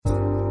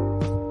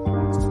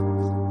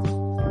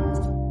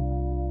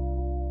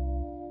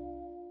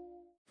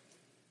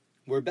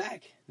We're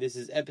back. This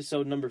is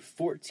episode number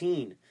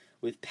 14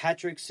 with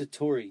Patrick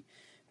Satori.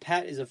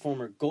 Pat is a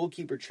former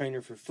goalkeeper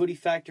trainer for Footy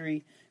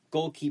Factory,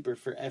 goalkeeper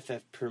for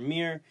FF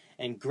Premier,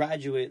 and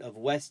graduate of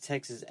West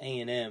Texas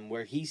A&M,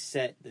 where he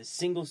set the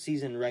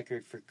single-season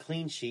record for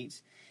clean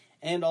sheets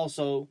and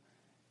also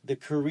the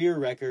career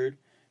record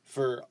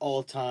for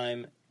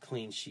all-time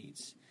clean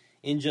sheets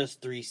in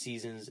just 3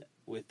 seasons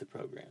with the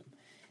program.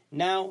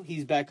 Now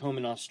he's back home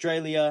in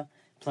Australia,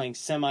 playing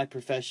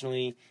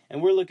semi-professionally, and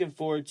we're looking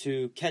forward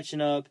to catching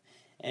up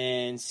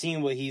and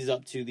seeing what he's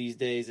up to these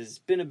days. It's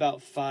been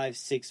about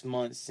 5-6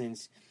 months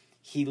since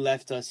he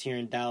left us here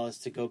in Dallas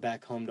to go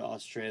back home to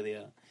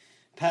Australia.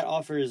 Pat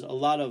offers a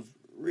lot of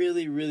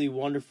really, really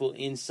wonderful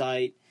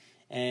insight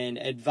and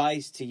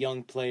advice to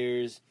young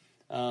players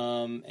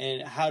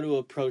and how to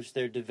approach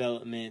their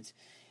development.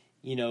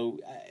 You know,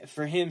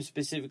 for him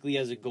specifically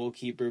as a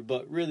goalkeeper,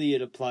 but really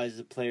it applies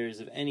to players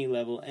of any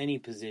level, any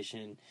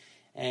position.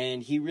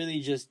 And he really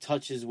just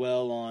touches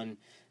well on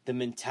the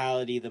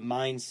mentality, the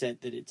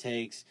mindset that it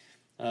takes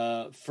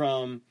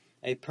from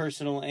a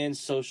personal and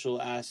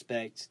social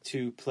aspect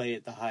to play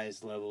at the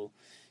highest level.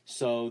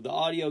 So the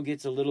audio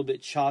gets a little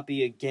bit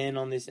choppy again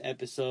on this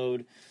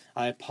episode.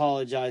 I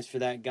apologize for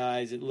that,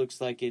 guys. It looks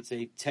like it's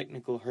a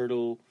technical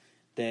hurdle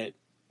that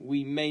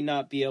we may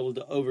not be able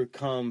to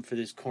overcome for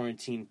this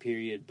quarantine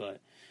period,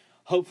 but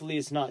hopefully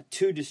it's not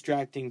too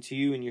distracting to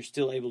you and you're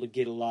still able to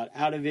get a lot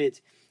out of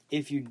it.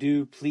 If you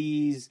do,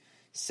 please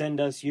send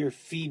us your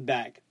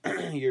feedback.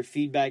 Your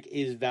feedback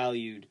is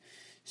valued.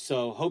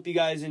 So, hope you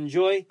guys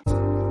enjoy.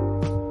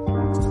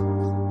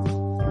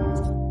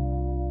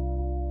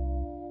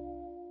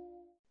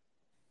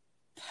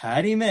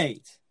 Patty,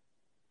 mate.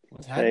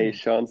 What's happening? Hey,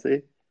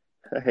 Chauncey.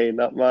 Hey,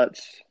 not much.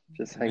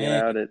 Just hanging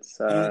out. It's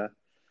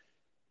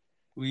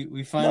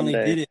we finally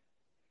Monday. did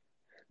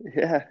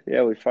it.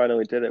 Yeah, we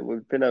finally did it.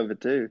 We've been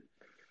overdue.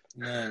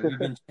 Man, we've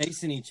been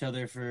chasing each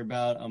other for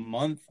about a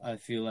month, I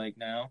feel like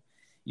now.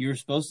 You were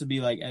supposed to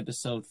be like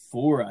episode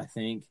 4, I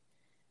think.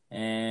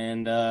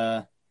 And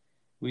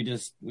we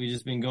just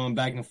been going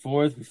back and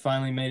forth. We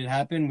finally made it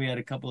happen. We had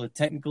a couple of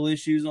technical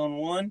issues on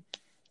one.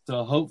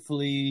 So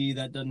hopefully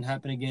that doesn't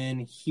happen again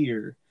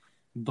here.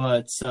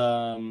 But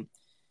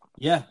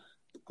yeah,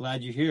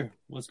 glad you're here.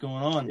 What's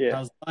going on? Yeah.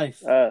 How's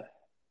life?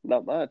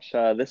 Not much.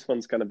 This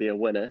one's going to be a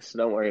winner, so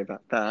don't worry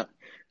about that.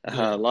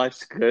 Good.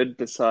 Life's good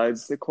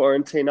besides the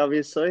quarantine,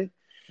 obviously.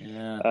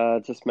 Yeah.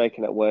 Just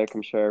making it work.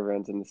 I'm sure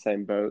everyone's in the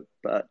same boat.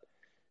 But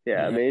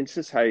yeah, I mean, it's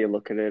just how you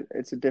look at it.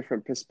 It's a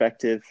different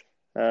perspective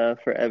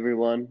for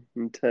everyone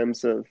in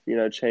terms of,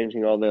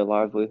 changing all their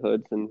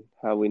livelihoods and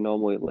how we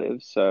normally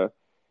live. So,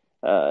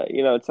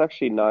 it's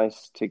actually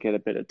nice to get a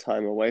bit of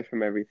time away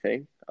from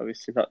everything.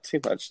 Obviously, not too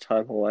much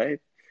time away,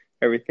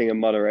 everything in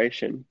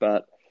moderation,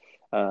 but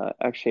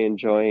actually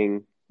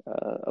enjoying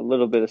a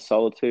little bit of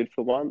solitude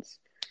for once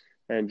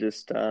and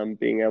just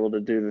being able to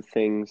do the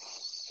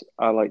things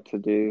I like to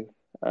do.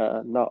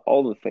 Not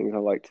all the things I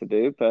like to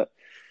do, but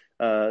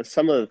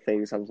some of the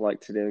things I've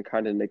liked to do and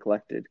kind of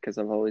neglected because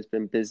I've always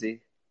been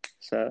busy.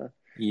 So,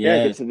 yeah,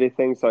 I get to do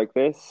things like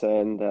this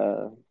and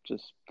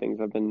just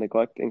things I've been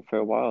neglecting for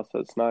a while. So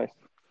it's nice.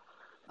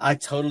 I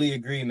totally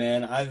agree,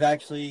 man. I've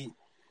actually,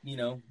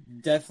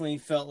 definitely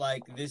felt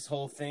like this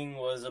whole thing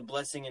was a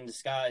blessing in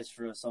disguise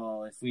for us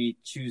all if we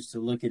choose to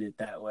look at it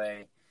that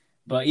way.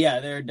 But yeah,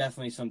 there are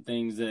definitely some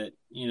things that,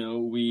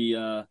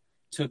 we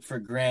took for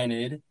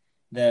granted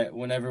that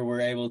whenever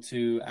we're able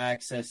to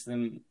access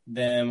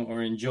them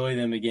or enjoy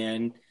them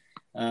again,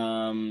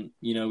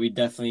 we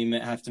definitely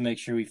have to make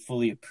sure we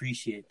fully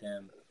appreciate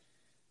them.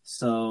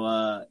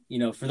 So,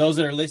 for those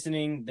that are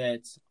listening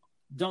that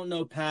don't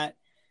know Pat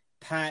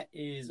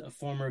is a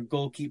former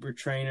goalkeeper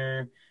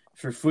trainer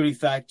for Footy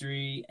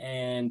Factory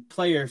and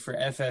player for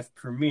FF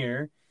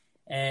Premier.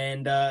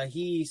 And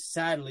he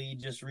sadly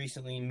just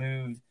recently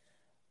moved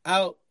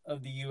out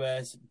of the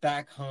U.S.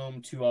 back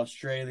home to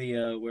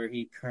Australia, where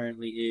he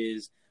currently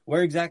is.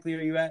 Where exactly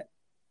are you at?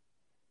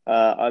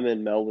 I'm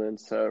in Melbourne,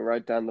 so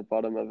right down the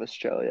bottom of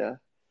Australia.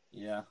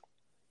 Yeah.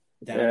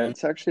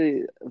 It's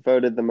actually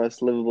voted the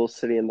most livable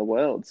city in the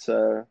world,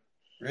 so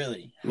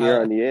really?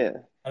 Year on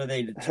year. How do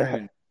they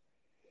determine?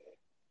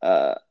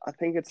 I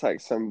think it's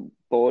like some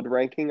board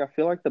ranking. I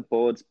feel like the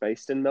board's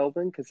based in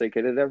Melbourne because they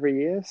get it every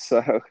year.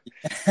 So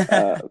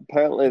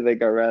apparently they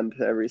go around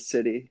to every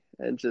city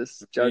and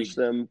just judge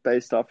them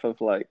based off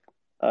of like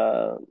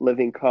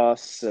living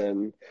costs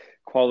and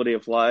quality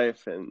of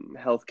life and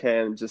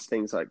healthcare and just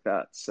things like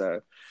that. So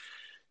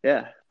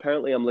yeah,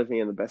 apparently I'm living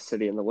in the best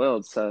city in the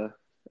world. So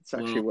it's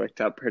actually worked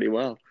out pretty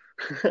well.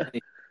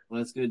 Hey, well,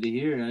 that's good to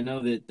hear. I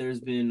know that there's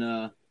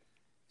been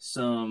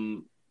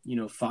some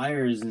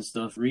fires and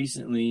stuff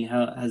recently.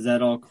 How has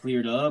that all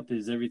cleared up?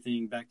 Is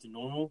everything back to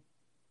normal?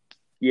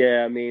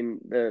 Yeah, I mean,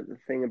 the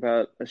thing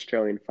about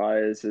Australian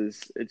fires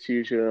is it's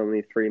usually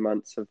only 3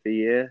 months of the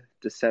year,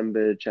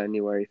 December,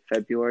 January,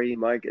 February. You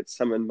might get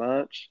some in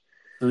March.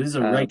 So this is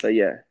a but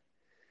yeah,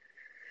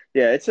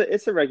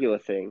 it's a regular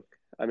thing.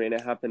 I mean,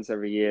 it happens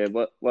every year.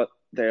 What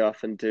they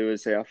often do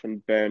is they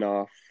often burn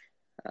off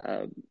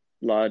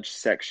large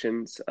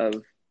sections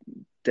of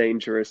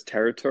dangerous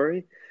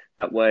territory.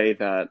 That way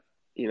that,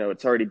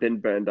 it's already been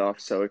burned off,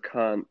 so it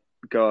can't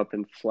go up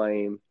in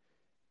flame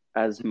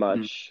as Mm.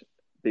 much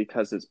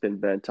because it's been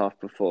burnt off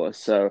before.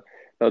 So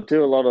they'll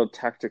do a lot of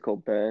tactical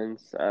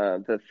burns.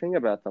 The thing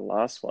about the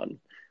last one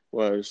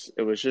was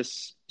it was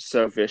just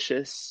so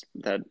vicious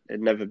that it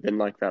never been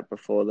like that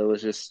before. There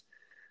was just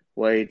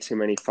way too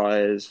many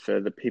fires for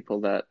the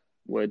people that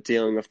were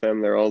dealing with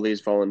them. There are all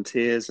these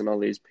volunteers and all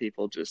these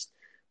people just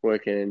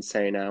working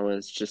insane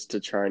hours just to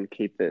try and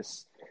keep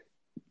this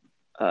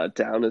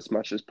down as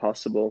much as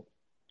possible.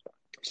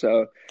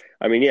 So,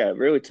 I mean, yeah, it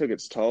really took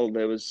its toll.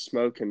 There was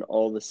smoke in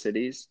all the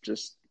cities,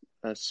 just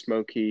a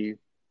smoky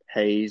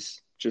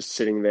haze just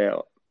sitting there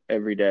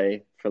every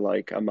day for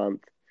like a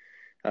month.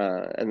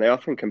 And they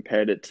often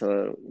compared it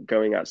to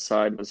going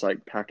outside was like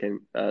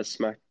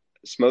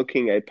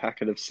smoking a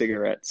packet of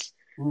cigarettes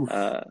Oof.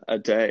 a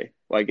day,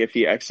 like if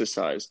you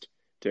exercised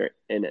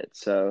in it.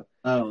 So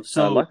Oh,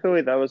 so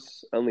luckily that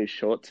was only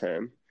short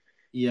term.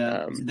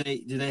 yeah, Um,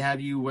 did they have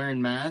you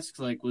wearing masks?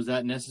 Like, was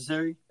that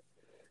necessary?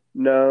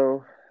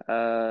 no,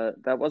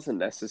 that wasn't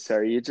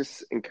necessary. You're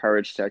just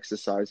encouraged to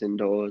exercise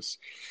indoors.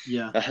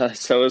 Yeah,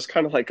 So it was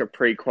kind of like a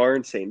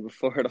pre-quarantine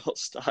before it all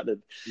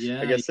started. I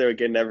yeah, guess they were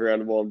getting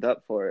everyone warmed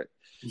up for it.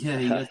 yeah.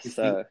 You got your feet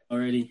So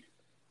already.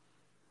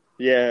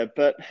 yeah,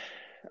 but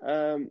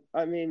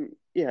I mean,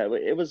 yeah,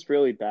 it was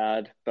really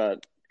bad,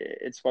 but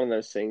it's one of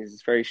those things.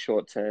 It's very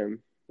short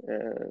term.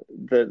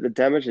 The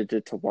damage it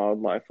did to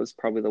wildlife was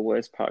probably the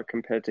worst part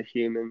compared to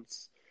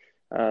humans.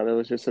 There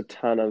was just a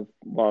ton of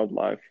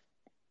wildlife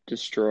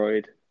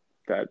destroyed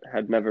that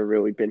had never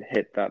really been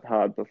hit that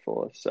hard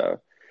before. So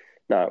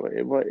no,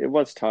 it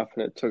was tough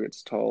and it took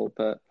its toll,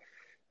 but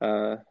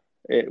uh,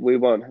 we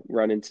won't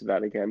run into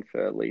that again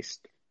for at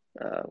least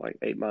like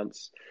 8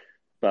 months.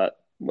 But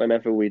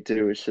whenever we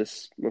do, it's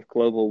just with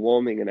global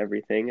warming and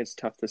everything, it's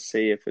tough to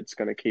see if it's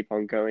going to keep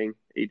on going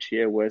each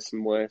year worse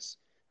and worse.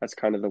 That's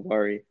kind of the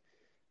worry.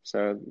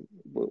 So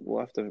we'll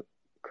have to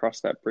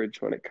cross that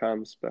bridge when it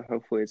comes, but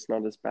hopefully it's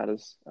not as bad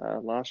as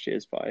last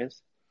year's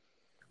fires.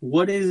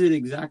 What is it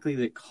exactly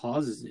that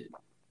causes it?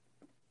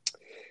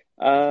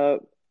 Uh,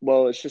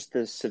 well, it's just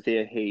the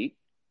severe heat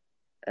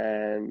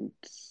and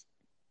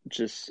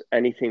just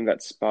anything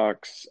that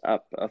sparks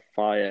up a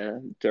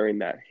fire during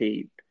that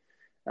heat.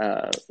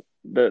 Uh,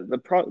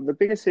 the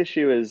biggest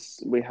issue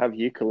is we have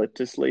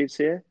eucalyptus leaves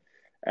here,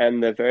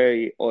 and they're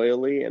very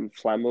oily and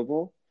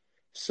flammable.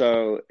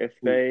 So if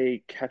Ooh,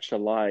 they catch a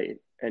light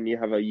and you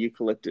have a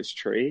eucalyptus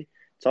tree,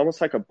 it's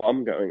almost like a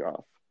bomb going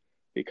off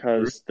really?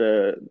 because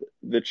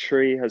the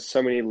tree has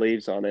so many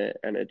leaves on it,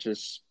 and it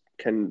just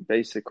can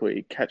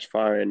basically catch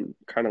fire and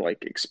kind of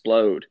like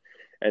explode,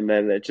 and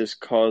then it just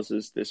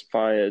causes this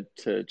fire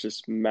to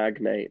just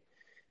magnate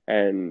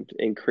and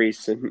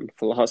increase in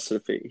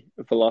velocity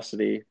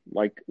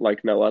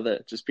like no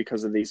other, just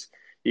because of these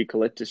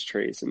eucalyptus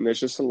trees. And there's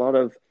just a lot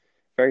of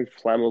very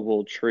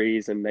flammable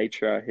trees and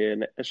nature out here.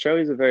 And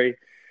Australia's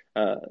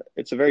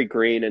it's a very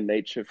green and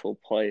natureful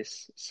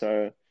place,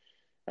 so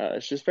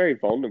it's just very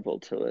vulnerable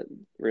to it,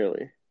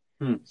 really.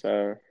 Hmm.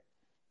 So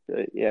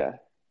yeah,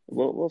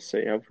 we'll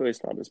see. Hopefully,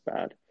 it's not as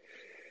bad.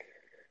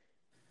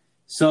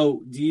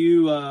 So, do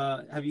you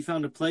have you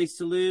found a place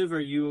to live? Are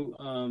you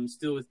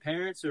still with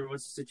parents, or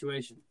what's the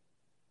situation?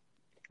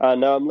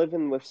 No, I'm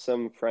living with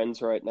some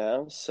friends right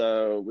now,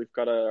 so we've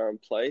got our own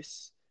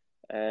place,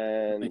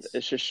 and Nice.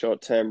 it's just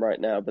short term right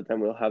now, but then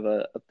we'll have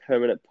a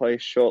permanent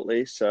place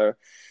shortly. So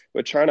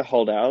we're trying to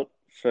hold out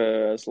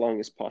for as long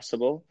as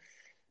possible,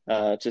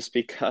 just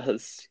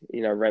because,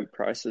 rent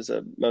prices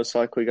are most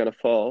likely going to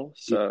fall.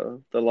 Yeah.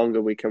 So the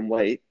longer we can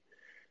wait,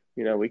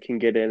 we can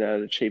get in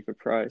at a cheaper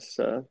price.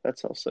 So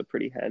that's also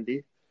pretty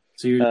handy.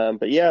 So you're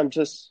But yeah, I'm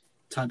just,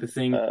 type of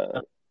thing.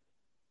 uh,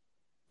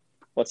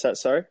 what's that?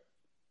 Sorry?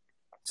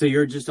 So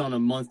you're just on a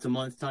month to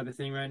month type of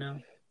thing right now.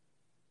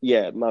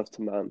 Yeah, month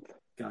to month.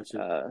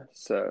 Gotcha.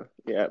 So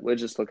yeah, we're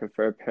just looking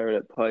for a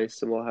permanent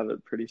place, and we'll have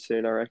it pretty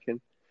soon, I reckon.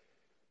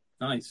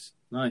 Nice,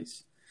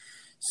 nice.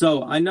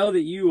 So I know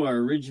that you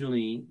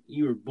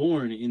were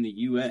born in the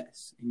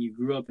U.S. and you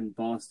grew up in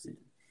Boston.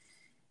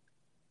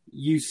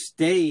 You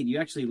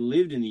actually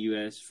lived in the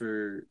U.S.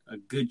 for a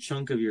good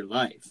chunk of your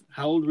life.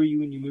 How old were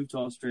you when you moved to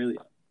Australia?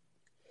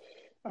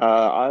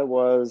 I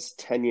was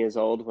 10 years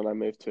old when I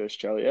moved to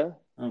Australia.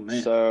 Oh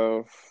man,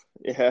 So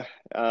yeah,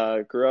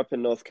 grew up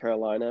in North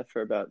Carolina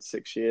for about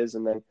 6 years,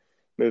 and then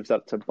moved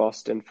up to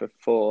Boston for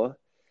 4.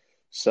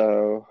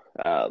 So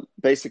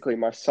basically,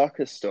 my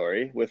soccer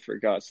story with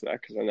regards to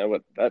that, because I know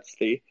that's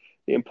the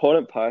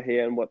important part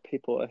here and what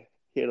people are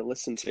here to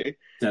listen to.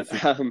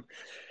 definitely. Um,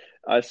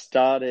 I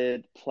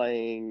started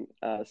playing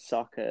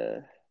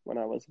soccer when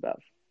I was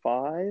about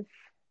 5,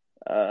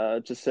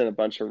 just in a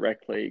bunch of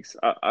rec leagues.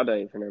 I don't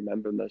even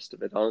remember most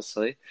of it,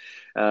 honestly.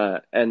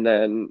 And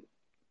then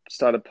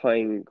started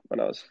playing when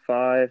I was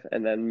 5,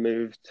 and then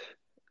moved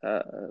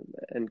uh,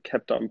 and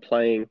kept on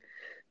playing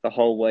the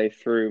whole way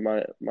through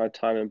my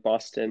time in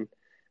Boston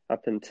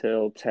up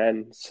until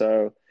 10.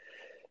 So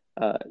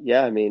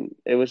Yeah, I mean,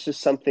 it was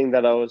just something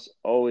that I was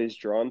always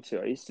drawn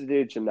to. I used to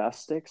do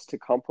gymnastics to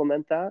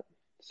complement that.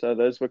 So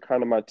those were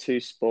kind of my two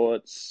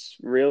sports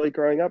really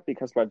growing up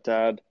because my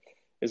dad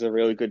is a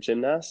really good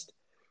gymnast.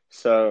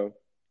 So,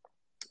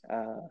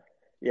 uh,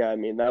 yeah, I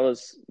mean, that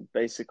was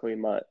basically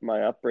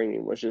my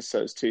upbringing was just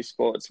those two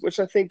sports, which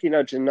I think,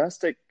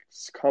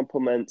 gymnastics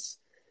complements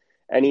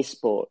any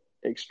sport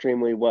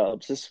extremely well,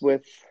 just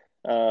with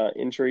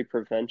injury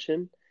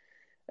prevention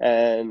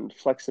and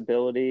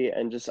flexibility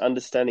and just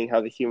understanding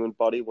how the human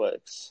body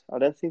works. I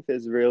don't think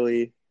there's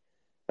really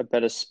a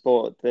better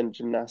sport than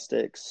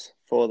gymnastics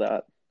for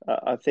that.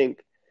 I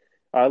think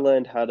I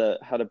learned how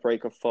to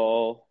break a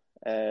fall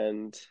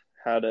and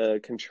how to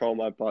control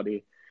my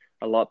body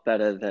a lot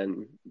better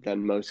than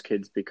most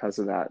kids because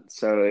of that.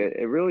 So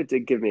it really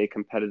did give me a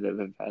competitive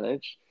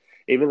advantage.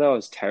 Even though I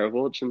was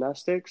terrible at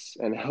gymnastics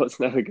and I was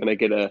never going to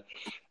get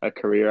a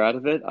career out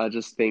of it, I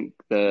just think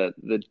the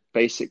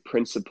basic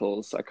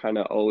principles I kind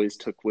of always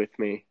took with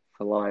me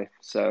for life.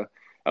 So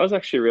I was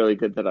actually really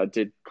good that I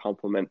did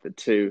complement the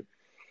two.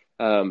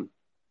 Um,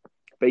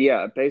 but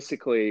yeah, I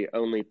basically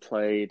only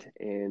played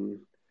in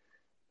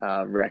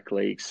rec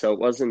league, so it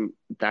wasn't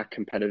that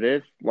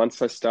competitive.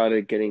 Once I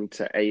started getting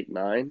to 8,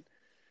 9,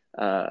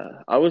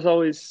 I was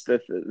always the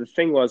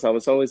thing was I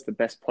was always the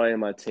best player in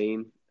my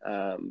team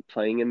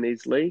playing in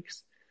these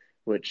leagues,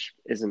 which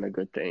isn't a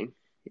good thing,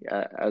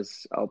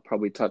 as I'll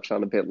probably touch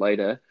on a bit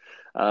later.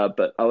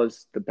 But I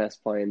was the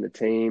best player in the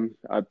team.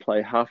 I'd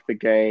play half the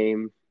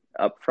game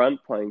up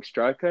front playing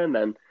striker, and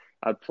then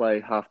I'd play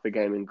half the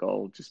game in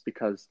goal just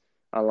because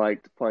I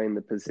liked playing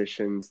the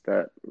positions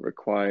that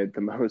required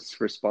the most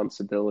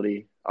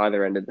responsibility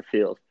either end of the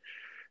field.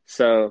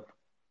 So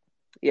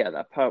yeah,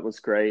 that part was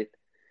great.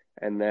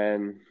 And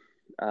then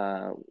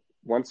uh,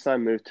 once I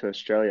moved to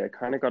Australia, I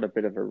kind of got a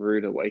bit of a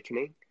rude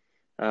awakening.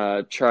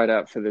 Tried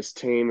out for this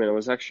team, and it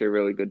was actually a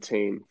really good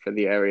team for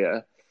the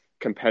area,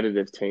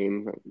 competitive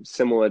team,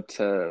 similar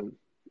to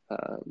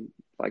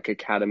like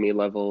academy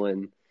level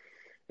in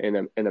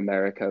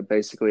America,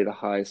 basically the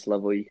highest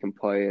level you can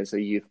play as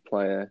a youth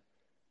player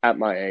at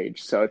my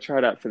age. So I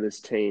tried out for this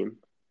team,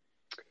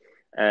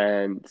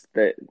 and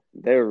they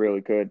were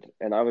really good.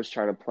 And I was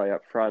trying to play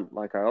up front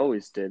like I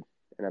always did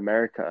in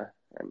America.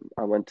 And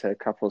I went to a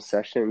couple of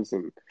sessions,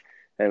 and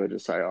they were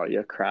just like, "Oh,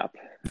 you're crap."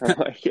 I'm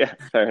like, "Yeah,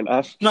 fair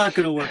enough." Not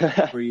gonna work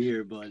out for you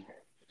here, bud.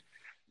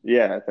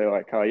 Yeah, they're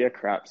like, "Oh, you're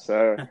crap."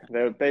 So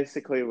they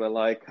basically were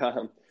like,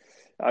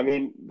 I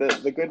mean,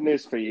 the good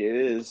news for you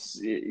is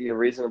you're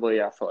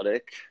reasonably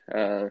athletic.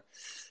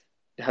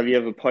 Have you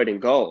ever played in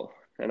goal?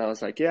 And I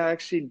was like, yeah, I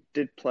actually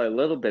did play a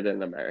little bit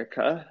in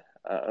America.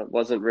 It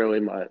wasn't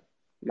really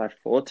my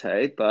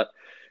forte, but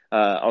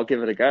I'll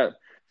give it a go.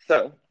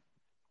 So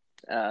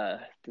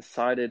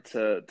decided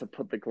to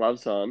put the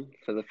gloves on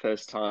for the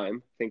first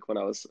time, I think when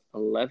I was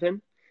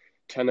 11,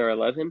 10 or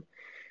 11.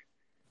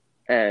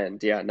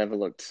 And yeah, I never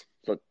looked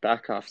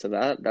back after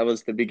that. That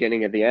was the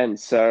beginning of the end.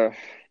 So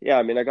yeah,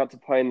 I mean, I got to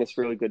play in this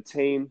really good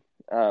team,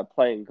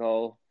 playing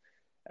goal,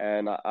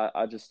 and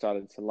I just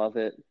started to love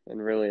it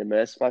and really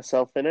immerse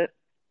myself in it.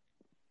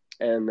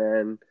 And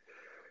then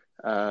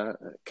uh,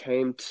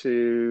 came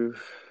to,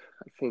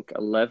 I think,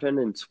 11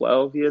 and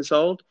 12 years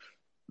old.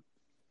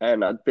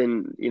 And I'd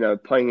been,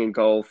 playing in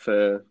goal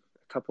for a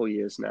couple of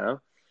years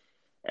now.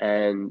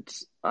 And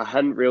I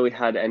hadn't really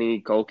had any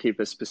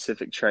goalkeeper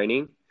specific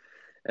training.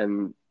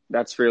 And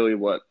that's really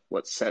what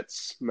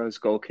sets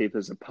most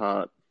goalkeepers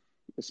apart,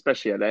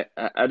 especially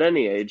at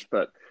any age.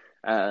 But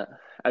uh,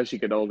 as you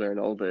get older and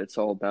older, it's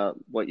all about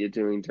what you're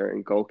doing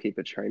during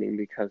goalkeeper training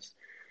because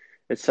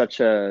it's such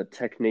a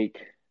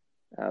technique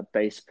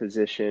based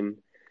position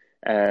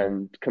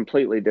and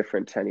completely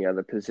different to any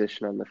other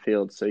position on the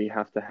field. So you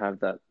have to have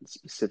that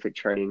specific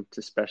training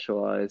to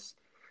specialize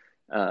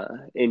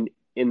in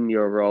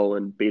your role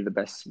and be the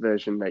best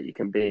version that you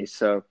can be.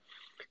 So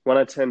when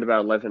I turned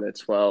about 11 or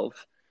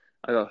 12,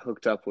 I got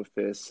hooked up with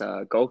this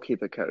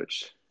goalkeeper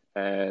coach.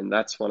 And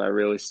that's when I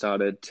really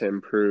started to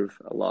improve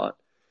a lot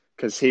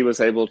because he was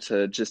able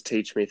to just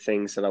teach me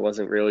things that I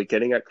wasn't really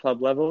getting at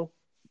club level.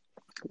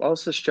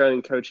 Whilst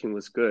Australian coaching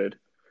was good,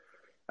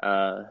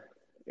 uh,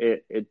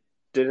 it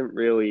didn't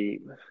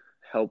really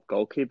help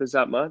goalkeepers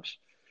that much.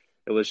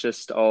 It was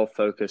just all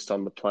focused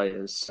on the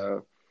players.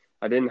 So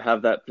I didn't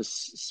have that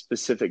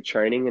specific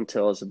training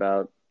until I was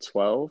about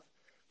 12.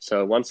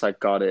 So once I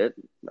got it,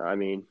 I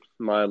mean,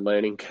 my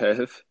learning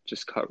curve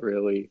just got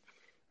really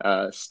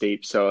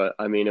steep. So,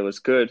 I mean, it was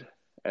good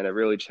and it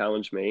really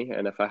challenged me.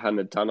 And if I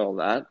hadn't done all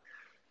that,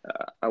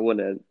 I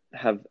wouldn't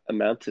have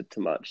amounted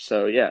to much.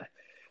 So, yeah,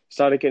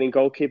 started getting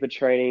goalkeeper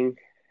training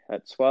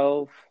at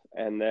 12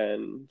 and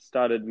then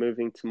started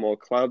moving to more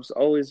clubs.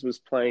 Always was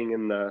playing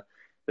in the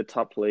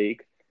top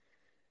league.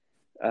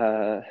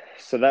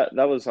 So that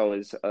was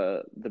always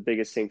the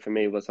biggest thing for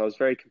me was I was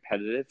very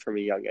competitive from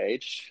a young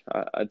age.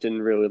 I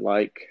didn't really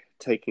like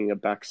taking a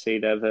back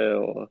seat ever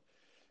or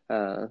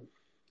uh,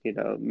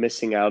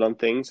 missing out on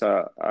things.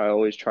 I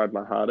always tried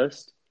my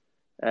hardest,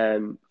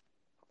 and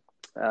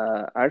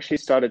I actually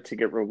started to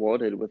get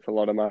rewarded with a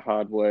lot of my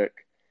hard work.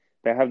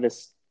 They have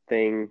this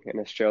thing in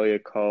Australia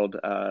called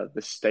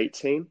the state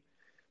team.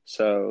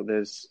 So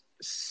there's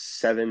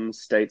 7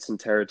 states and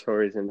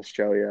territories in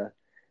Australia,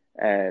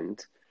 and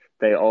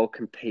they all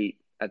compete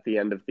at the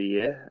end of the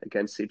year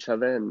against each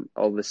other, and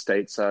all the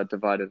states are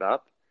divided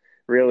up.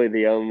 Really,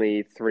 the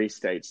only 3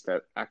 states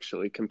that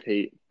actually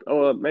compete,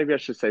 or maybe I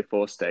should say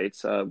 4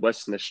 states,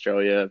 Western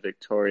Australia,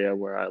 Victoria,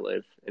 where I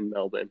live in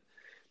Melbourne,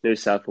 New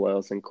South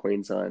Wales, and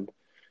Queensland.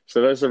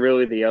 So those are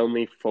really the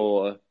only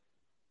 4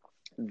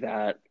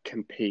 that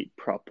compete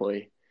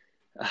properly.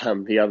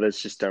 The others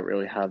just don't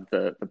really have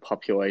the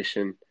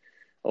population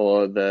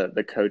or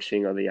the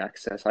coaching or the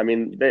access. I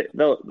mean,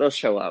 they'll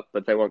show up,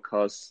 but they won't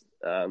cause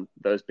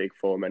those big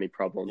 4 many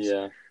problems.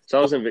 Yeah. So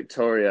I was in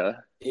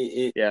Victoria.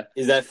 Yeah.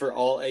 Is that for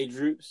all age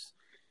groups?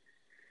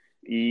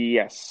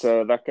 Yes.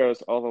 So that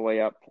goes all the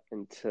way up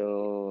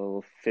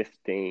until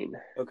 15.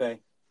 Okay.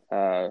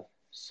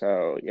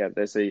 So yeah,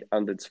 there's the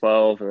under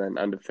 12 and then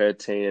under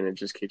 13, and it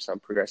just keeps on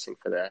progressing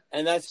for there.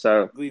 And that's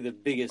so probably the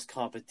biggest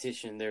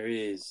competition there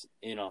is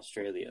in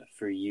Australia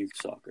for youth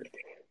soccer.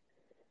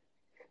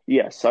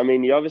 Yes, I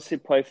mean, you obviously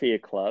play for your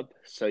club,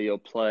 so you'll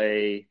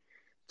play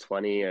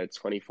 20 or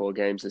 24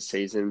 games a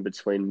season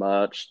between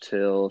March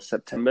till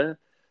September.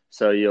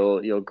 So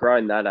you'll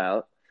grind that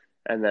out,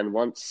 and then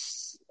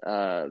once,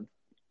 I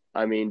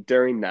mean,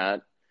 during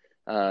that,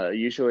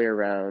 usually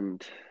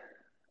around,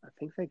 I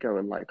think they go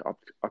in like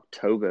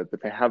October,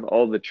 but they have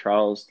all the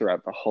trials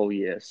throughout the whole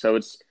year. So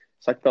it's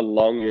like the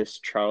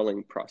longest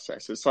trialing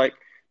process. It's like,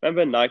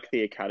 remember Nike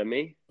the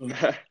Academy?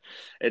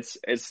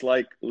 It's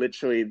like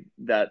literally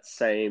that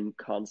same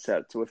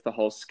concept with the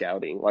whole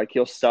scouting. Like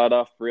you'll start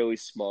off really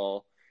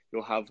small.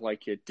 You'll have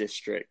like your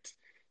district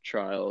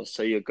trials.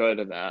 So you'll go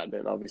to that,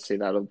 and obviously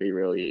that'll be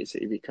really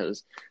easy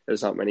because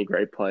there's not many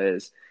great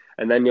players.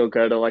 And then you'll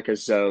go to like a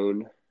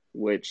zone,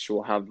 which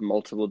will have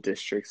multiple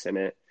districts in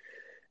it.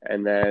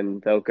 And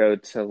then they'll go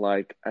to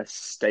like a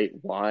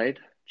statewide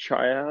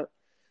tryout.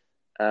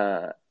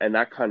 And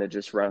that kind of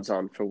just runs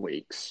on for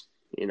weeks.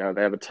 You know,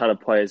 they have a ton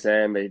of players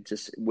there, and they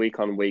just week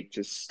on week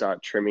just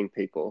start trimming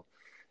people.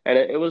 And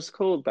it was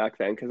cool back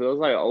then because it was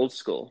like old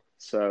school.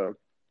 So,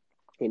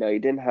 you know, you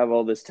didn't have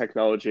all this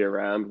technology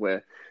around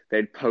where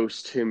they'd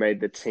post who made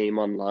the team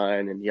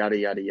online and yada,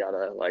 yada,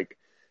 yada. Like,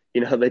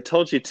 you know, they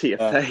told you to your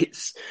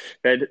face.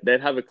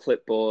 They'd have a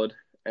clipboard,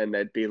 and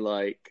there'd be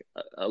like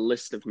a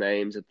list of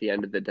names at the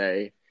end of the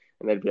day.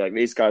 And they'd be like,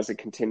 these guys are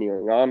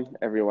continuing on.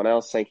 Everyone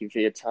else, thank you for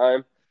your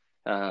time.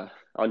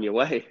 On your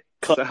way.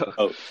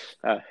 So,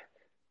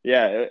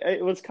 yeah,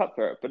 it was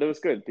cutthroat, but it was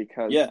good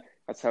because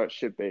that's how it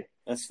should be.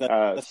 That's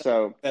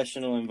a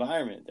professional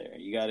environment there.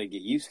 You got to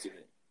get used to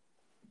it.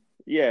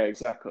 Yeah,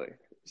 exactly.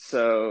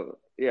 So,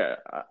 yeah,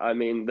 I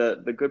mean,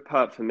 the good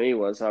part for me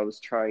was I was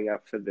trying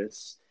out for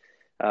this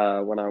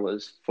when I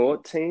was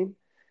 14.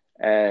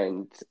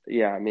 And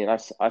yeah, I mean,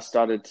 I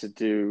started to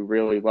do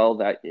really well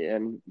that year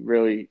and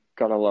really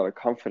got a lot of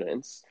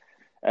confidence.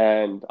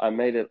 And I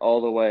made it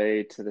all the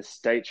way to the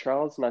state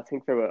trials, and I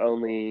think there were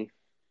only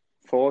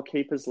 4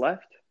 keepers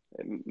left,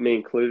 me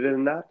included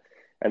in that,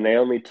 and they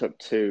only took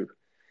 2.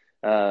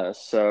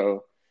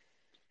 So,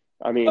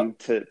 I mean,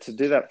 to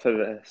do that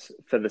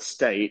for the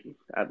state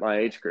at my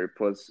age group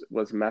was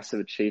a massive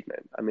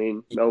achievement. I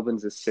mean,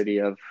 Melbourne's a city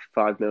of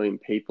 5 million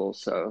people,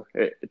 so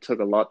it took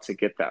a lot to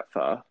get that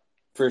far.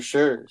 For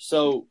sure.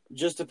 So,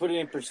 just to put it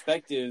in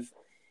perspective,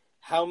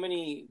 how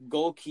many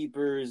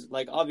goalkeepers,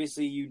 like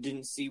obviously you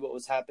didn't see what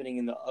was happening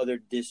in the other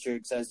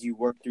districts as you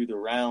worked through the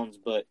rounds,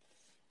 but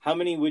how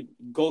many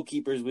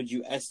goalkeepers would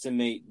you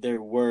estimate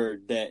there were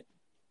that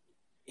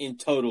in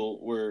total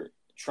were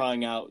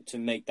trying out to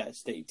make that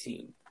state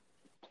team?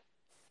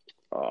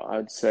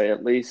 I'd say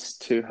at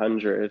least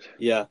 200.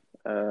 Yeah.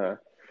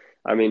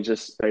 I mean,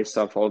 just based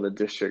off all the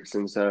districts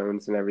and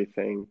zones and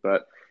everything.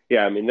 But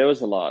yeah, I mean, there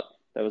was a lot.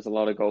 There was a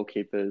lot of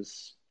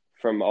goalkeepers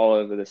from all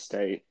over the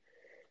state.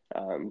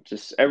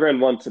 Just everyone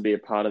wanted to be a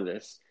part of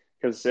this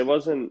because it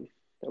wasn't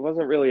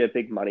really a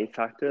big money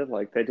factor.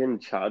 Like they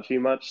didn't charge you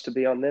much to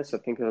be on this. I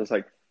think it was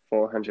like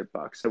 $400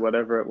 or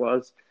whatever it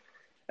was.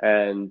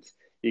 And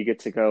you get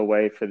to go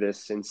away for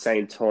this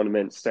insane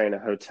tournament, stay in a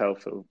hotel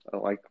for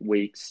like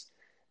weeks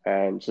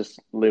and just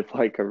live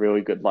like a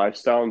really good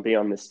lifestyle and be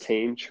on this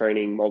team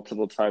training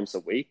multiple times a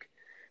week.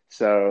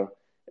 So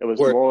it was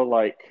more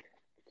like,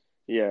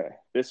 yeah,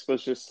 this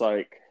was just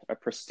like a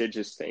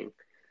prestigious thing.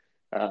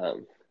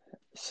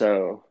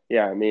 So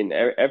yeah, I mean,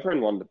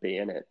 everyone wanted to be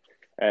in it.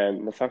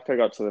 And the fact I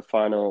got to the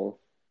final,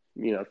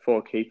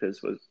 4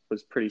 keepers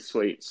was pretty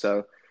sweet.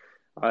 So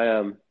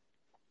I,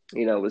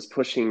 was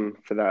pushing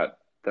for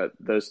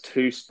those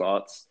 2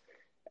 spots,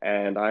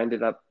 and I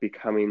ended up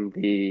becoming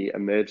the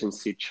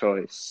emergency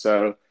choice.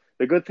 So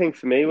the good thing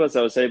for me was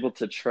I was able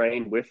to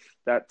train with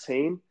that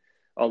team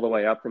all the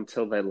way up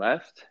until they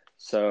left.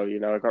 So,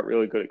 I got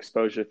really good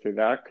exposure through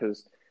that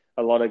because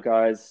a lot of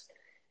guys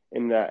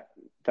in that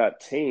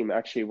team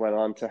actually went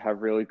on to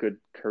have really good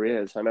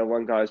careers. I know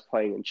one guy's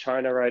playing in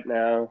China right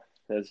now.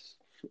 There's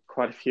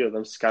quite a few of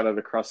them scattered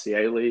across the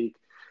A-League.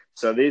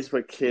 So these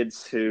were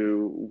kids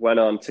who went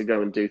on to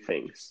go and do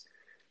things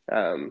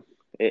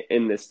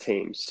in this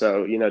team.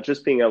 So,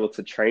 just being able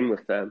to train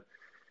with them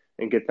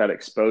and get that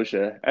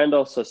exposure and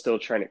also still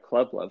train at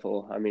club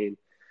level. I mean,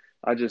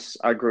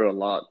 I grew a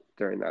lot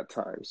during that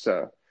time.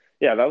 So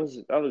yeah, that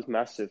was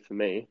massive for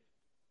me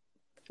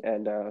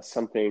and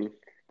something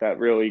that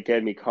really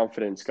gave me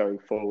confidence going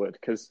forward.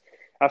 Because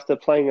after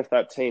playing with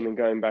that team and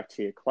going back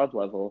to your club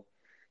level,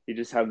 you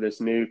just have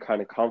this new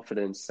kind of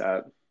confidence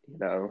that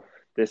the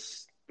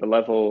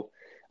level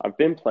I've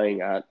been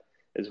playing at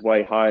is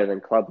way higher than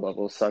club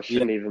level, so I Yeah,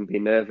 shouldn't even be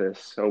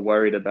nervous or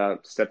worried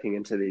about stepping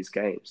into these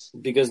games.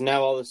 because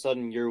now all of a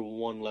sudden you're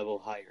one level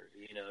higher.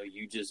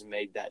 You just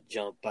made that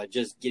jump by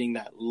just getting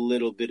that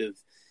little bit of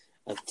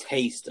a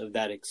taste of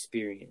that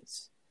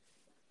experience.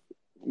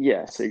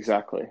 Yes,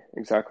 exactly,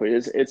 exactly.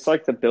 It's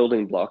like the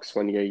building blocks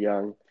when you're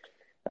young.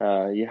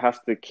 You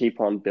have to keep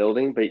on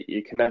building, but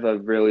you can never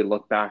really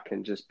look back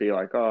and just be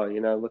like, oh,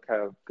 look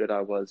how good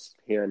I was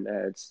here and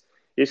there.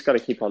 You just got to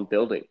keep on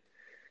building.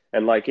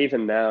 And like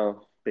even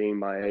now, being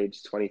my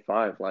age,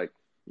 25, like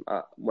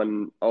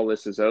when all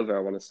this is over,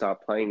 I want to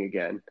start playing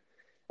again.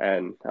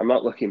 And I'm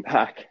not looking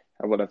back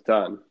at what I've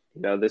done.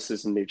 This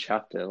is a new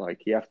chapter.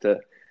 Like you have to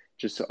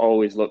just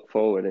always look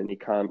forward, and you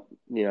can't,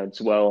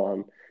 dwell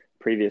on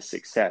previous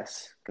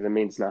success because it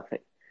means nothing.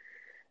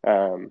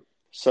 Um,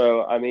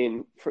 so, I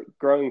mean,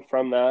 growing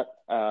from that,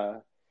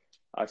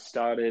 I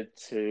started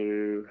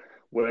to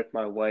work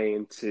my way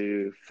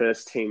into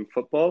first team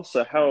football.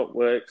 So, how it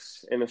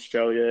works in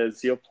Australia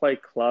is you'll play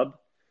club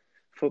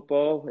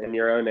football in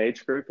your own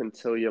age group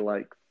until you're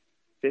like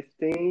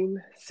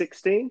 15,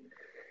 16.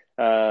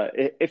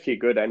 If you're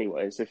good,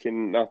 anyways. If you're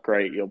not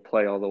great, you'll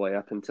play all the way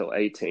up until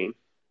 18.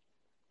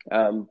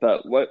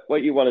 But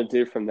what you want to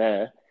do from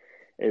there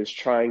is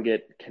try and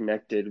get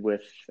connected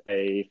with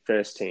a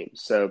first team.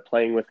 So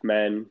playing with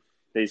men,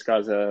 these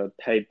guys are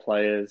paid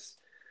players.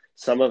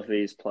 Some of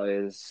these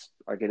players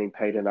are getting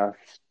paid enough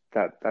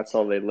that that's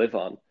all they live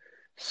on.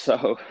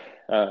 So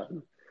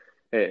um,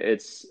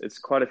 it's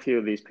quite a few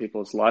of these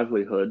people's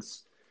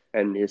livelihoods,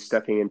 and you're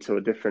stepping into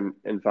a different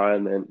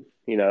environment.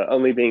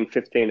 Only being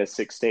 15 or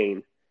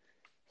 16.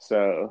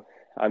 So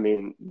I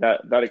mean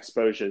that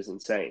exposure is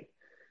insane,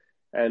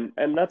 and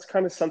that's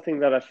kind of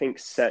something that I think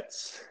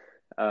sets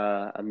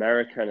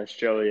America and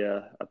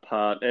Australia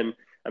apart, and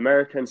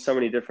America and so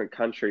many different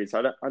countries.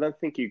 I don't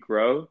think you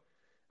grow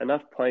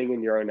enough playing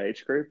in your own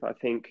age group. I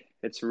think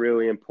it's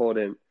really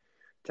important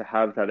to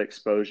have that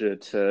exposure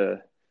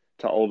to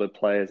older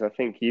players. I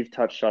think you've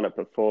touched on it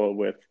before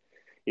with,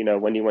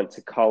 when you went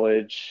to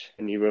college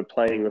and you were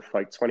playing with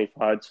like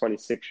 25,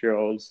 26 year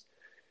olds,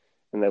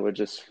 and they were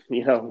just,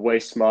 way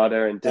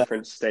smarter in Yeah,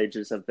 different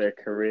stages of their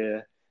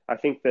career. I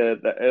think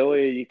the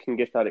earlier you can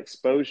get that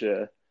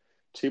exposure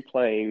to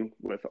playing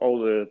with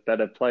older,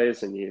 better players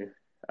than you,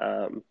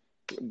 um,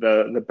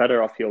 the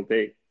better off you'll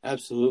be.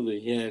 absolutely.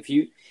 Yeah,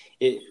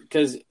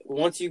 because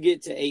once you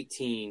get to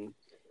 18,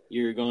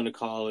 you're going to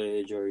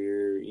college or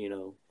you're,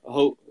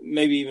 hope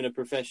maybe even a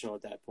professional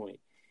at that point.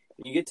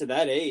 When you get to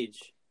that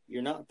age,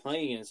 you're not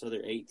playing against other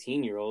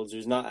 18-year-olds.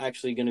 There's not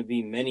actually going to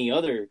be many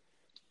other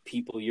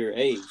people your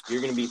age.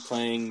 You're going to be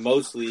playing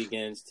mostly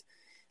against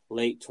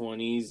late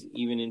 20s,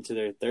 even into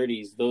their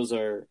 30s. Those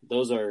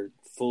are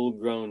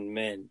full-grown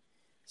men.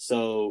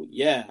 So,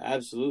 yeah,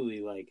 absolutely.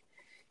 Like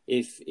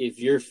if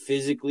you're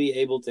physically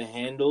able to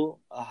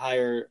handle a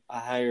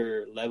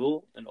higher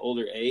level, an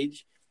older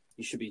age,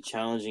 you should be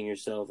challenging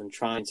yourself and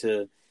trying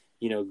to,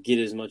 get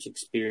as much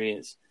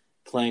experience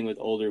playing with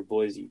older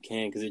boys as you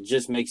can, because it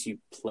just makes you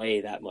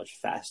play that much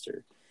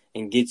faster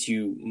and gets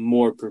you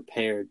more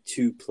prepared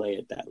to play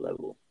at that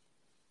level.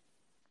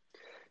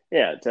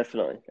 Yeah,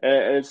 definitely.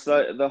 And it's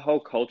the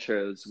whole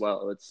culture as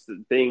well. It's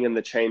being in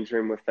the change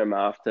room with them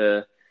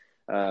after.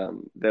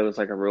 There was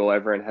like a rule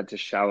everyone had to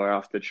shower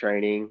after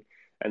training,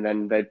 and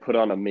then they'd put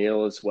on a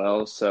meal as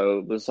well. So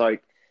it was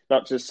like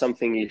not just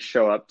something you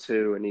show up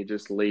to and you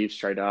just leave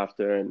straight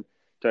after and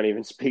don't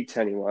even speak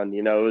to anyone.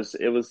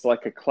 It was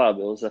like a club.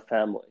 It was a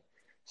family.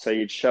 So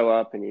you'd show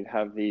up and you'd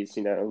have these,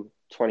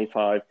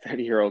 25,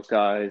 30-year-old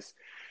guys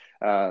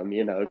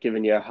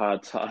giving you a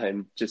hard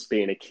time just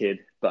being a kid.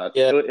 But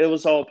Yeah, it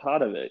was all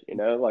part of it,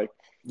 like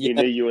you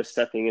yeah, knew you were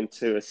stepping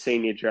into a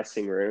senior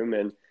dressing room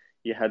and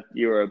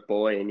you were a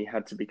boy and you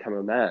had to become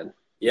a man.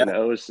 yeah.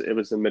 It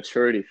was a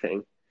maturity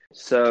thing.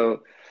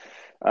 So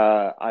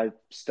I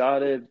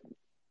started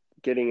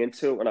getting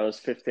into it when I was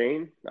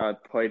 15. I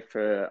played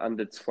for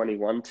under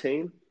 21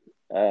 team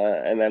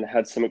and then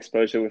had some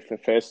exposure with the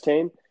first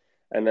team.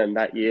 And then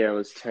that year I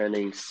was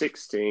turning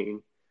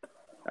 16.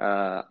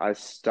 I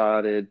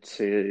started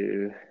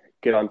to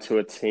get onto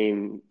a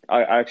team.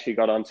 I actually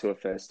got onto a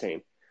first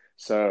team.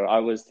 So I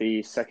was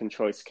the second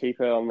choice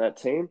keeper on that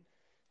team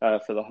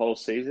for the whole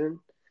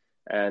season.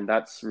 And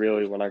that's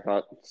really when I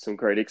got some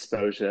great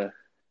exposure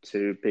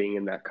to being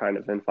in that kind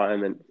of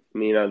environment.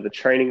 The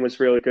training was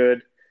really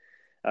good.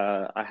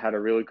 I had a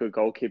really good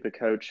goalkeeper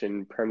coach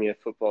in Premier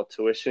Football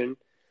Tuition.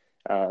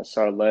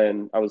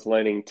 So I was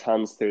learning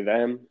tons through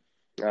them.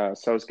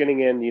 So I was getting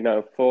in,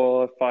 4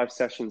 or 5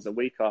 sessions a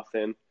week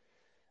often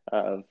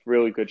of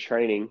really good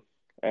training.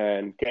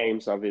 and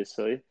games,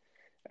 obviously,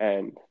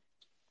 and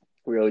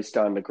really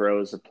starting to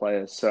grow as a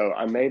player. So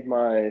I made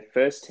my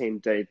first team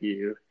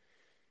debut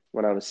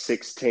when I was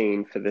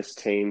 16 for this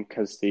team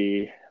because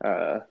the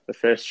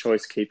first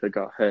choice keeper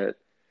got hurt.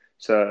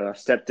 So I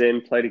stepped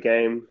in, played a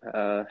game,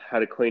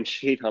 had a clean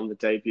sheet on the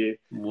debut.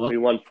 What? We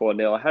won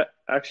 4-0.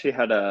 Actually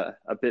had a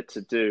bit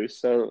to do,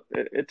 so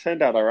it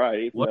turned out all right,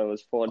 even What? though it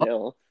was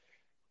 4-0.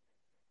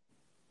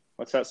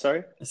 What's that,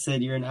 sorry? I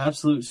said you're an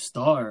absolute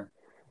star.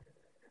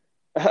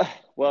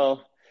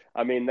 Well,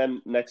 I mean,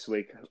 then next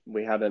week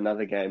we had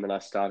another game and I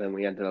started and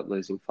we ended up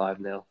losing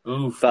 5-0.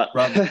 Oof, But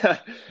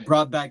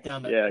brought back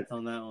down to yeah, earth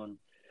on that one.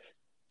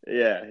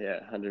 yeah,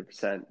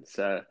 100%.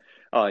 So,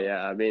 oh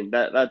yeah, I mean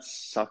that's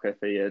soccer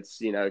for you. It's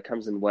it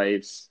comes in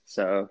waves.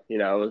 So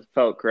it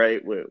felt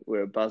great. We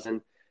were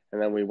buzzing,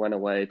 and then we went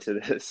away to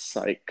this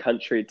like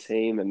country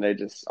team, and they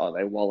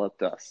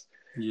walloped us.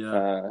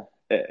 Yeah.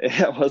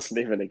 It wasn't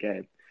even a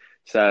game.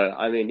 So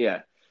I mean,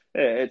 yeah,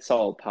 it's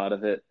all part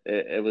of it.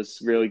 It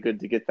was really good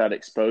to get that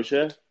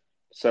exposure.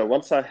 So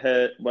once I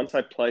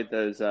played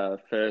those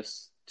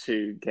first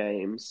two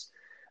games,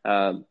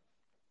 um,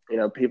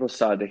 people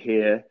started to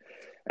hear,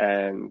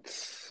 and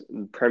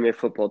Premier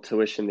Football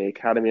Tuition, the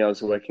academy I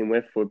was working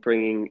with, were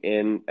bringing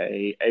in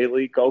a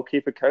A-League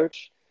goalkeeper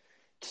coach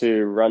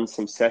to run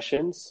some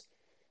sessions,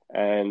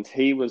 and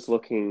he was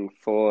looking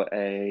for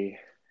a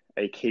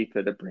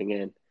keeper to bring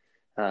in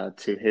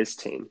to his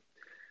team.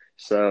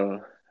 So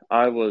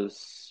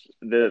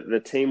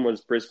the team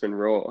was Brisbane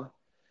Roar,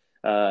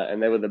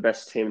 and they were the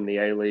best team in the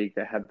A-League.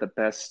 They had the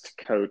best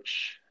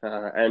coach,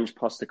 Ange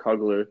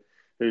Postecoglou,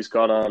 who's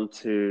gone on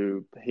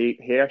to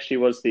he actually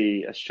was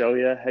the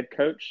Australia head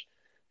coach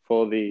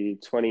for the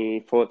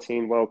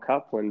 2014 World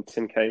Cup when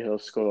Tim Cahill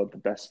scored the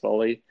best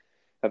volley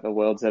that the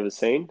world's ever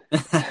seen.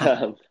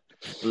 Um,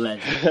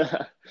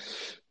 Legend.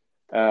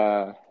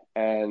 uh,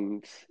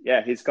 and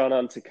yeah, he's gone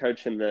on to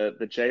coach in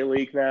the J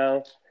League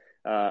now.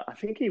 I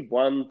think he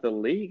won the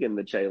league in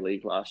the J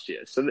League last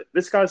year. So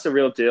this guy's a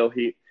real deal.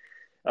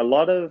 A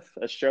lot of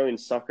Australian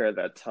soccer at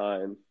that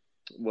time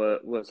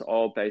was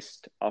all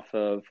based off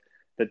of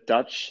the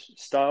Dutch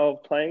style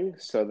of playing.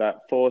 So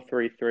that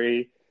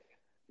 4-3-3,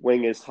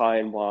 wing is high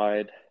and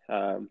wide.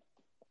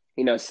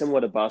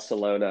 Similar to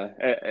Barcelona.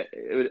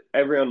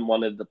 Everyone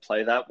wanted to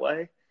play that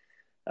way.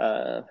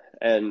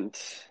 And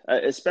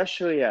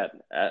especially at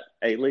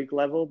A-League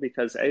level,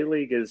 because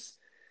A-League's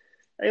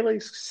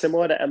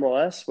similar to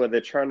MLS, where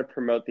they're trying to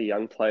promote the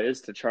young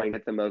players to try and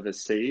get them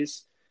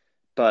overseas.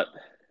 But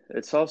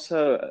it's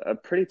also a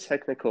pretty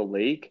technical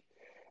league,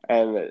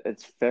 and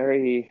it's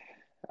very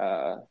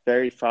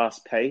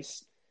fast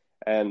paced.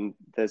 And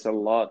there's a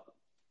lot,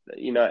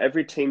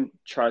 every team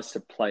tries to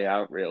play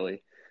out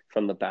really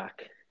from the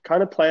back,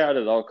 kind of play out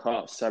at all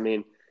costs. I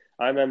mean,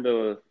 I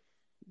remember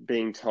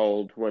being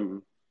told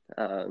when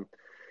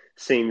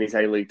seeing these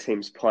A-League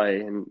teams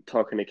play and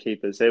talking to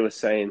keepers, they were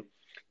saying,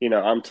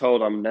 I'm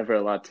told I'm never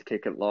allowed to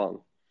kick it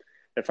long.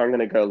 If I'm going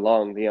to go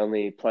long, the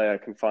only player I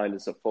can find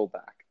is a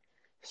fullback.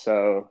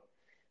 So,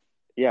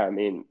 yeah, I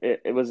mean,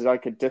 it was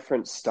like a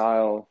different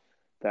style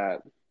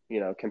that,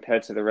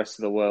 compared to the rest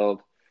of the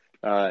world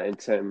in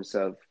terms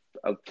of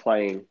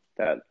playing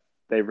that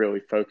they really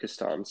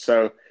focused on.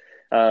 So,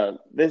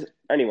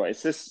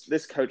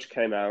 this coach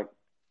came out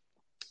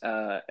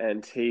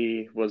and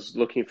he was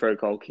looking for a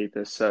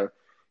goalkeeper. So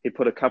he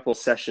put a couple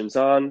sessions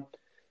on.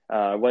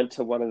 I went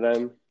to one of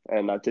them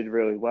and I did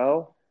really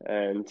well.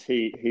 And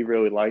he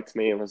really liked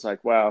me and was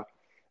like, wow,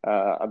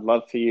 I'd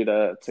love for you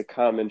to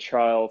come and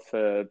trial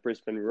for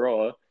Brisbane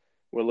Roar.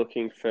 We're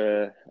looking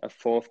for a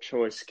fourth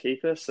choice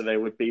keeper. So they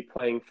would be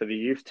playing for the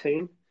youth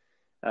team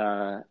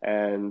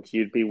and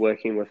you'd be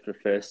working with the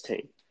first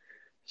team.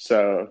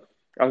 So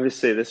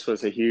obviously this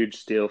was a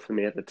huge deal for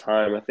me at the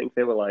time. I think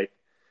they were like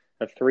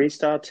a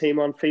 3-star team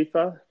on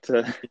FIFA to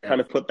Yeah.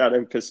 kind of put that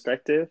in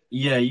perspective.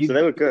 Yeah, So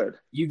they were good.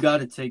 you got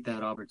to take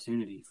that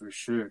opportunity for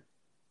sure.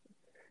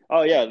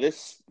 Oh yeah,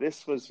 this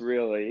was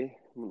really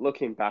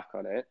looking back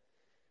on it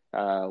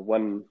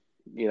when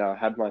I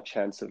had my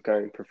chance of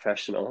going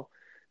professional.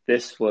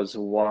 This was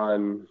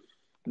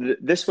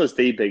this was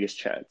the biggest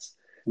chance.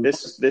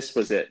 This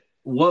was it.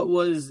 What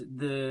was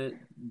the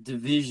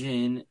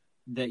division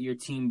that your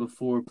team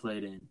before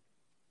played in?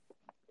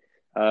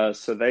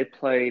 So they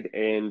played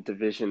in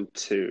Division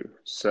 2.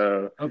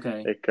 So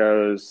Okay. it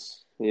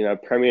goes,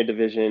 Premier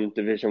Division,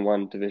 Division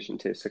 1, Division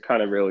 2. So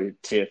kind of really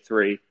Tier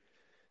 3.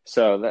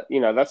 So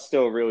that's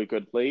still a really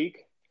good league.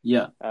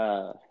 Yeah.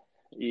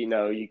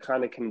 You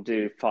kind of can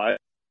do 5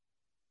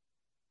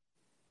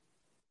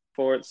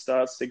 before it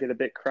starts to get a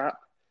bit crap.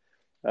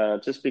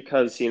 Just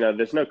because,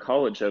 there's no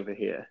college over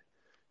here.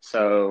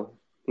 So,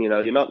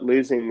 you're not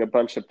losing a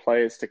bunch of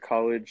players to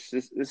college.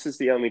 This is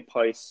the only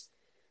place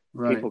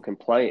Right. people can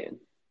play in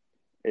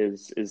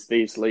is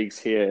these leagues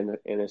here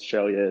in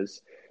Australia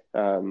is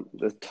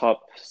the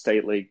top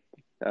state league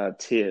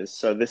tiers.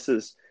 So this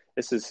is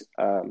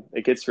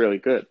it gets really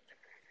good.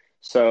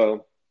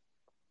 So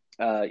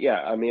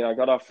yeah, I mean, I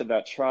got offered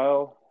that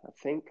trial. I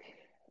think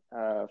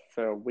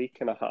for a week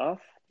and a half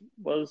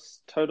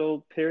was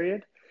total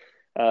period.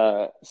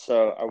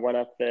 So I went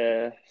up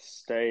there,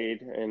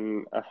 stayed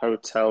in a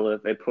hotel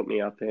that they put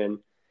me up in,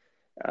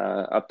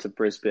 up to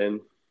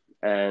Brisbane,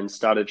 and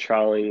started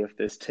trialing with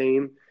this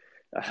team.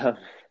 Uh,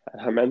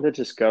 I remember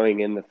just going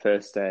in the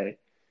first day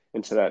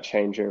into that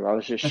change room. I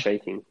was just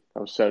shaking. I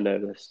was so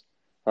nervous.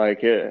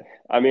 Like, yeah.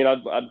 I mean,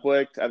 I'd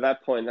worked at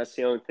that point. That's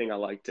the only thing I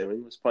liked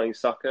doing was playing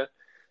soccer.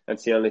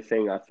 That's the only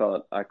thing I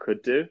thought I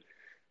could do.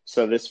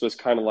 So this was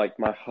kind of like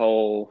my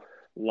whole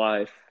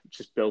life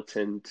just built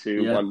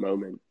into Yeah. one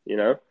moment, you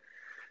know?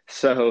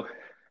 So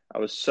I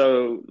was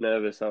so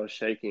nervous. I was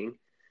shaking.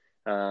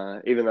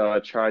 Even though I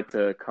tried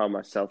to calm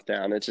myself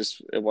down, it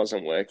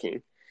wasn't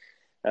working.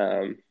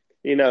 Um,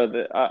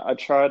 I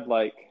tried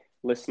like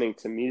listening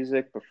to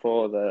music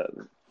before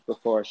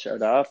I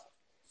showed up,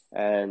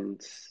 and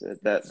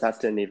that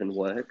didn't even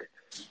work.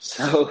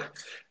 So,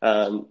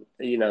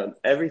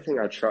 everything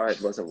I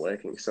tried wasn't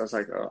working. So I was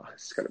like, oh,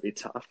 it's gonna be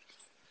tough.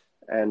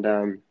 And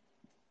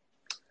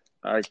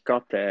I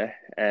got there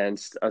and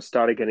I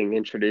started getting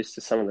introduced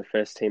to some of the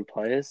first team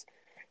players,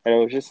 and it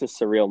was just a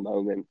surreal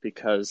moment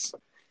because,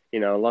 a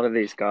lot of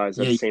these guys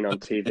Yeah. I've You seen on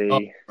took it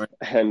off, TV, right?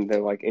 and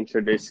they're like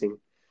introducing.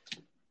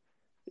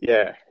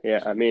 Yeah,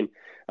 yeah. I mean,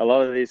 a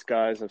lot of these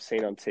guys I've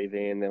seen on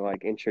TV and they're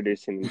like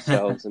introducing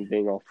themselves and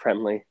being all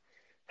friendly.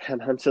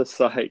 And I'm just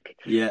like,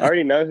 I Yeah.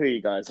 already know who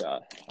you guys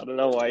are. I don't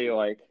know why you're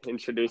like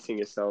introducing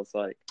yourselves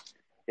like,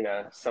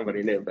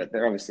 somebody new, but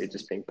they're obviously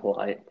just being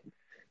polite.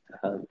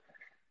 Um,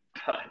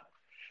 but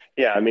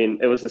yeah, I mean,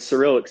 it was a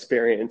surreal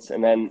experience.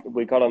 And then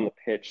we got on the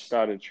pitch,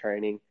 started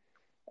training,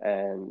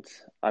 and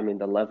I mean,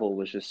 the level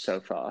was just so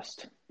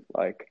fast.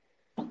 Like,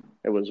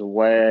 it was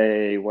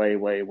way, way,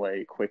 way,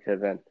 way quicker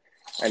than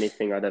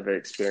anything I'd ever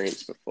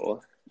experienced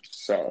before.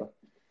 So,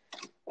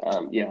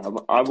 yeah,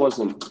 I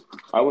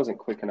wasn't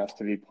quick enough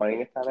to be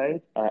playing at that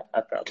age,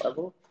 at that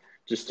level,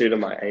 just due to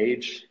my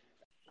age.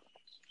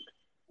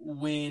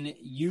 When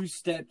you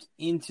stepped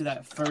into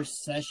that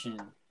first session,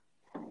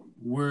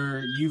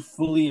 were you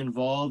fully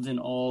involved in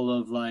all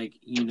of like,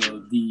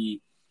 the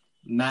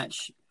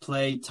match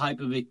play type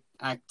of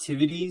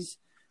activities?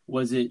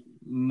 Was it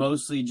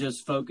mostly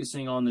just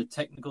focusing on the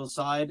technical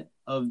side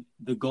of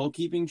the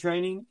goalkeeping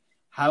training?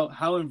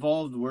 How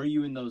involved were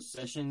you in those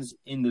sessions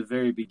in the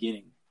very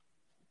beginning?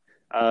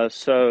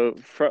 So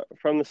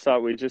from the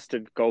start, we just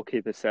did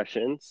goalkeeper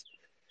sessions,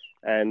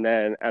 and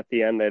then at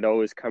the end, they'd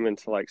always come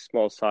into like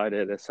small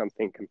sided or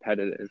something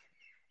competitive.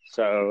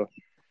 So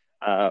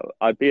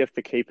I'd be with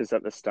the keepers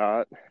at the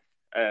start,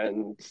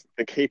 and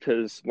the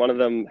keepers, one of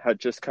them had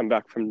just come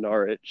back from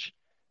Norwich.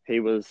 He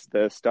was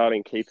the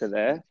starting keeper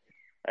there,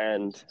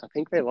 and I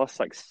think they lost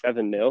like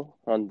 7-0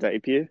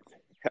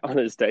 on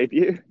his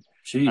debut.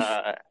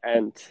 Sheesh.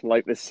 And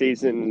like the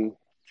season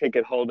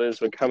ticket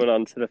holders were coming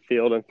onto the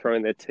field and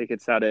throwing their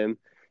tickets at him,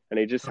 and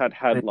he just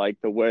had like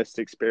the worst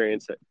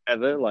experience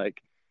ever.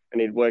 Like,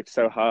 and he'd worked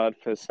so hard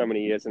for so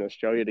many years in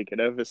Australia to get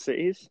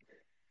overseas.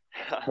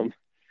 Um,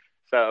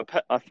 so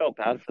I felt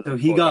bad for the So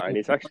he poor got guy, and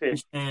he's one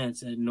actually,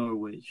 chance at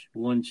Norwich,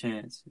 one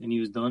chance, and he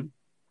was done.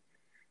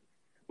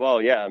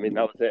 well, yeah. I mean,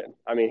 that was it.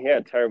 I mean, he had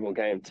a terrible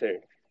game too.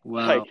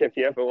 Wow. Like, if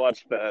you ever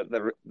watch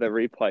the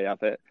replay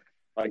of it,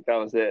 like that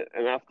was it.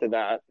 And after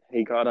that,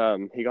 he got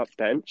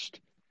benched,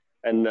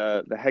 and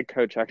the head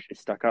coach actually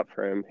stuck up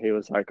for him. He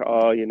was like,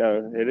 "Oh,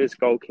 it is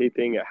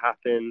goalkeeping. It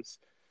happens.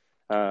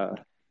 Uh,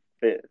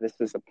 this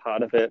is a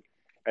part of it."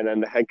 And then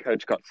the head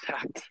coach got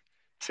sacked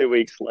 2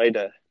 weeks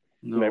later,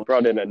 and they No.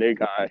 brought in a new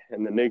guy.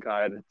 And the new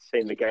guy had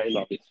seen the game,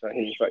 obviously.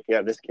 He's like,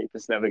 "Yeah, this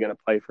keeper's never going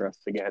to play for us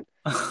again."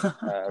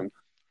 Um,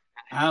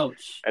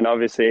 Ouch. and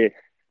obviously,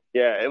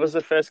 yeah, it was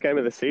the first game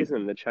of the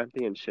season, the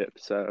championship.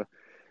 So,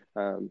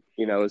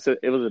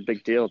 it was a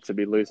big deal to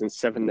be losing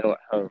 7-0 at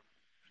home.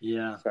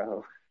 Yeah,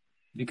 So,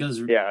 because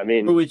yeah, I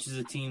mean, Norwich is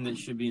a team that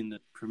should be in the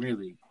Premier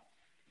League.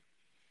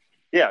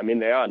 yeah, I mean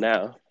they are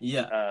now.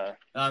 Yeah, Uh,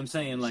 I'm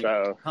saying like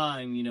at so the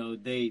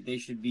time, they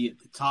should be at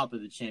the top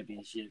of the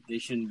championship. They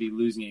shouldn't be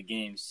losing a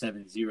game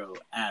 7-0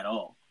 at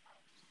all.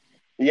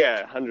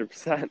 yeah,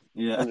 100%,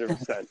 Yeah.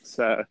 100%.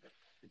 So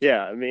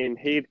yeah, I mean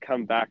he'd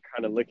come back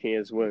kind of licking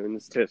his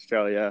wounds to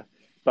Australia,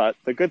 but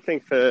the good thing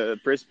for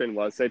Brisbane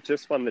was they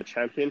just won the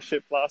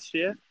championship last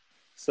year,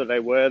 so they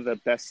were the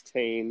best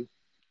team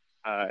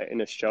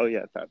in Australia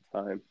at that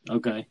time.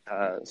 Okay.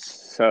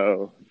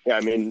 So yeah,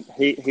 I mean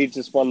he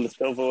just won the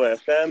silverware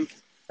for them,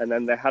 and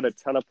then they had a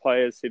ton of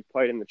players who'd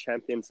played in the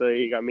Champions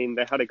League. I mean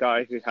they had a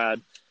guy who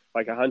had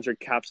like 100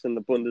 caps in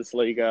the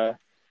Bundesliga.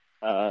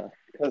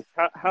 Because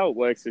how it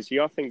works is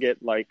you often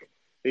get like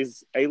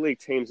these A-League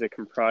teams are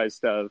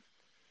comprised of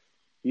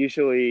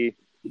usually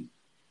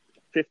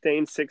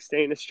 15,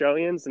 16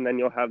 Australians, and then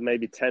you'll have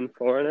maybe 10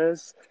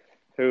 foreigners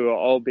who will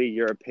all be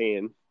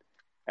European,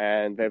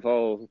 and they've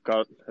all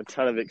got a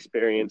ton of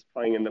experience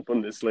playing in the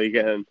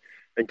Bundesliga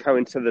and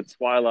coming to the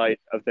twilight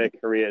of their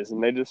careers,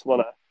 and they just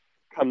want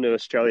to come to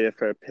Australia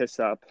for a piss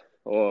up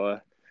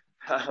or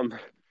um,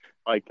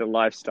 like the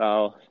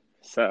lifestyle.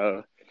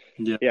 So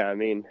Yeah. yeah, I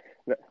mean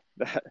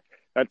that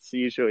that's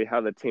usually how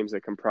the teams are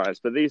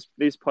comprised. But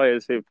these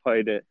players who've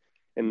played it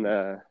in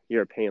the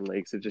European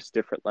leagues are just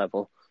different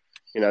level.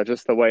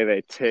 just the way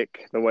they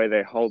tick, the way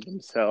they hold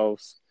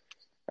themselves.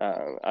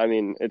 I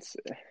mean,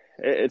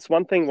 it's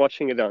one thing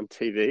watching it on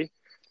TV,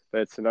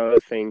 but it's another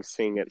thing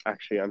seeing it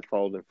actually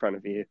unfold in front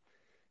of you.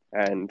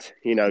 And,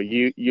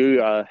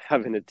 you are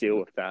having to deal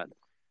with that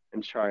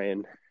and try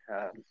and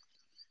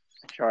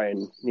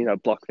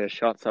block their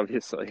shots,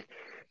 obviously.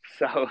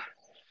 So,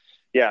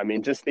 yeah, I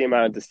mean, just the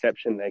amount of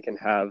deception they can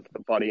have, the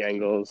body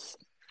angles,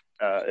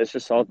 it's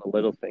just all the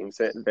little things.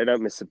 They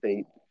don't miss a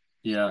beat.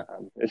 Yeah.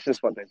 It's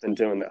just what they've been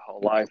doing their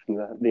whole life, and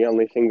the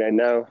only thing they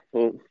know.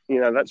 Well,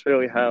 that's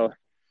really how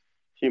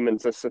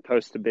humans are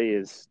supposed to be,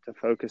 is to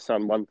focus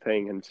on one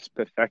thing and just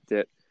perfect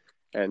it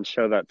and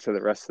show that to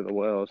the rest of the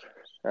world.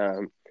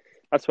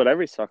 That's what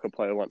every soccer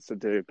player wants to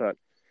do, but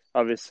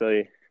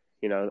obviously,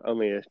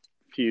 only a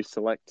few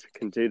select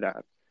can do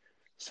that.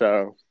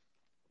 So,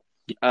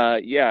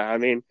 yeah, I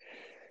mean,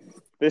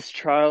 this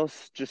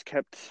trials just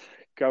kept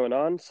going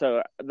on.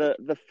 So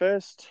the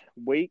first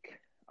week,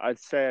 I'd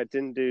say I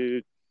didn't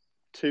do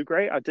too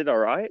great. I did all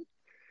right.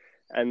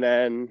 And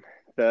then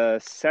the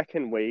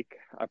second week,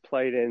 I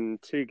played in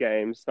 2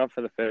 games, not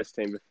for the first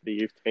team, but for the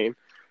youth team.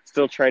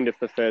 Still trained with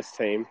the first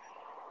team.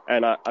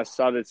 And I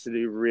started to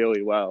do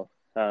really well.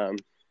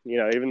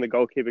 Even the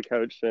goalkeeper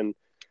coach and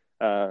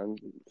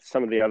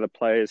some of the other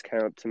players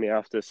came up to me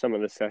after some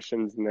of the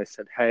sessions and they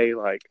said, hey,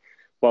 like,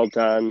 well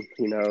done.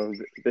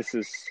 This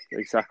is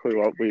exactly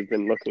what we've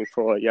been looking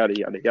for, yada,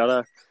 yada,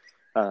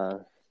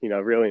 yada.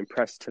 Really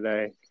impressed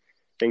today,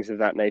 things of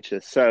that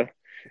nature. So,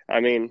 I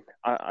mean,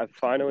 I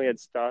finally had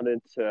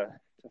started to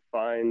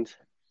find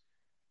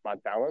my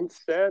balance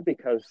there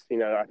because,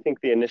 I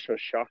think the initial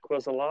shock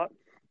was a lot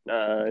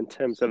in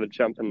terms of a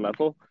jump in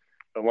level.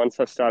 But once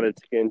I started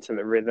to get into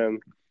the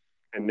rhythm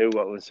and knew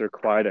what was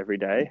required every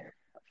day,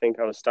 I think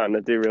I was starting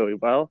to do really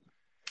well.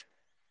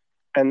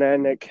 And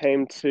then it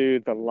came to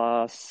the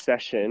last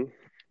session,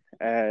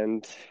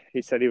 and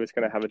he said he was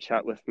going to have a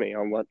chat with me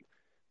on what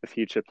the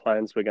future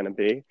plans were going to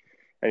be.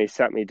 And he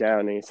sat me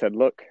down and he said,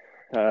 look,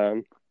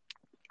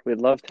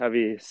 we'd love to have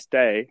you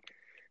stay,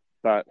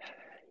 but,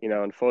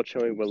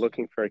 unfortunately, we're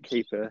looking for a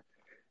keeper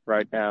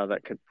right now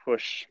that could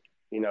push,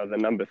 the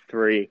number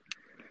 3,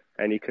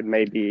 and you could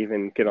maybe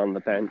even get on the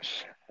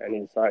bench. And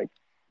he's like,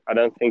 I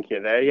don't think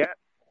you're there yet.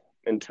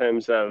 In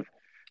terms of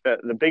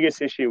the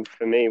biggest issue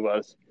for me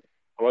was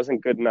I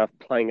wasn't good enough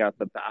playing out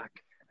the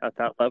back at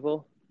that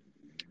level.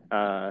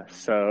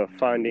 So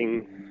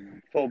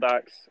finding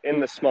fullbacks in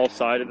the small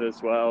sided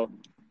as well,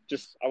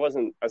 just I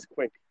wasn't as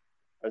quick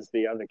as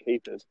the other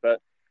keepers.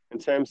 But in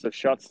terms of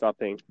shot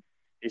stopping,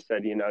 he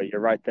said, you're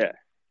right there.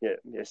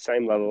 You're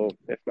same level,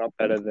 if not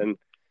better than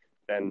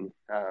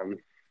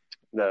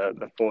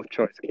the 4th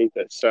choice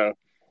keeper. So,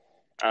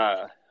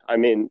 I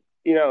mean,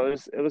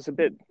 it was a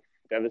bit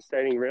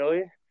devastating,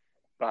 really,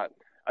 but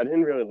I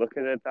didn't really look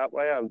at it that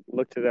way. I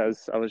looked at it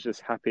as I was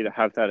just happy to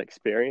have that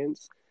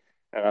experience,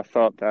 and I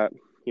felt that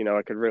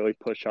I could really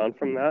push on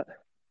from that.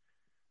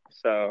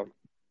 So,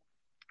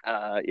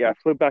 I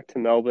flew back to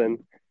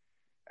Melbourne,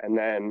 and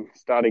then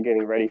started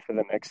getting ready for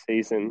the next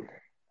season.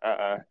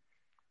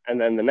 And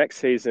then the next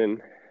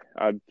season,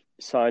 I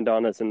signed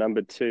on as a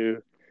number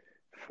 2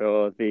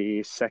 for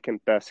the second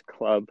best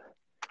club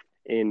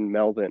in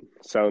Melbourne.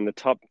 So in the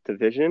top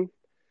division,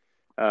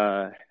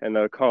 and they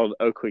were called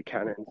Oakley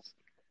Cannons.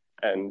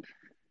 And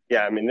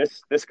yeah, I mean,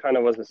 this kind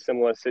of was a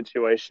similar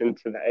situation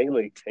to the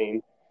A-League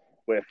team,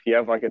 where you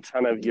have like a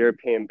ton of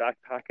European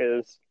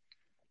backpackers.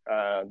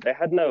 They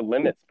had no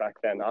limits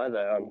back then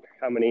either on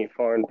how many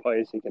foreign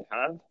players you could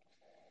have.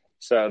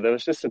 So there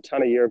was just a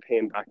ton of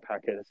European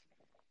backpackers.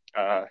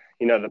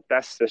 The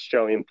best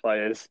Australian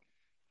players,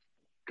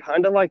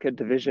 kind of like a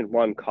Division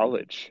 1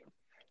 college,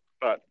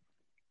 but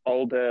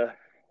older,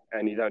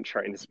 and you don't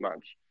train as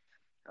much,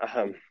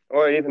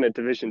 or even a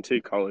Division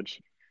 2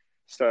 college.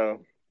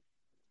 So,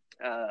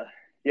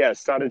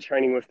 started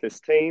training with this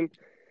team.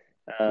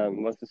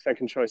 Was the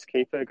second choice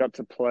keeper. Got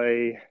to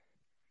play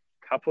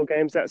a couple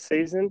games that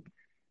season,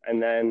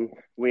 and then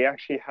we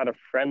actually had a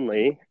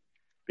friendly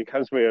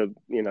because we were,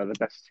 the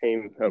best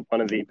team,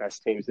 one of the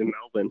best teams in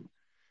Melbourne.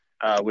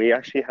 We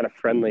actually had a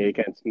friendly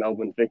against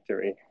Melbourne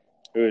Victory,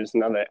 who is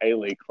another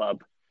A-League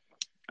club,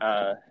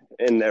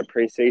 in their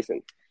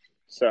preseason.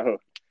 So,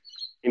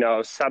 I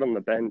was sat on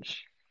the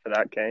bench for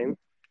that game,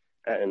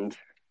 and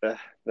the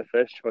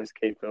first choice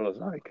keeper was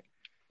like,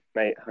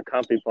 mate, I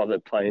can't be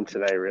bothered playing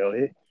today,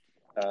 really.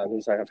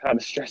 He's like, I've had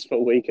a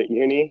stressful week at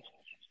uni,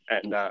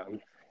 and,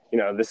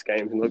 this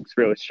game looks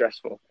really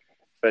stressful.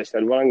 So he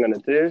said, what I'm going to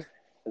do is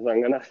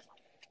I'm going to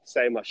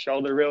say my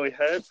shoulder really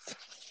hurts,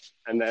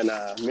 and then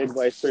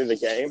midway through the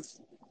game,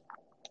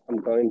 I'm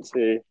going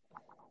to,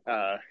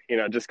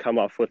 just come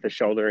off with a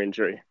shoulder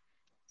injury.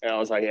 And I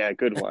was like, yeah,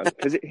 good one.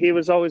 Because he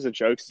was always a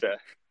jokester,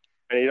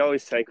 and he'd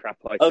always say crap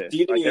like this,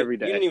 like every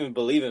day. You didn't even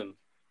believe him?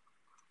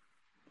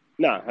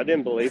 No, I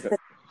didn't believe it.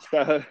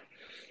 So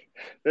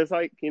there's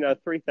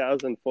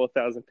 3,000,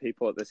 4,000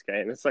 people at this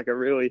game. It's like a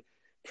really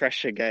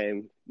pressure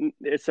game.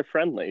 It's a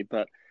friendly,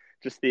 but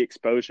just the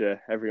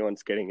exposure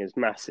everyone's getting is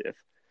massive.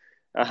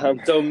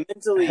 So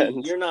mentally,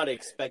 And you're not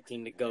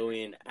expecting to go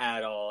in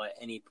at all at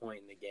any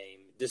point in the game,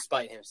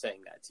 despite him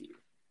saying that to you.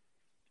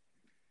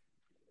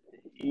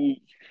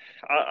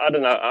 I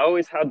don't know. I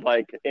always had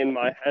like in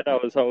my head, I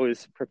was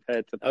always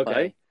prepared to play,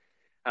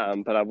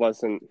 Okay. but I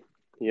wasn't.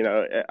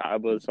 I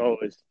was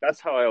always. That's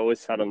how I always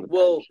sat on the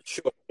Well, bench.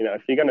 sure.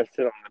 If you're gonna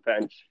sit on the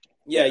bench,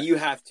 Yeah, you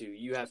have to.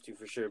 You have to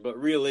for sure. But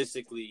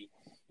realistically,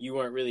 you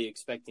weren't really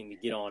expecting to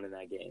get on in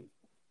that game.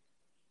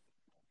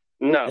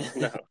 no,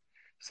 no.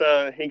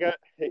 So he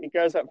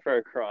goes up for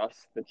a cross,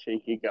 the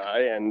cheeky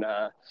guy, and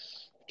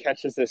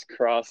catches this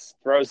cross,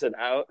 throws it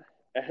out,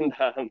 and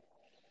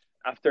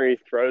after he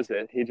throws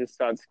it, he just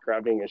starts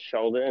grabbing his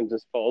shoulder and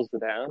just falls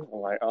down. I'm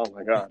like, oh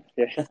my god,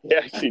 yeah, he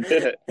actually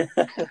did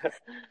it.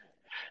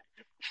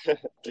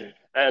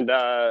 And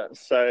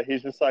so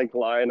he's just like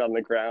lying on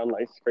the ground,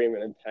 like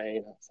screaming in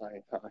pain. I was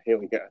like, oh, here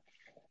we go.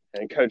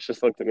 And coach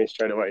just looked at me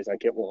straight away. He's like,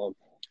 get warm.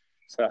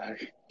 So I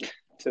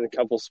did a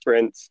couple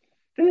sprints.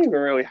 Didn't even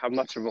really have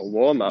much of a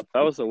warm up.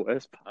 That was the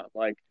worst part.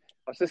 Like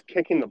I was just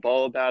kicking the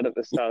ball about at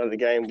the start of the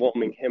game,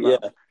 warming him Yeah.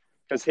 up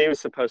because he was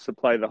supposed to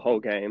play the whole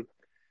game.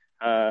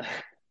 Uh,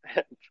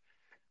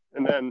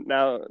 and then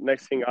now,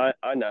 next thing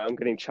I know, I'm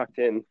getting chucked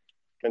in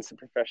against the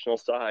professional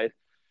side,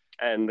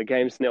 and the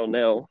game's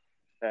 0-0,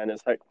 and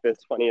it's like the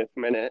 20th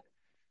minute.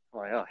 I'm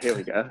like, oh, here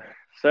we go.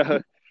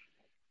 So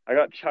I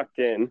got chucked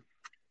in,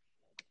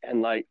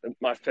 and like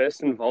my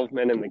first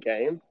involvement in the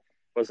game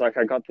was like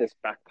I got this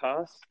back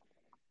pass,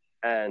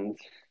 and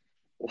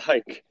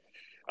like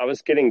I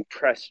was getting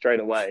pressed straight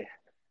away,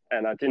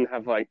 and I didn't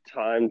have like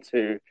time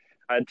to.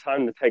 I had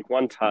time to take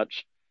one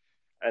touch,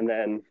 and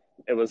then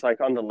it was like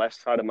on the left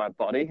side of my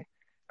body.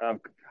 I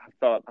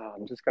thought, oh,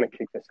 I'm just going to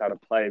kick this out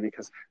of play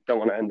because I don't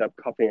want to end up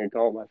copying a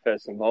goal my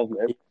first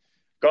involvement.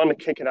 Gone to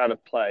kick it out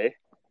of play,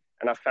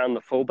 and I found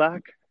the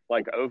fullback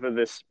like over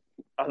this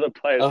other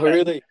player's head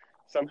really?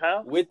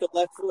 somehow. With the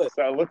left foot?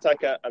 So it looked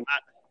like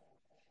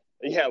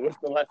with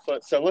the left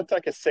foot. So it looked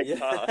like a sick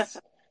pass,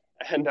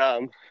 and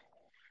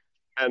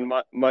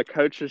my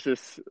coach is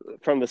just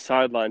from the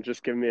sideline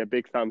just giving me a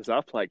big thumbs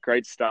up, like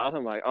great start.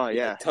 I'm like, oh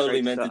yeah,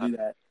 totally meant start. to do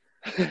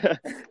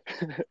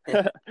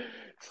that.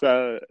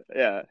 So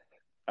yeah,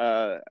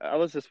 I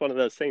was just one of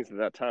those things at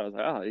that time. I was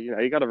like, oh,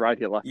 you got to ride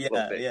your luck a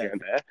little bit here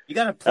and there. You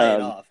got to play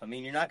it off. I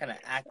mean, you're not going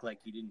to act like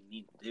you didn't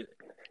need to do it.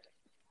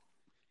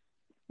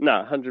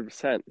 No,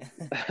 100%.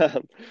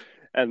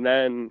 And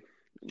then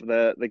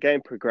the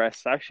game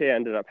progressed. I actually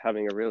ended up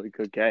having a really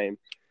good game,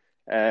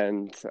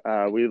 and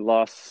we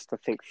lost, I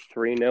think,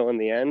 3-0 in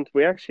the end.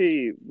 We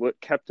actually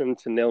kept them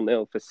to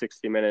 0-0 for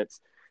 60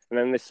 minutes, and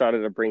then they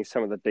started to bring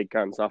some of the big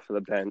guns off of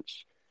the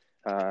bench.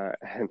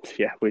 And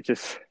yeah,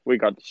 we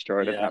got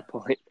destroyed at that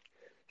point.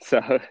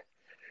 So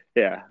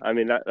yeah, I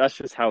mean that's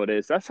just how it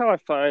is. That's how I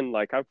find,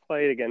 like, I've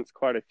played against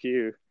quite a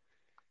few,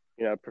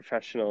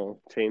 professional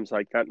teams,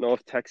 like that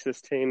North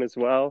Texas team as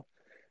well.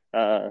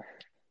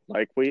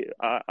 Like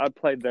I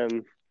played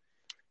them.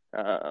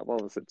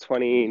 What was it,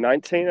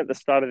 2019 at the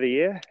start of the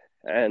year,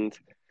 and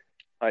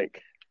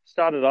like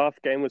started off,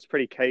 game was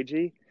pretty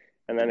cagey,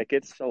 and then it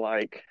gets to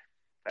like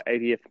the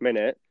 80th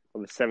minute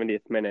or the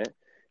 70th minute,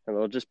 and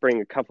they'll just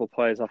bring a couple of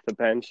players off the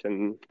bench,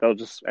 and they'll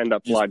just end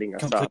up lighting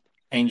us up.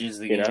 Changes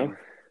the game.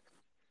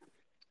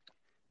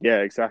 Yeah,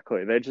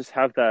 exactly. They just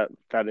have that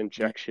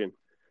injection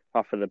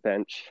off of the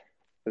bench,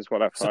 is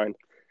what I find.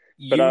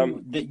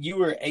 You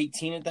were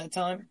 18 at that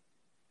time?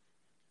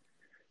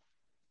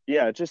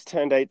 Yeah, I just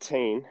turned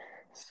 18,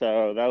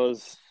 so that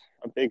was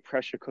a big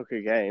pressure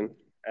cooker game,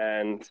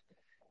 and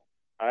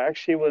I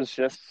actually was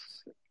just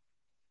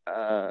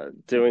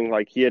doing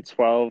like year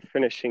 12,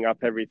 finishing up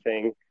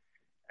everything.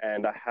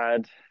 And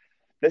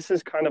this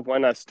is kind of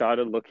when I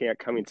started looking at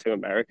coming to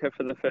America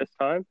for the first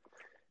time.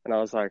 And I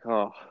was like,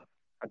 oh,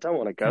 I don't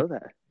want to go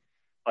there.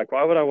 Like,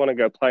 why would I want to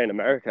go play in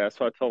America? That's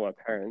what I told my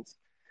parents.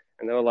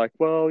 And they were like,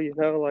 well,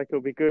 like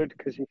it'll be good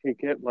because you could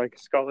get like a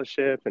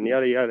scholarship and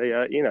yada,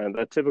 yada, yada,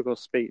 the typical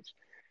speech.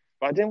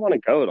 But I didn't want to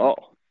go at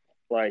all.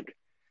 Like,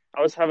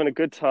 I was having a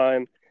good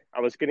time. I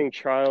was getting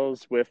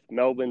trials with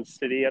Melbourne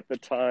City at the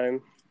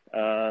time,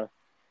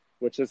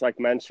 which is like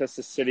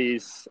Manchester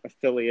City's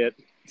affiliate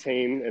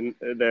team and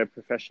their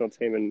professional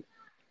team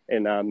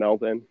in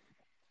Melbourne.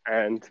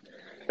 And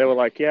they were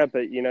like, yeah,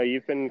 but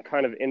you've been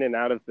kind of in and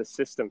out of the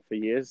system for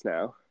years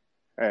now,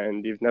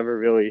 and you've never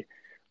really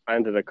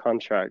landed a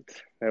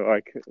contract.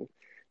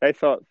 They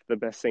thought the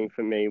best thing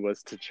for me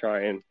was to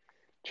try and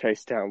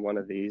chase down one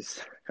of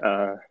these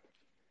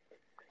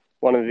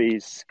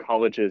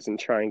colleges and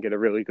try and get a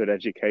really good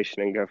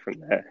education and go from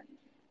there.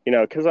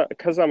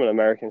 Because I'm an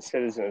American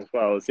citizen as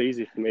well, it's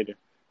easy for me to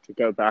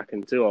go back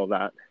and do all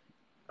that.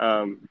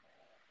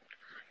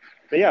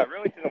 But yeah, I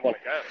really didn't want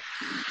to go.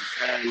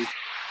 And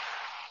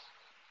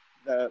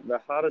the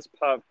hardest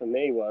part for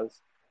me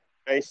was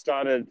they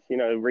started,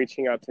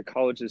 reaching out to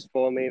colleges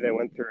for me. They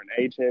went through an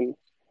agent,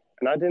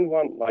 and I didn't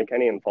want like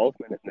any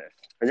involvement in this.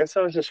 I guess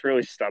I was just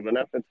really stubborn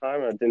at the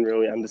time. I didn't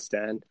really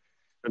understand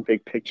the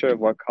big picture of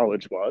what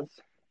college was.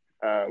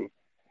 And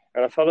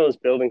I thought I was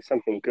building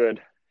something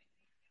good,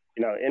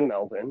 in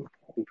Melbourne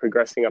and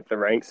progressing up the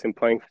ranks and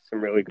playing for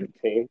some really good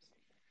teams.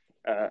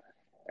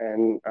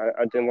 And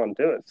I didn't want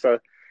to do it. So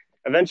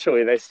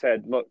eventually they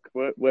said, look,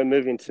 we're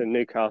moving to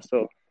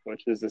Newcastle,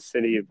 which is a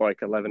city of like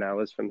 11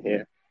 hours from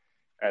here.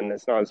 And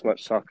there's not as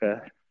much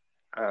soccer.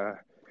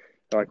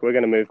 Like, we're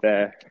going to move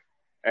there,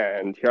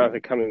 and you're either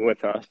coming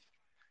with us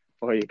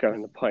or you're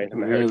going to play in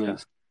America. Really?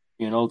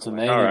 An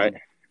ultimatum. Like, all right.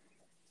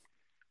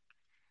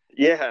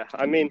 Yeah,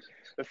 I mean,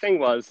 the thing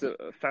was, the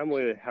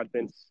family had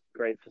been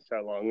great for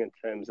so long in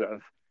terms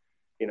of,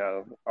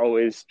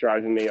 always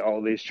driving me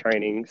all these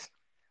trainings.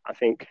 I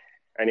think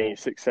any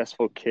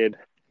successful kid,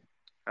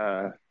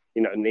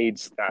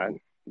 needs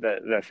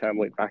their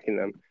family backing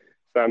them.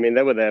 So, I mean,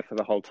 they were there for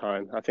the whole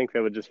time. I think they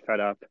were just fed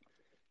up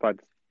by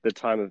the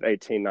time of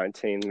 18,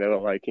 19. They were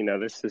like,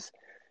 this is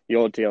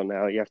your deal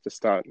now. You have to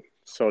start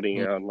sorting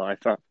your own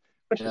life up,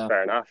 which is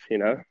fair enough, You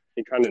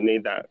kind of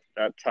need that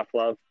tough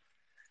love.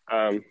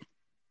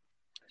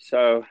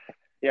 So,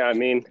 yeah, I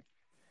mean,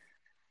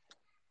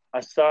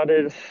 I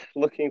started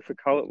looking for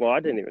college. Well, I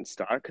didn't even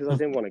start because I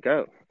didn't want to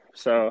go.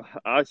 So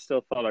I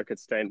still thought I could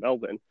stay in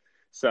Melbourne.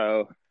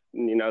 So,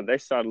 they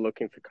started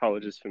looking for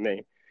colleges for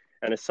me.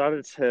 And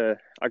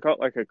I got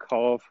like a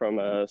call from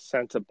a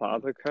Santa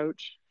Barbara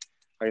coach.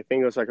 I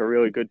think it was like a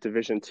really good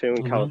Division II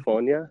in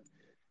California.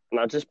 And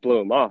I just blew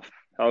him off.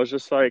 I was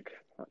just like,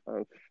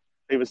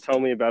 he was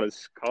telling me about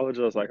his college.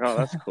 I was like, oh,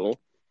 that's cool.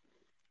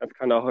 That's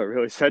kind of all I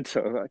really said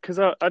to him. Because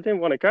I didn't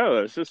want to go.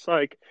 It was just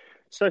like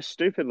so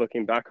stupid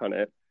looking back on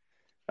it.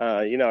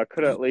 I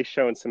could have at least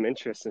shown some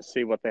interest and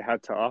see what they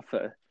had to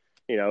offer.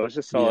 It was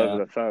just all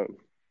over the phone.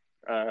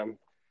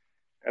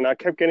 And I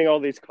kept getting all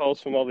these calls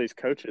from all these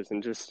coaches,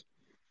 and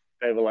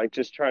they were like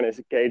just trying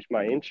to gauge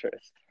my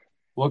interest.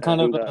 What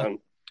kind of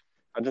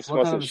I just what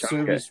wasn't kind of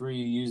service were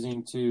you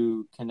using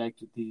to connect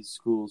with these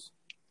schools?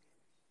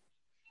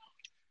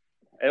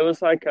 It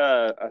was like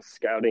a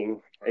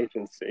scouting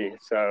agency.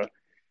 So,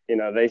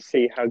 they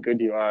see how good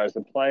you are as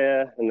a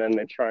player, and then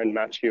they try and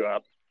match you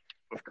up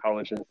with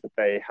colleges that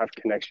they have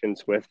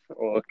connections with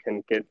or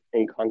can get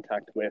in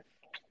contact with.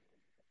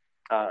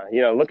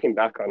 Looking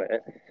back on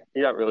it,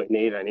 you don't really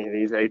need any of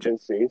these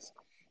agencies.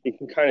 You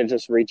can kind of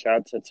just reach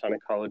out to a ton of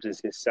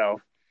colleges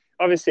yourself.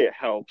 Obviously, it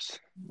helps.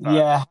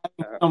 But,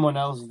 having someone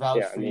else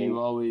vouch for you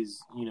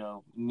always,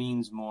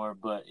 means more.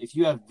 But if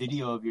you have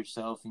video of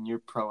yourself and you're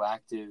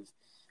proactive,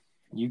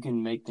 you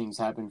can make things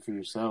happen for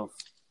yourself.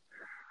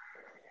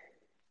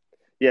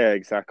 Yeah,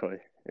 exactly.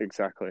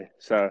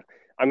 So,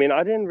 I mean,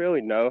 I didn't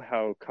really know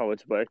how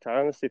college worked. I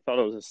honestly thought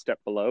it was a step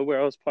below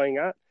where I was playing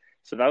at.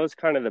 So that was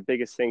kind of the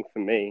biggest thing for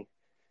me.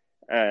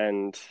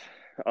 And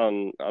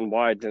on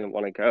why I didn't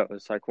want to go.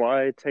 It's like,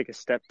 why take a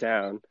step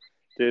down,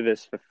 do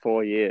this for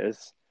 4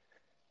 years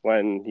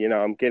when,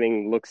 I'm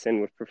getting looks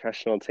in with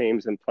professional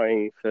teams and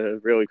playing for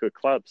really good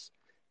clubs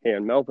here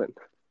in Melbourne.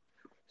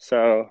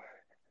 So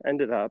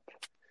ended up,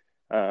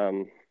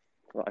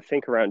 I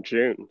think around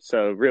June,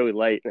 so really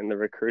late in the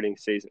recruiting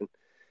season,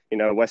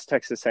 West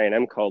Texas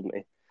A&M called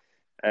me,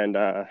 and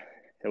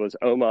it was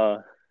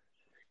Omar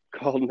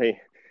called me,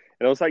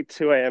 and it was like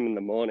 2 a.m. in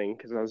the morning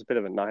because I was a bit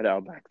of a night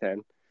owl back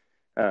then.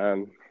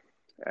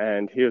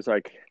 And he was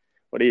like,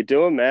 "What are you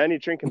doing, man? You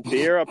drinking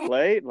beer up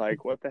late?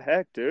 Like, what the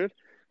heck, dude?"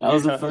 That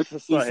was the first thing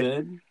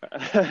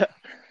he said.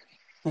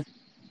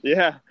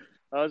 Yeah,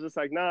 I was just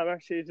like, "No, I'm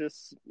actually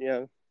just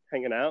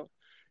hanging out."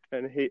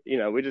 And he,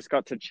 we just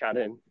got to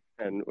chatting,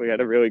 and we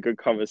had a really good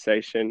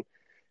conversation.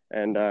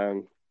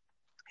 And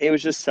he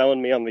was just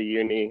selling me on the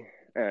uni,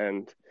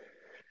 and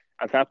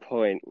at that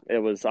point, it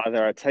was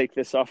either I take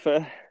this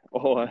offer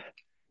or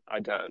I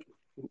don't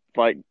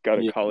go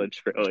to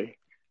college. Really,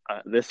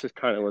 this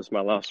was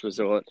my last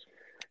resort.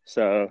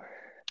 So,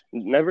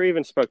 never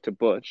even spoke to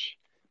Butch.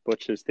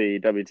 Butch is the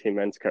WT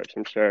men's coach.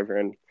 I'm sure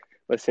everyone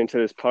listening to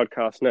this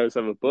podcast knows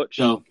of a Butch.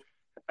 No.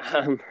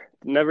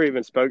 Never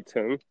even spoke to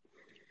him.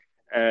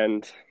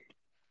 And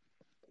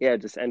yeah,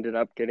 just ended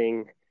up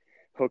getting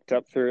hooked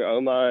up through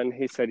Omar. And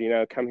he said,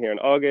 come here in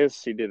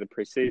August. You do the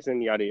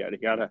preseason, yada, yada,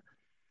 yada.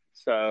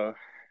 So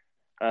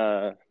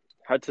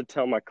had to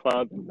tell my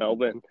club in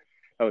Melbourne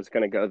I was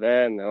going to go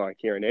there. And they're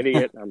like, "You're an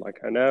idiot." I'm like,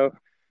 "I know."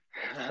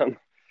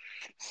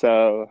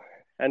 So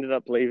ended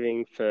up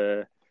leaving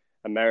for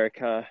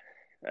America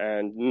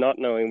and not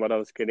knowing what I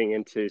was getting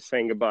into,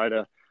 saying goodbye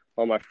to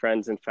all my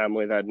friends and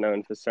family that I'd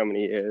known for so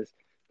many years.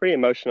 Pretty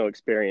emotional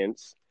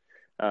experience,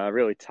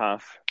 really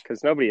tough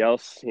because nobody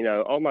else,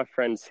 all my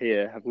friends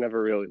here have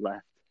never really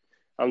left.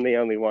 I'm the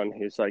only one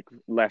who's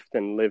left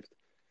and lived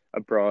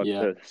abroad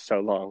for so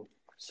long.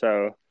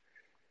 So,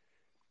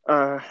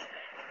 I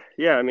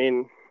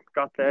mean,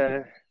 got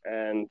there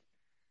and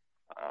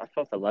I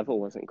thought the level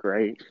wasn't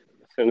great.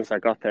 As soon as I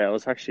got there, I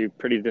was actually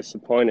pretty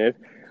disappointed.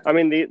 I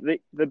mean,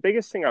 the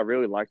biggest thing I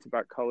really liked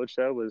about college,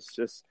 though, was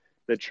just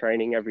the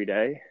training every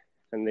day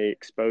and the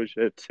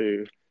exposure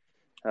to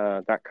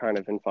that kind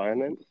of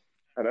environment.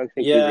 I don't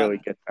think you really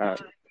get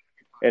that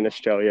in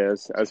Australia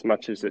as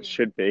much as it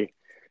should be.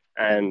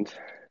 And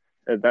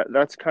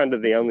that's kind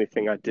of the only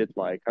thing I did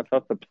like. I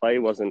thought the play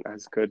wasn't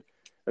as good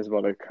as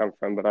what I'd come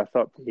from, but I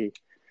thought the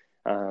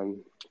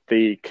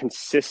the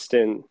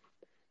consistent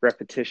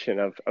repetition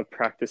of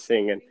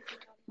practicing and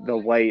the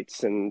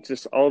weights and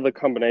just all the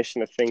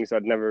combination of things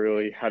I'd never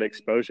really had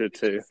exposure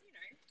to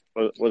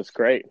was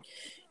great.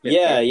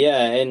 Yeah,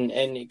 and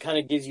it kind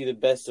of gives you the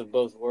best of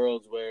both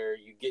worlds, where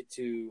you get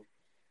to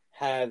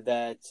have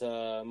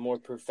that more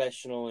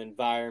professional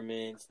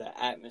environment,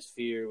 the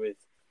atmosphere with,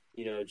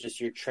 just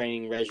your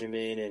training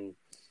regimen and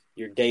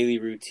your daily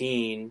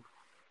routine.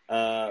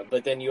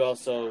 But then you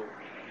also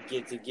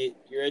get to get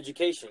your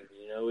education,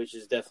 which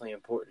is definitely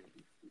important.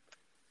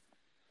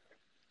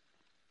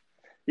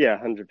 Yeah,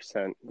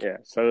 100%. Yeah,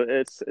 so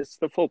it's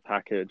the full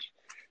package.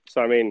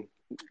 So I mean,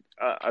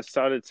 I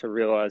started to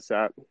realize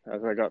that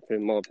as I got through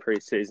more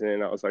preseason,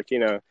 and I was like,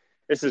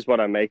 this is what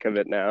I make of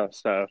it now.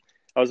 So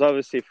I was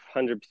obviously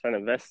 100%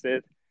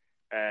 invested,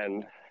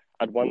 and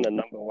I'd won the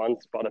number one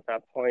spot at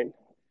that point.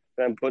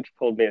 Then Butch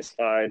pulled me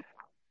aside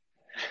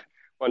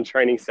one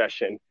training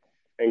session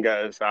and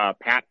goes,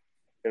 Pat,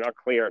 you're not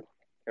cleared.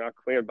 You're not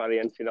cleared by the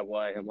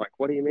NCAA. I'm like,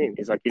 what do you mean?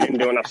 He's like, you didn't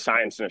do enough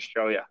science in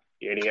Australia,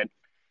 you idiot.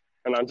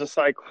 And I'm just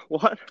like,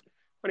 what?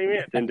 What do you mean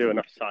I didn't do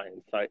enough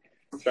science? Like,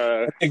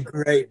 so A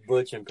great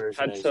Butch had to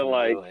impersonation, by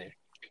like, the way.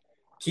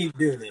 Keep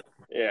doing it.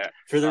 yeah.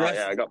 For the Oh rest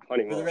yeah, I got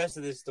plenty for the more. rest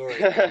of this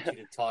story, I want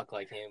you to talk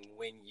like him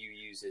when you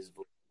use his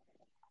voice.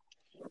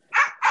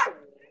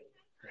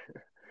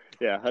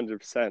 Yeah,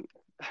 100%.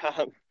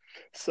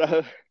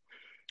 So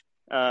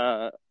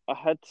I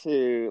had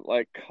to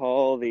like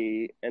call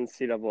the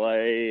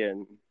NCAA,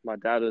 and my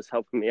dad was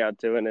helping me out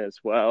doing it as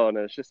well, and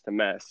it was just a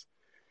mess.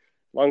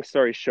 Long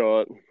story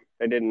short,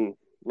 they didn't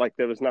like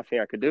there was nothing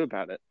I could do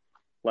about it.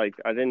 Like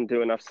I didn't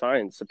do enough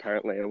science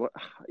apparently.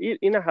 You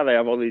know how they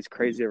have all these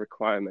crazy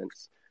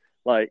requirements,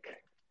 like,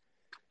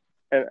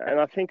 and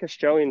I think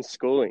Australian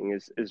schooling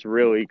is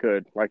really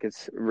good. Like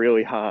it's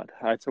really hard.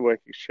 I had to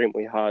work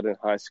extremely hard in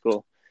high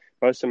school.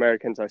 Most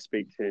Americans I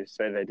speak to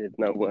say they did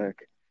no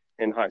work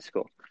in high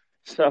school.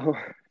 So,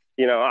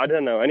 I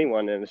don't know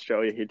anyone in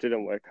Australia who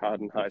didn't work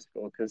hard in high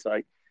school, because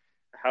like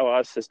how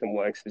our system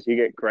works is you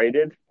get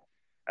graded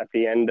at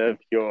the end of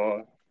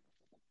your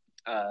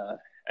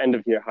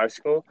high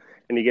school,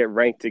 and you get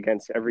ranked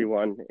against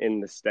everyone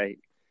in the state.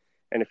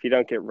 And if you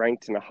don't get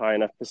ranked in a high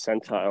enough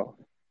percentile,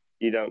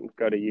 you don't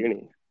go to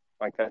uni.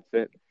 Like that's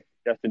it.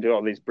 You have to do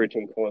all these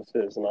bridging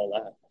courses and all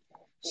that.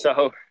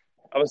 So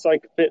I was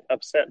like a bit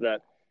upset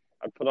that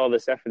I put all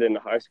this effort into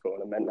high school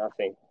and it meant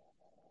nothing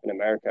in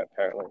America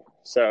apparently.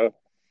 So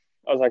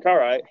I was like, all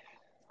right,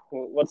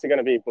 what's it going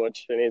to be,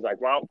 Butch? And he's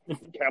like, well, you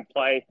can't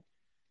play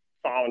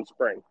fall and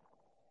spring.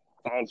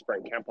 Fall and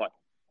spring, can't play,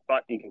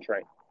 but you can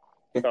train.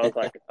 So I was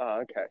like,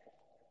 oh, okay.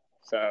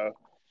 So,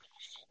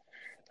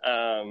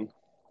 I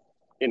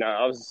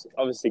was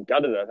obviously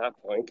gutted at that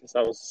point because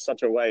that was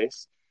such a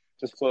waste.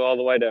 Just flew all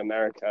the way to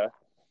America,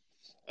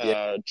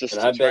 Yeah, just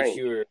but to I bet train.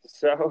 you were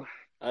So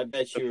the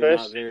not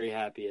first, very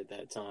happy at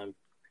that time.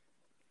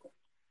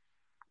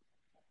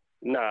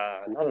 nah,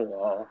 not at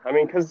all. I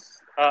mean, because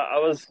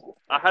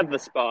I had the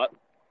spot,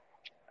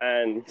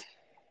 and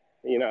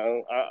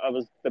I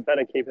was the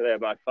better keeper there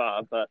by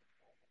far. But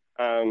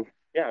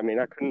yeah, I mean,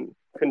 I couldn't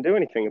do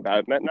anything about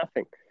it. It meant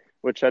nothing,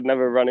 which I'd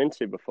never run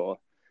into before.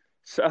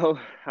 So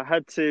I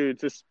had to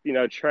just,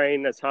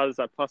 train as hard as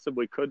I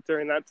possibly could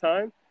during that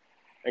time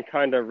and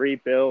kind of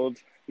rebuild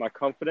my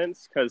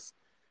confidence, because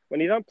when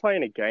you don't play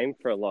in a game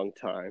for a long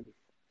time,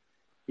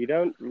 you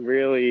don't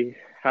really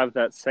have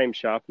that same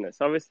sharpness.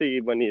 Obviously,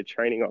 when you're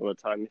training all the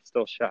time, you're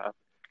still sharp,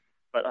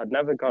 but I'd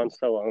never gone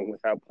so long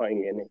without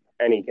playing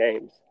any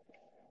games.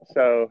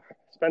 So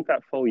spent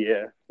that full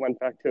year, went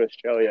back to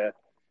Australia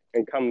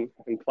and come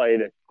and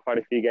played quite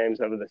a few games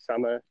over the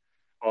summer,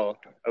 or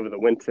over the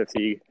winter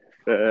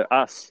for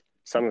us,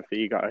 summer for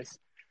you guys.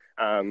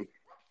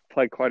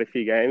 Played quite a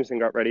few games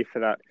and got ready for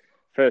that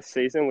first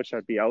season, which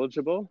I'd be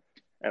eligible.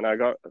 And I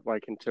got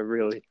like into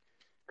really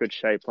good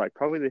shape, like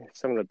probably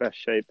some of the best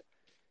shape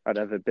I'd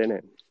ever been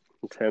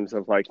in terms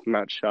of like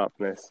match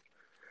sharpness.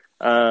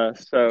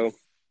 So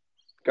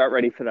got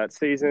ready for that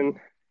season.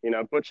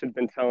 Butch had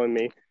been telling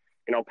me,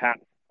 Pat,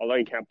 although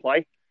you can't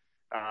play,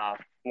 I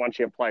want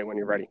you to play when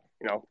you're ready,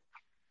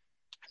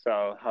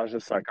 So I was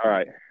just like, all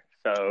right.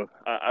 So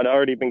I'd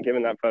already been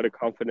given that vote of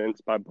confidence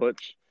by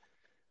Butch,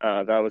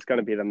 that I was going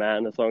to be the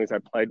man as long as I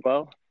played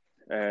well.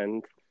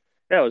 And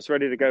yeah, I was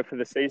ready to go for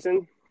the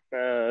season.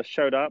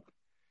 Showed up,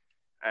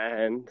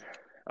 and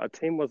our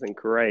team wasn't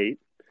great.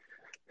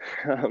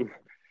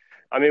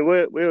 I mean,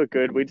 we were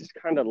good. We just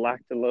kind of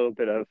lacked a little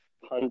bit of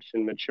punch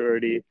and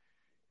maturity,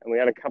 and we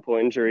had a couple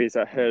injuries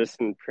that hurt us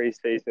in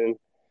preseason.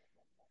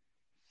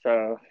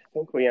 So I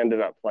think we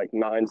ended up like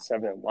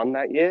 9-7-1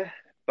 that year.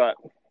 But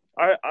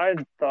I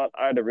thought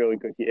I had a really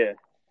good year.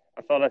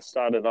 I thought I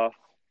started off,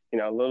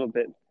 a little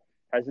bit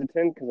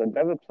hesitant because I'd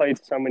never played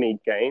so many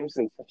games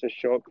in such a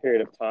short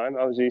period of time.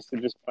 I was used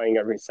to just playing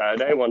every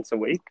Saturday, once a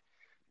week,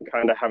 and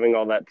kind of having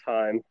all that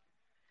time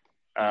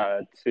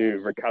to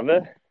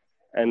recover.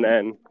 And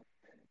then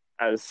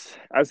as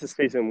the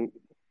season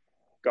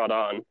got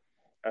on,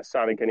 I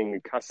started getting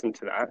accustomed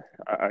to that.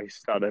 I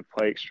started to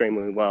play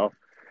extremely well.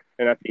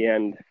 And at the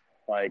end,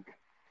 Like,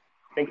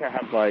 I think I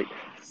had like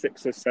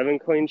 6 or 7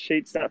 clean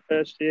sheets that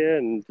first year,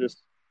 and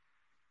just,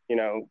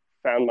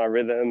 found my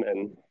rhythm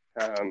and,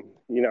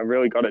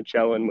 really got it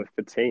gelling with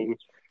the team.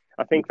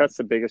 I think that's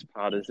the biggest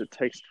part, is it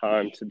takes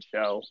time to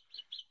gel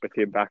with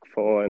your back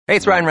four. Hey,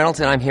 it's Ryan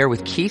Reynolds, and I'm here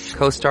with Keith,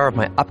 co-star of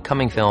my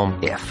upcoming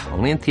film, If,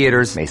 only in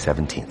theaters May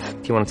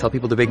 17th. Do you want to tell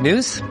people the big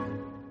news?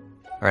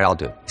 All right, I'll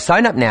do it.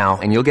 Sign up now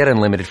and you'll get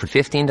unlimited for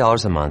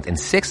 $15 a month and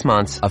 6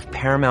 months of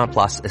Paramount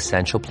Plus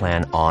Essential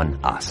Plan on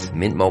us.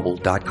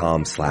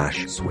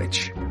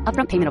 MintMobile.com/switch.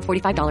 Upfront payment of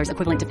 $45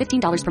 equivalent to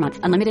 $15 per month.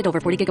 Unlimited over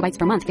 40 gigabytes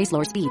per month. Face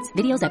lower speeds.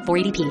 Videos at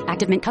 480p.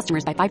 Active Mint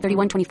customers by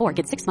 531.24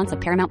 get 6 months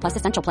of Paramount Plus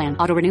Essential Plan.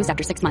 Auto renews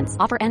after 6 months.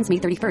 Offer ends May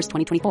 31st,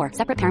 2024.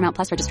 Separate Paramount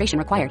Plus registration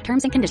required.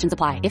 Terms and conditions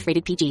apply if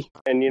rated PG.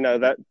 And,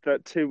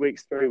 that 2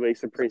 weeks, 3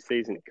 weeks of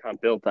preseason, you can't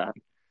build that.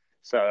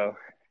 So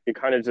you're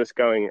kind of just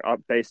going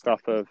up based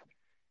off of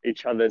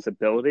each other's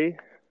ability,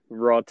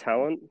 raw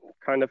talent,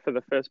 kind of for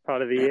the first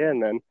part of the year.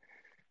 And then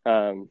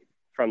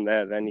from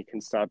there, then you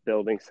can start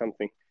building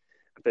something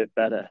a bit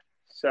better.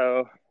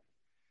 So,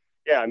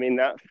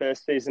 that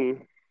first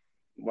season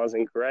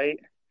wasn't great.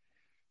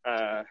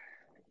 And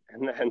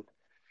then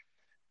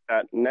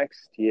that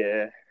next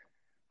year,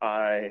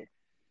 I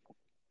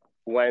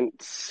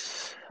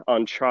went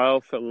on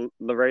trial for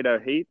Laredo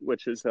Heat,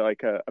 which is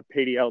like a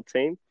PDL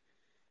team.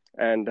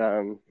 And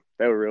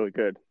they were really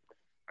good.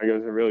 It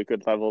was a really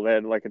good level. They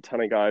had like a ton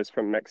of guys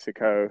from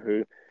Mexico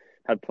who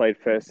had played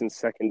first and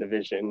second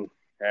division,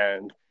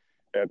 and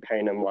they were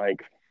paying them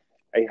like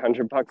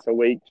 $800 a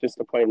week just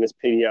to play in this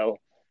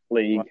PDL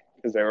league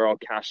because they were all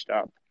cashed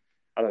up.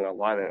 I don't know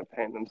why they were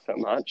paying them so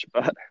much,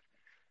 but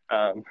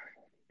it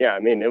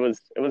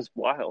was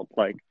wild.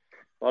 Like,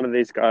 a lot of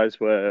these guys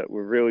were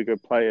really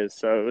good players,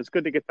 so it was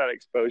good to get that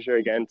exposure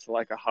again to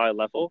like a high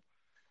level,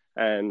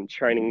 and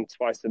training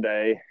twice a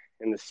day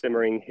in the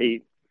simmering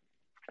heat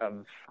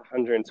of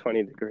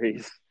 120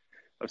 degrees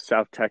of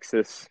South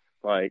Texas.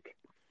 It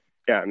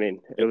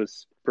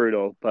was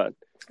brutal, but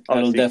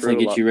that'll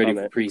definitely get you ready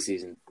for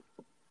preseason.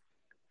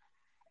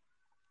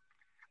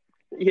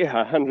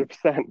 Yeah,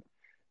 100%.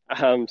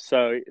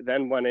 So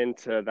then went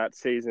into that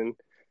season.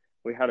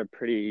 We had a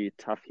pretty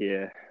tough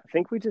year. I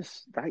think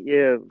that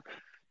year,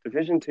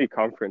 Division II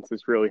conference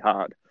is really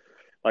hard,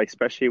 like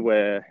especially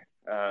where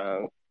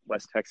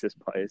West Texas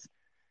plays.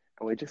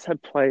 And we just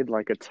had played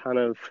like a ton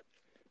of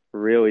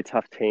really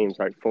tough teams,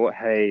 like Fort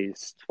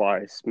Hays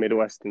twice,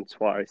 Midwestern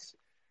twice,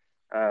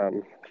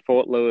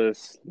 Fort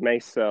Lewis,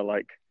 Mesa,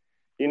 like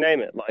you name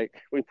it.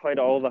 Like, we played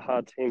all the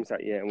hard teams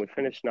that year, and we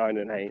finished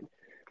 9-8.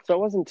 So it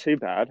wasn't too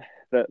bad.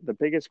 The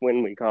biggest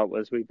win we got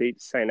was we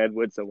beat St.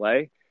 Edwards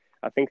away.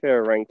 I think they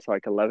were ranked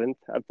like 11th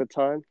at the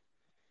time.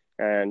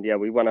 And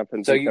we went up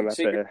and beat them at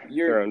their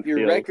own field.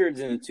 Your records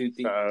in the two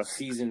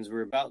seasons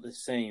were about the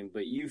same,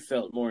 but you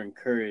felt more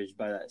encouraged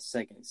by that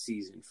second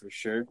season for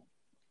sure.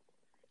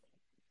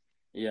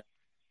 Yeah.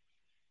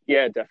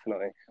 Yeah,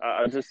 definitely.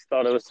 I just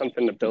thought it was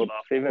something to build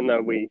off, even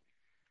though we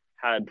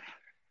had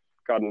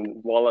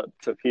gotten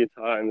walloped a few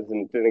times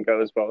and didn't go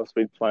as well as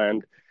we'd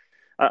planned.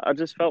 I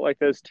just felt like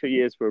those 2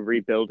 years were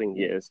rebuilding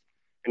years.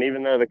 And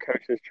even though the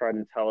coaches tried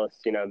to tell us,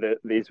 that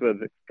these were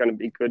going to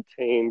be good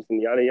teams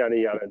and yada, yada,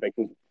 yada, they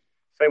can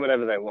say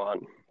whatever they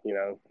want.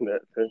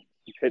 The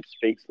pitch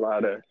speaks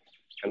louder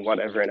than what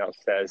everyone else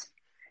says.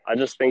 I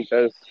just think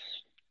those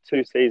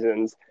 2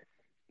 seasons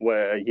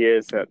were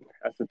years that,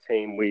 as a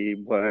team, we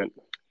weren't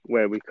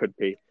where we could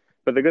be.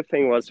 But the good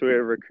thing was we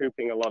were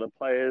recouping a lot of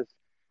players,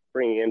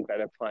 bringing in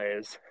better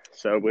players.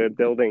 So we're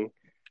building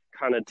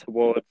kind of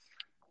towards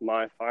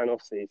my final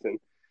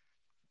season.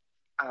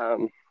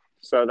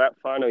 So that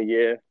final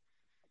year,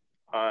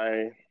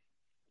 over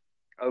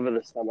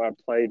the summer, I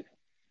played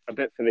a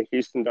bit for the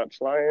Houston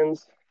Dutch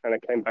Lions, and I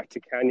came back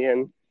to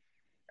Canyon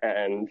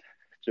and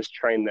just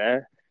trained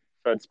there.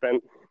 So I'd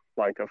spent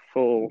like a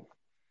full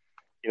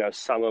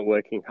summer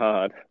working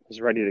hard, was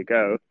ready to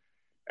go.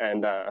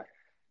 And I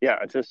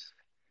just,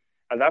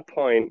 at that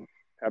point,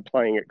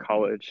 playing at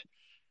college,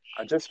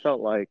 I just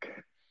felt like,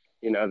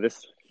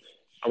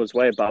 I was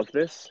way above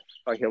this.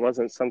 Like, it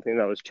wasn't something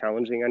that was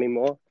challenging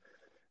anymore.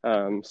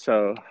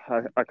 So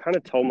I kind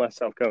of told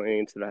myself going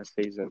into that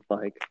season,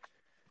 like,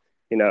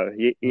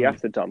 you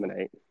have to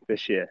dominate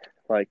this year.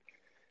 Like,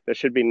 there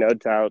should be no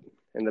doubt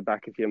in the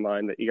back of your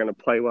mind that you're going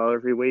to play well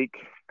every week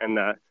and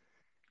that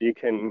you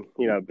can,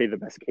 be the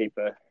best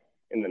keeper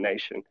in the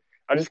nation.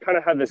 I just kind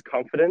of had this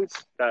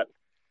confidence that,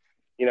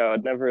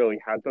 I'd never really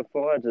had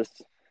before,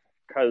 just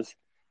because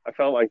I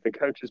felt like the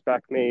coaches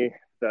backed me.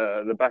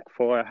 The back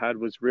four I had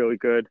was really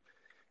good.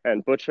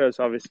 And Butcher's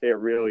obviously a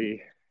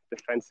really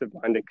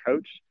defensive-minded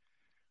coach.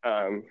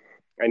 And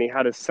he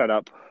had us set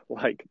up,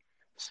 like,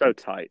 so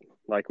tight.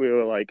 Like, we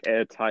were, like,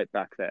 airtight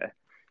back there.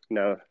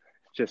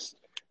 Just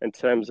in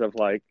terms of,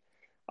 like,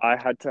 I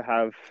had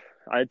to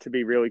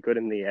be really good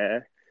in the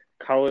air.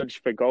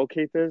 College for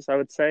goalkeepers, I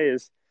would say,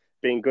 is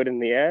being good in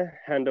the air,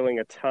 handling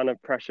a ton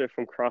of pressure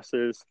from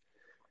crosses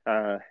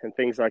and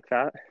things like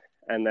that.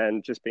 And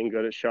then just being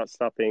good at shot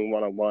stopping,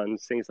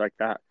 one-on-ones, things like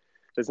that.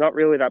 There's not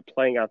really that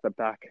playing out the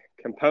back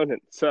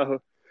component.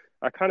 So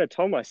I kind of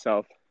told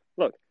myself,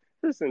 look,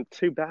 this isn't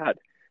too bad.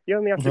 You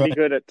only have to be Right.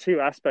 good at two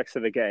aspects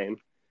of the game,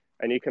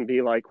 and you can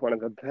be like one of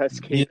the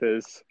best Yeah.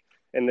 keepers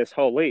in this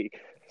whole league.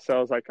 So I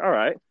was like, all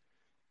right.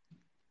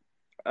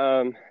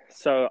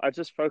 So I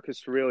just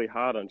focused really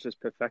hard on just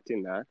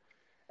perfecting that,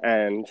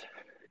 and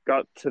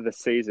got to the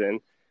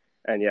season,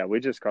 and yeah, we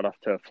just got off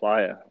to a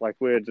flyer. Like,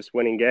 we were just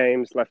winning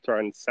games left, right,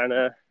 and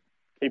center,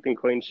 keeping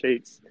clean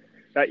sheets.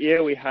 That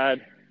year we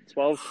had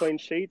 12 clean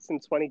sheets in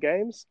 20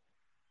 games.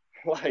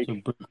 Like,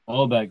 So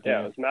all back yeah, it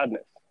there. was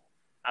madness.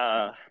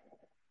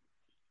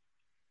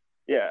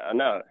 Yeah, I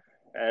know.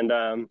 And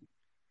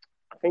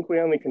I think we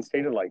only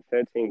conceded like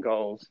 13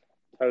 goals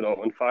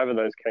total, and 5 of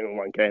those came in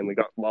one game. We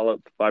got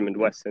walloped by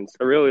Midwestern.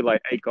 So really,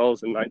 like, 8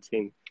 goals in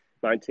 19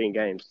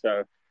 games.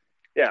 So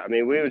yeah, I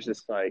mean, we were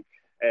just like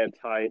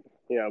airtight.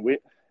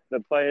 The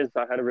players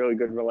I had a really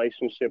good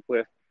relationship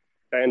with.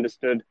 They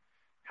understood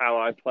how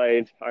I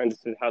played. I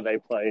understood how they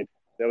played.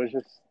 There was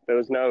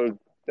no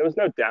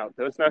doubt.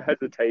 There was no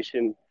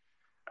hesitation.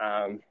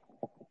 And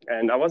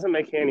I wasn't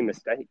making any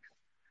mistakes.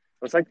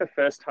 It was like the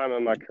first time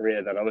in my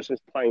career that I was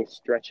just playing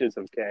stretches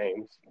of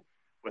games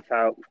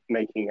without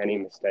making any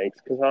mistakes,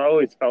 because I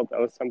always felt that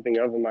was something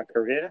over my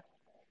career.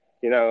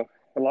 A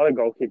lot of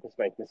goalkeepers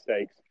make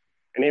mistakes.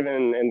 And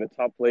even in the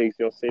top leagues,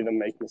 you'll see them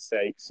make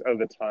mistakes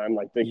over time.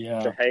 Like De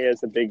Gea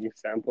is a big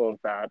example of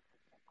that.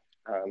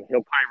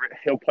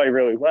 He'll play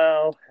really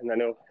well, and then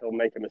he'll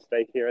make a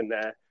mistake here and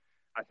there.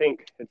 I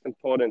think it's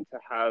important to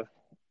have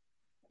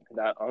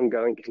that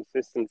ongoing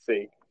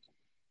consistency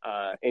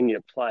in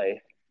your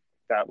play.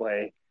 That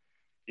way,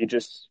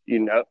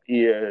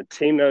 your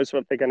team knows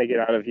what they're going to get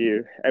out of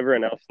you.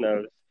 Everyone else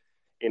knows,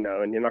 and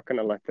you're not going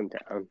to let them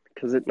down,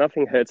 because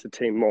nothing hurts a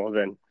team more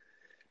than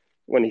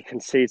when you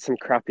concede some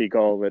crappy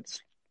goal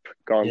that's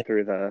gone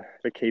through the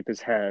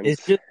keeper's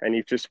hands, and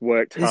you've just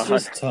worked hard. It's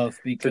just tough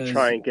because to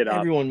try and get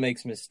everyone up.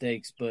 makes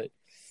mistakes, but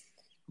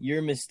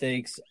your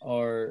mistakes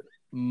are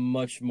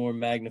much more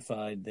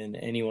magnified than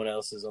anyone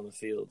else's on the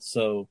field.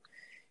 So,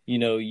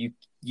 you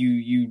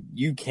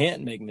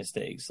can't make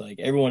mistakes. Like,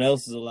 everyone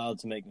else is allowed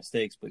to make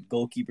mistakes, but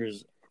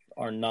goalkeepers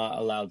are not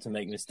allowed to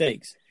make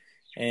mistakes.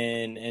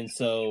 And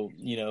so,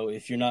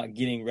 if you're not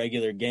getting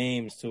regular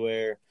games to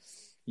where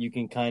you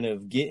can kind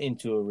of get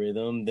into a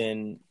rhythm,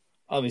 then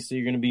obviously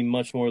you're going to be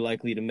much more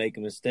likely to make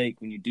a mistake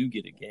when you do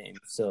get a game.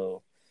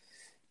 So,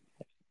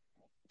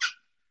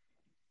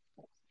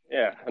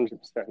 yeah,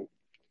 100%.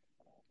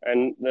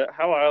 And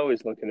how I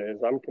always look at it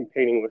is I'm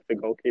competing with the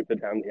goalkeeper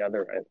down the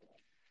other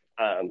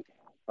end.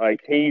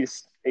 Like,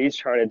 he's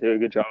trying to do a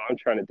good job. I'm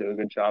trying to do a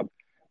good job.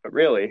 But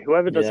really,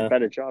 whoever does a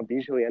better job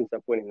usually ends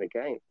up winning the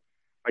game.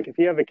 Like, if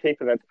you have a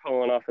keeper that's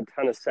pulling off a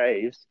ton of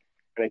saves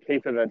and a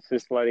keeper that's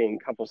just letting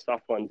a couple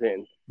soft ones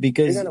in,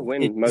 because you're going to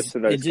win most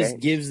of those games. It just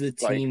gives the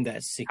team like,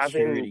 that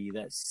security,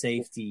 that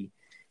safety,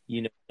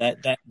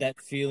 that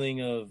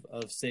feeling of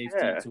safety,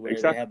 to where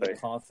they have the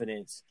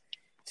confidence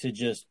to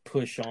just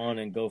push on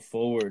and go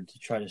forward to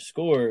try to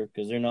score,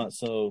 because they're not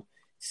so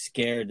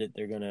scared that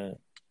they're going to,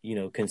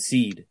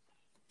 concede.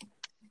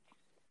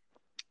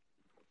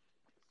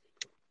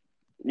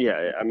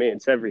 Yeah, I mean,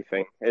 it's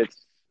everything.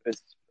 It's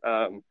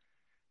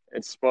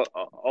what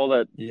all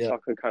that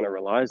soccer kind of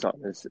relies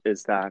on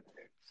is that.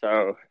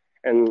 So,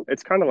 and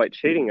it's kind of like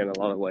cheating in a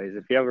lot of ways.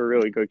 If you have a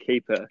really good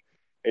keeper,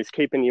 it's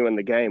keeping you in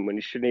the game when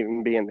you shouldn't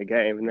even be in the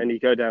game, and then you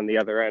go down the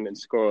other end and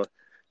score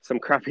some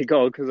crappy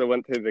goal because it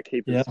went through the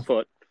keeper's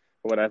foot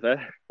or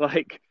whatever.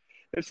 Like,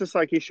 it's just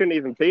like, you shouldn't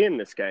even be in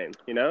this game,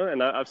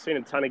 And I've seen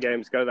a ton of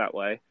games go that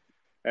way,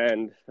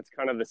 and that's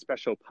kind of the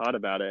special part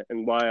about it,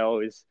 and why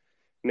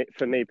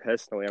for me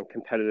personally, I'm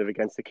competitive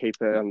against the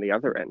keeper on the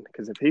other end,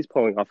 because if he's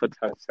pulling off a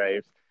ton of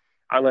saves,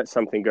 I let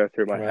something go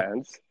through my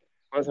hands.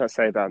 What does that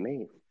say about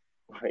me?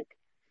 Like,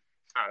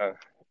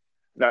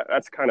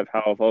 that's kind of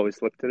how I've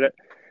always looked at it.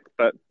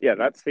 But yeah,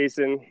 that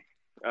season,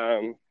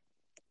 I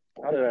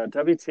don't know,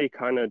 WT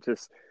kind of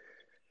just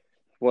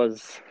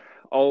was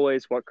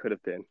always what could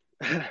have been.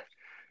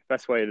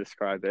 Best way to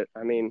describe it.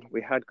 I mean,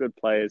 we had good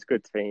players,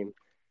 good team,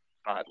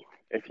 but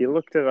if you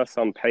looked at us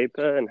on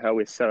paper and how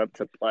we set up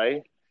to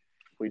play,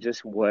 we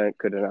just weren't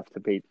good enough to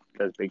beat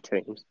those big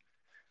teams.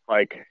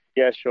 Like,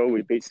 yeah, sure,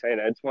 we beat St.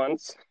 Ed's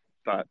once,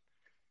 but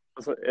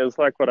it was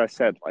like what I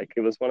said. Like,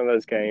 it was one of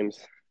those games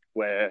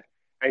where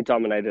they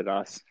dominated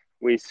us.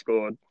 We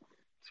scored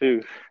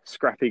 2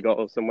 scrappy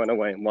goals and went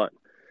away and won.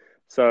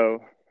 So,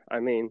 I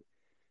mean,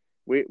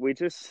 we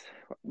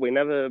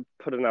never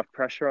put enough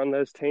pressure on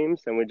those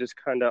teams, and we just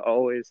kind of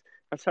always,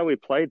 that's how we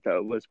played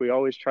though, was we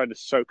always tried to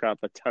soak up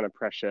a ton of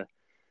pressure,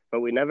 but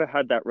we never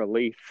had that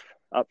relief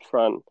up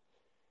front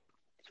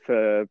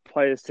for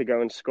players to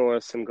go and score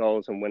us some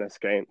goals and win us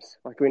games.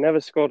 Like, we never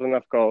scored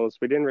enough goals.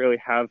 We didn't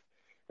really have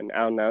an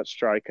out-and-out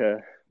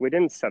striker. We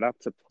didn't set up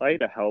to play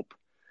to help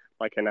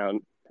like an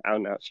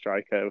out-and-out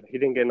striker. He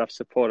didn't get enough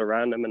support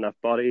around him, enough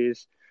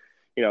bodies,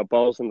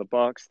 balls in the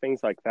box, things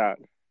like that.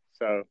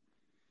 So,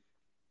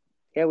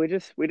 yeah, we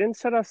didn't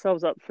set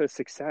ourselves up for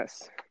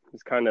success.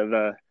 It's kind of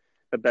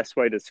the best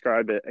way to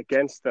describe it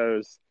against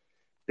those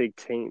big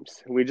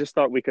teams. We just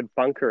thought we could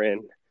bunker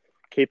in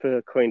keep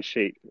a clean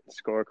sheet,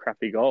 score a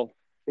crappy goal.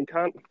 You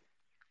can't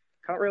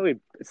really.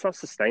 It's not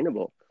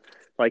sustainable.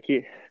 Like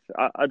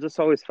I just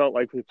always felt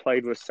like we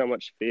played with so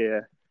much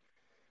fear.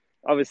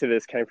 Obviously,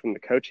 this came from the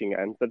coaching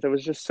end, but there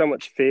was just so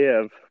much fear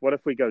of what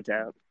if we go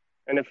down.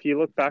 And if you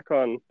look back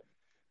on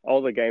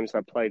all the games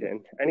I played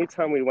in,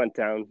 anytime we went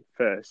down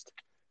first,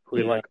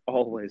 we like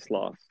always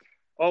lost.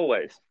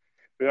 Always.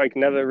 We like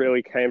never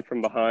really came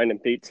from behind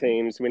and beat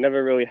teams. We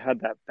never really had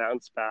that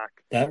bounce back.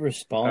 That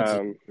response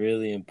is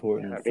really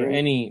important for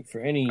any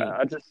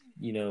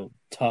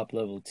top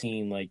level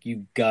team. Like,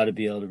 you got to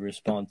be able to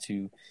respond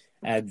to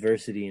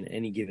adversity in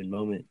any given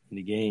moment in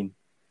the game.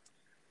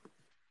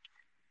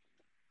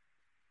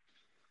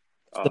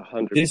 So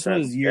 100%. This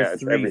was year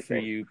 3 for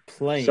you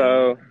playing,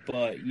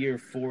 but year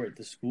 4 at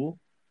the school.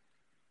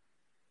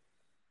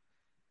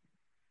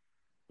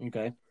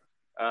 Okay.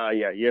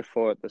 Year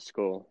 4 at the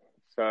school.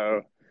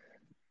 So,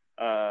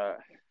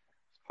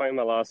 playing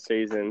my last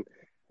season,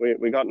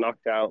 we got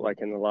knocked out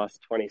like in the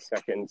last 20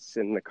 seconds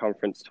in the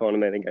conference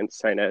tournament against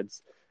St.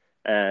 Ed's.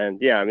 And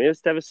yeah, I mean, it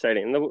was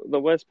devastating. And the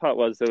worst part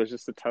was there was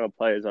just a ton of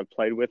players I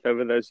played with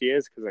over those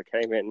years because I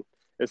came in.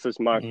 This was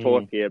my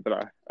 4th year, but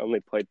I only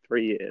played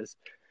 3 years.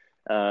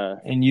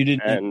 And you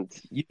didn't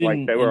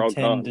like, they were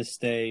intend all gone. to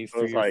stay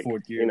for your like,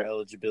 4th year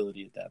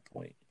eligibility at that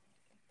point.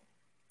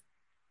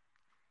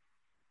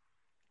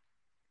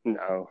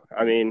 No,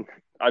 I mean,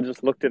 I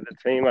just looked at the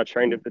team. I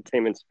trained with the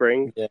team in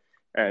spring,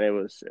 and it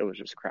was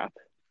just crap.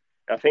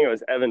 I think it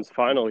was Evan's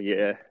final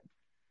year.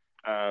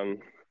 Evan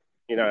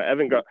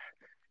got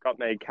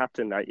made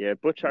captain that year.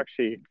 Butch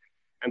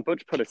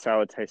put a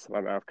sour taste in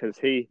my mouth because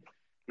he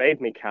made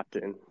me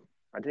captain.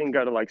 I didn't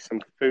go to like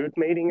some food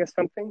meeting or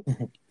something.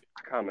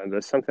 I can't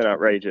remember, something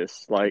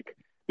outrageous like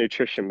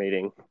nutrition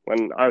meeting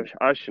when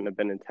I shouldn't have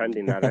been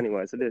attending that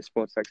anyways. I did a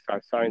sports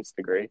exercise science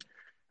degree.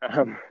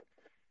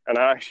 And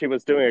I actually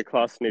was doing a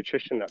class of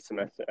nutrition that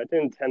semester. I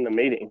didn't attend the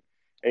meeting,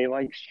 and he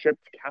like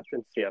stripped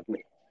captaincy of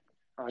me.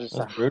 I was just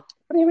like, what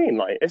do you mean?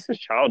 Like, this is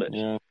childish.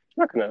 Yeah. I'm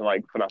not going to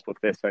like put up with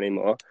this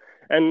anymore.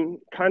 And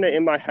kind of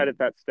in my head at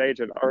that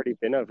stage, I'd already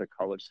been over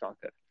college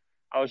soccer.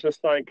 I was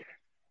just like,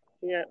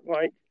 yeah,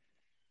 like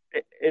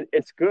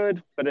it's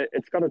good, but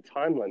it's got a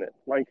time limit.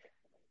 Like,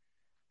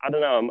 I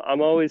don't know.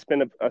 I'm always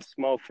been a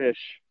small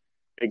fish,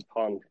 big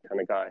pond kind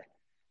of guy.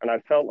 And I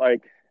felt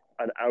like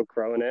I'd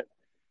outgrown it.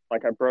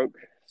 Like, I broke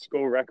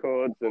school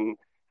records and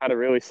had a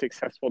really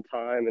successful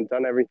time and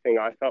done everything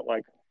I felt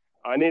like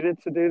I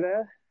needed to do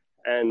there.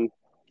 And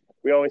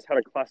we always had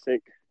a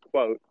classic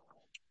quote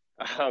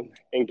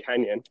in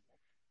Kenyan: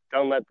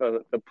 don't let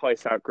the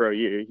place outgrow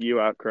you, you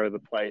outgrow the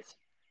place.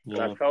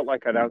 Yeah. And I felt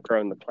like I'd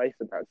outgrown the place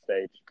at that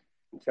stage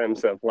in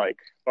terms of like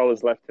what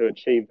was left to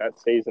achieve that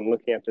season,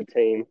 looking at the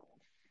team.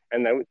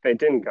 And they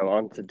didn't go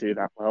on to do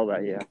that well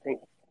that year. I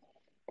think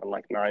on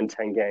like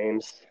 9-10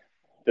 games,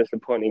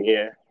 disappointing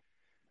year.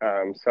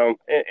 So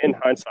in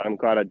hindsight, I'm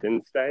glad I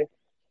didn't stay.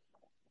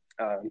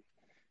 And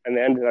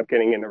they ended up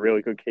getting in a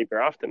really good keeper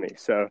after me.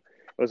 So it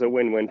was a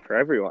win-win for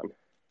everyone.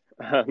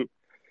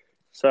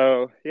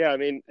 So yeah, I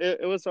mean,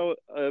 it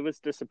was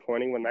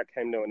disappointing when that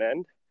came to an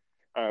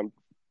end.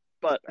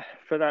 But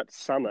for that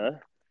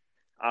summer,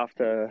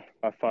 after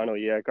my final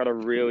year, I got a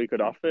really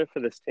good offer for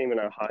this team in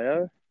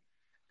Ohio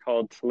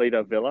called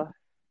Toledo Villa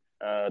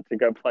to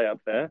go play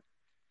up there.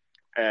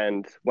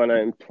 And when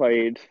I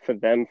played for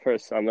them for a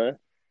summer,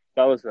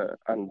 that was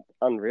an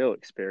unreal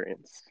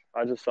experience.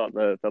 I just thought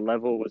the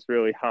level was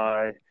really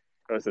high.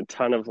 There was a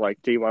ton of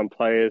like D1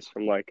 players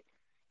from like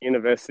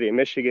University of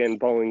Michigan,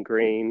 Bowling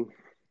Green,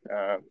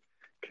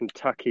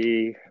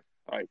 Kentucky,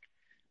 like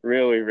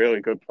really, really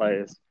good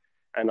players.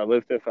 And I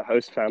lived with a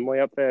host family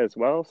up there as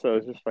well. So it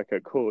was just like a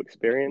cool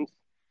experience.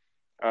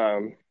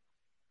 And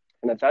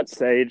at that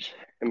stage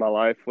in my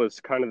life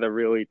was kind of the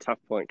really tough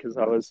point because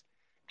I was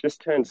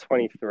just turned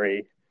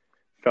 23,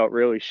 felt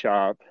really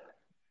sharp,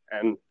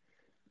 and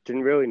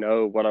didn't really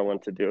know what I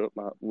wanted to do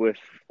with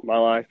my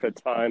life at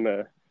the time,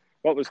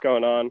 what was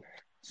going on.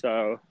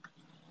 So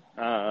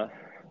I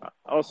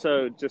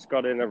also just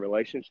got in a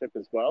relationship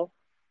as well.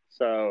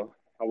 So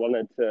I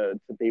wanted to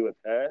be with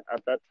her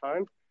at that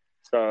time.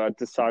 So I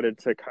decided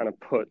to kind of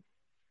put,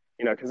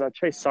 because I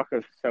chased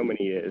soccer for so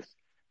many years,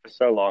 for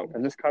so long.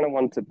 I just kind of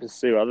wanted to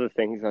pursue other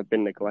things I've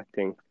been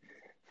neglecting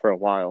for a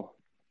while.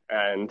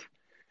 And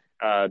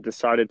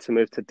decided to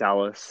move to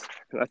Dallas.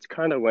 And that's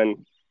kind of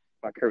when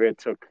my career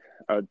took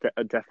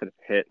a definite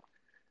hit,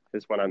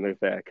 is when I moved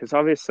there. Because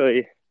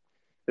obviously,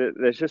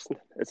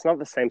 it's not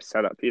the same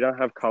setup. You don't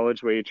have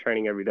college where you're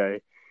training every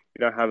day. You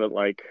don't have it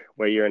like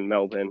where you're in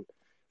Melbourne,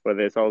 where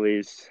there's all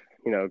these,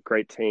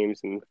 great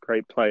teams and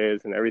great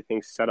players and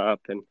everything's set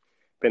up and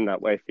been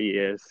that way for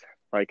years.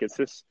 Like, it's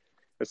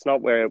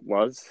not where it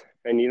was.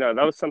 And,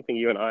 that was something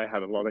you and I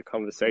had a lot of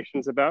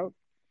conversations about.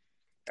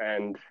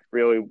 And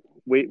really,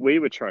 we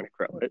were trying to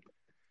grow it.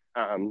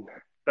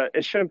 But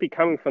it shouldn't be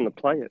coming from the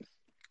players,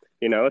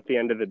 at the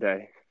end of the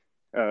day.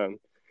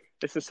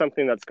 This is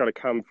something that's got to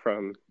come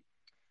from,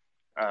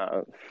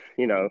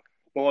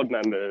 board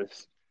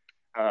members,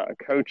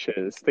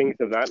 coaches, things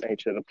of that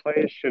nature. The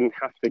players shouldn't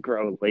have to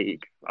grow a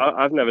league.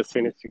 I've never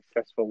seen a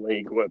successful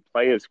league where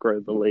players grow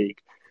the league.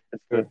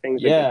 It's the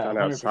things that get Yeah, done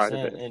outside of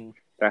 100%. it And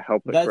that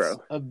help it that's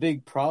grow. a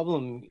big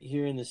problem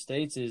here in the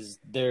States is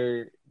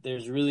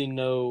there's really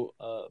no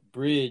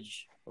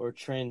bridge or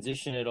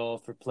transition at all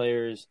for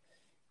players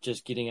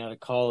just getting out of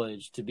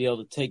college to be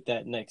able to take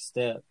that next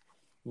step.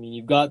 I mean,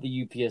 you've got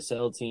the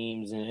UPSL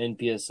teams and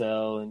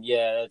NPSL, and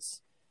yeah,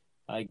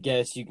 I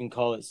guess you can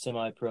call it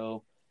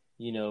semi-pro.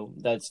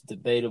 That's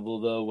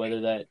debatable though,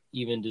 whether that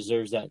even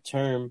deserves that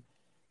term.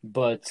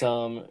 But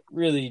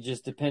really,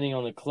 just depending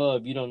on the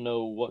club, you don't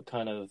know what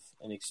kind of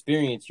an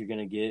experience you're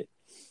going to get.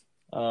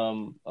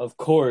 Of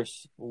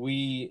course,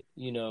 we,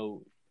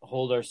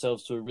 hold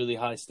ourselves to a really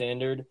high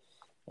standard,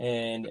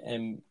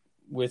 and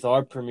with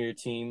our premier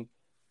team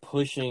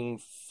pushing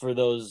for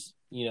those,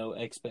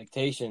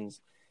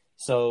 expectations.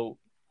 So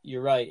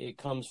you're right, it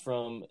comes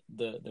from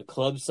the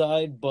club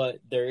side, but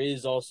there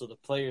is also the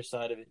player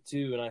side of it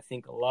too. And I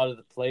think a lot of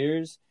the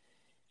players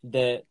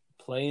that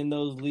play in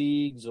those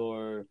leagues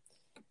or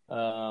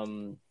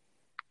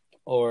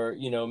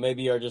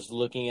maybe are just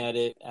looking at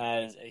it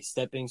as a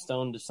stepping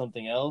stone to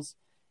something else,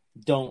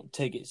 don't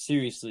take it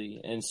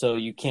seriously, and so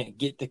you can't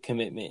get the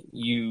commitment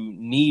you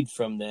need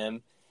from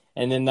them,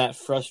 and then that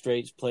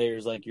frustrates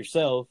players like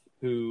yourself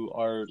who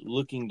are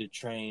looking to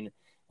train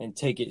and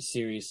take it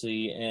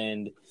seriously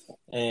and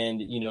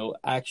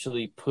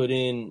actually put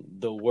in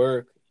the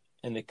work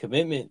and the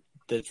commitment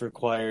that's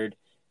required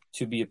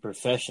to be a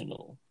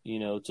professional,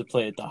 to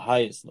play at the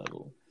highest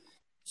level.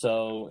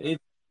 So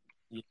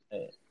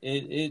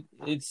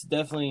it's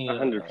definitely a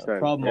 100%.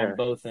 problem Yeah. on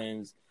both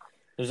ends.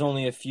 There's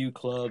only a few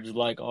clubs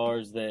like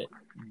ours that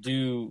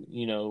do,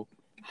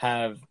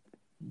 have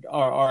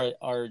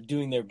are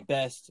doing their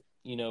best,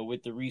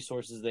 with the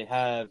resources they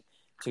have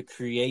to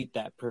create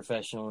that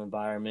professional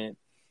environment.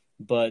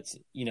 But,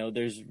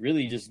 there's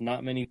really just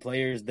not many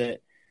players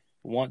that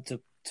want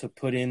to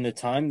put in the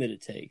time that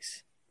it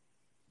takes.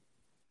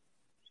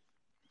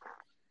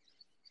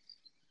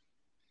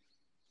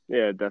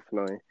 Yeah,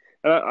 definitely.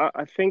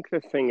 I think the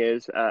thing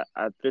is,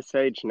 at this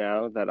age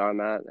now that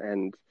I'm at,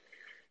 and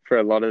for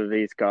a lot of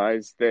these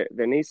guys, there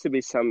needs to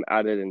be some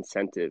added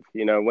incentive.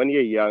 When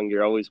you're young,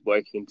 you're always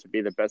working to be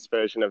the best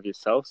version of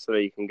yourself so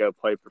that you can go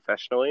play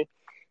professionally.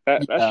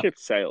 That Yeah. ship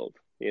sailed,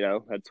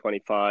 at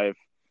 25,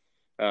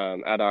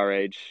 at our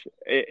age.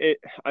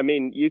 I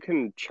mean, you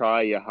can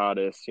try your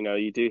hardest.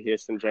 You do hear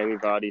some Jamie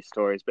Vardy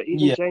stories, but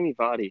even Yeah. Jamie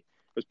Vardy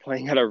was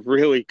playing at a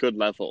really good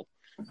level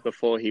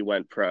before he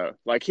went pro.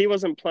 Like, he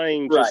wasn't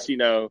playing just,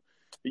 Right.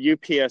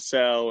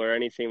 UPSL or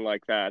anything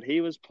like that.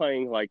 He was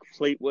playing like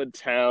Fleetwood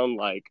Town.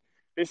 Like,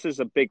 this is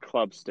a big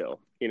club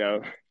still.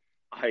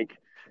 Like,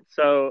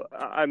 so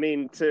I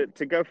mean, to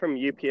go from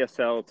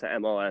UPSL to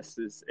MLS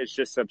it's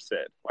just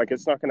absurd. Like,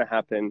 it's not going to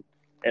happen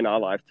in our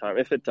lifetime.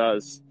 If it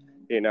does,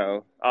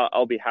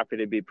 I'll be happy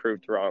to be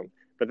proved wrong.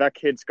 But that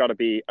kid's got to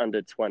be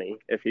under 20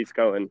 if he's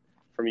going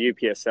from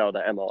UPSL to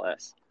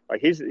MLS.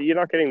 Like, you're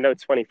not getting no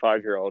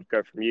 25-year-old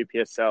go from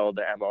UPSL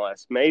to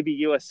MLS.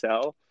 Maybe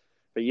USL,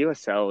 but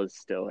USL is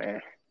still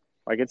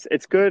Like,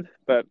 it's good,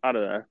 but I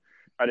don't know.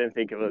 I didn't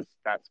think it was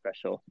that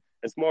special.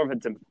 It's more of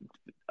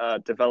a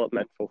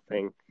developmental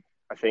thing,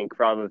 I think,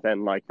 rather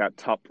than like that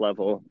top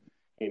level.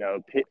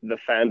 The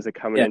fans are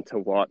coming Yeah. in to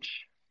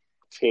watch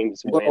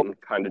teams Well, win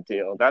kind of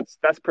deal.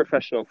 That's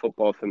professional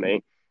football for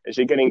me. Is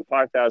you're getting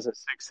 5,000,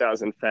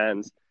 6,000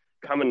 fans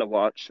coming to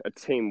watch a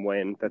team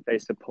win that they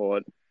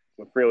support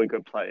with really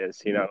good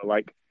players.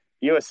 Like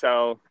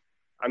USL.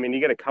 I mean,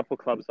 you get a couple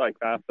clubs like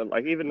that, but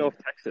like even North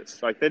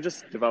Texas, like they're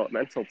just a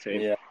developmental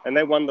team, yeah. and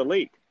they won the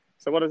league.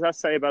 So what does that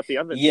say about the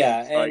other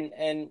Yeah, teams? Like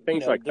and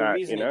things like the that,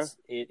 reason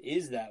it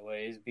is that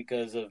way is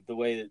because of the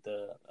way that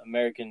the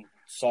American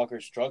soccer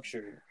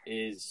structure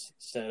is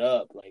set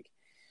up. Like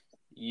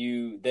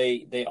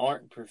they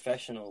aren't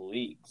professional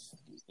leagues.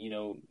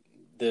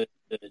 The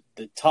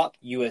top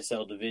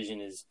USL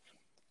division is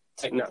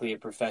technically a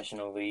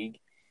professional league,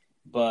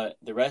 but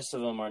the rest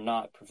of them are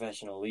not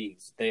professional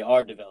leagues. They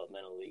are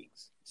developmental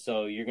leagues.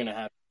 So you're going to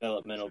have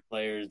developmental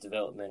players,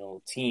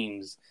 developmental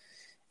teams,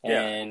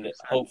 and 100%.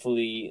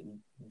 hopefully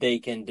they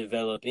can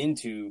develop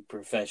into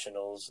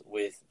professionals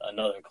with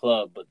another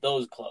club, but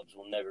those clubs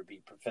will never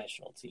be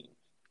professional teams.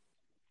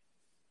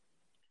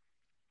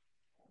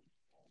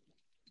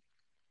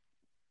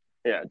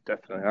 Yeah,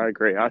 definitely. I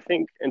agree. I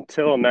think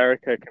until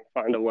America can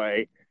find a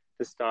way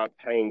to start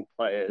paying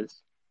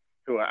players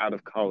who are out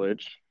of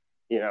college,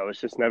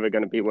 it's just never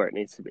going to be where it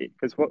needs to be.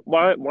 Because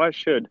why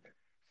should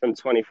some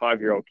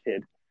 25-year-old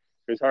kid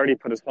who's already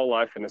put his whole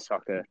life into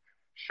soccer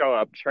show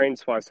up, train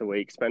twice a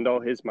week, spend all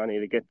his money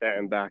to get there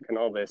and back and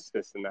all this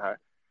and that,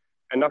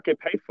 and not get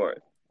paid for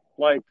it?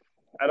 Like,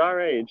 at our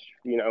age,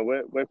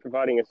 we're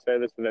providing a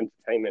service of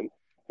entertainment.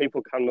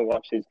 People come to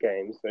watch these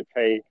games. They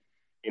pay,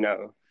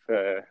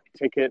 for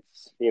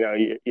tickets.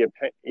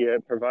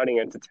 You're providing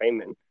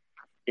entertainment.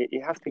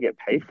 You have to get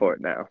paid for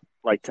it now.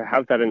 Like, to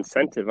have that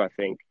incentive, I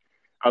think.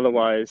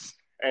 Otherwise,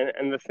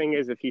 and the thing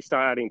is, if you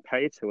start adding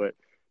pay to it,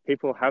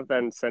 people have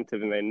that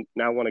incentive and they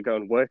now want to go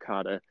and work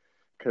harder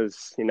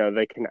because, you know,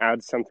 they can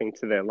add something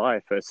to their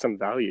life or some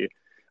value.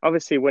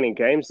 Obviously, winning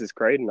games is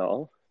great and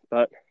all,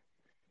 but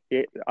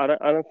I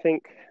don't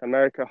think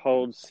America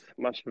holds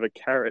much of a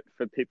carrot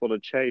for people to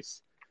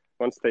chase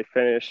once they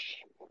finish,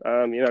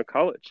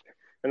 college.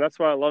 And that's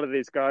why a lot of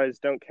these guys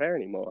don't care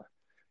anymore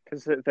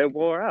because they're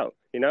wore out.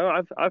 You know,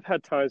 I've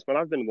had times when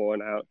I've been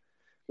worn out,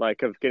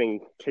 like of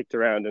getting kicked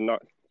around and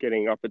not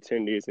getting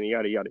opportunities and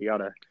yada, yada,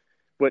 yada,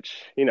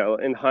 which, you know,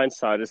 in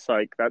hindsight, it's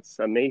like that's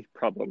a me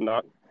problem,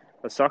 not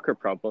a soccer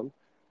problem.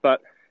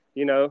 But,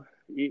 you know,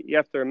 you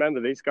have to remember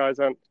these guys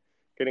aren't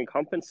getting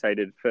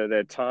compensated for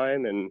their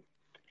time and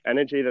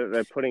energy that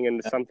they're putting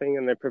into something,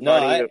 and they're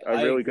providing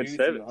a really good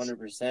service.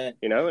 100%.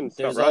 You know, and it's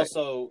there's not right.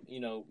 Also, you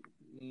know,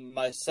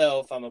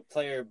 myself, I'm a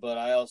player, but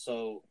I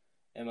also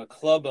am a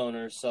club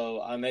owner,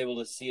 so I'm able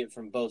to see it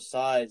from both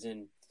sides.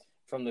 And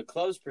from the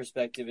club's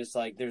perspective, it's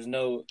like there's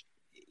no,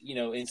 you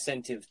know,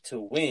 incentive to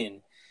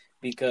win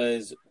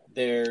because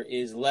there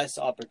is less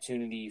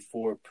opportunity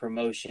for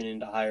promotion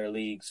into higher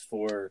leagues,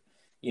 for,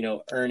 you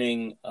know,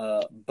 earning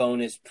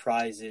bonus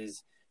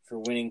prizes for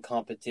winning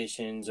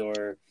competitions,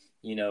 or,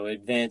 you know,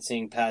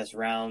 advancing past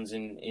rounds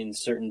in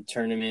certain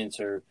tournaments,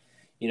 or,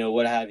 you know,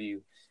 what have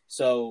you.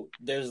 So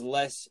there's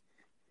less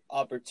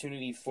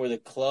opportunity for the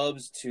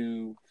clubs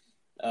to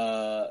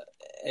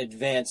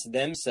advance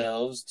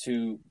themselves,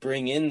 to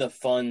bring in the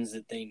funds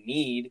that they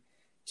need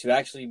to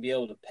actually be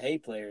able to pay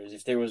players.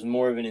 If there was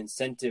more of an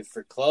incentive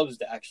for clubs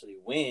to actually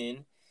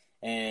win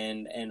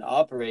and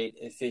operate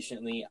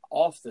efficiently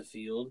off the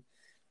field,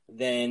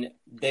 then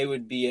they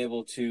would be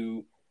able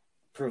to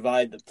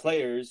provide the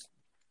players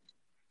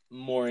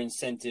more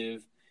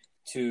incentive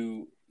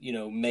to, you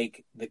know,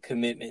 make the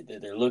commitment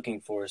that they're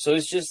looking for. So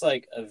it's just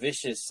like a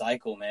vicious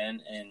cycle,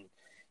 man. And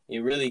it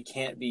really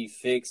can't be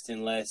fixed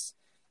unless,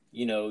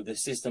 you know, the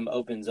system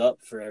opens up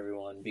for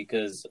everyone,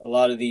 because a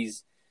lot of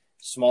these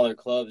smaller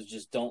clubs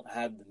just don't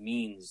have the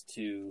means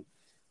to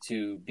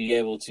be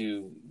able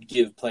to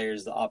give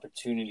players the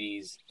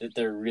opportunities that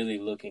they're really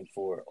looking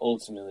for.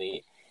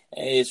 Ultimately,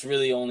 it's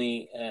really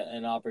only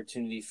an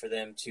opportunity for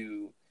them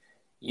to,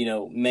 you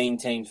know,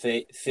 maintain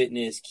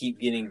fitness, keep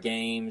getting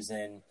games,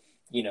 and,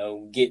 you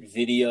know, get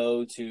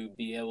video to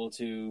be able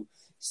to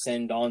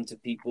send on to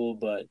people.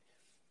 But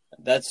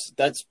that's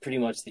pretty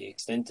much the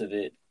extent of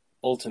it,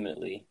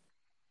 ultimately.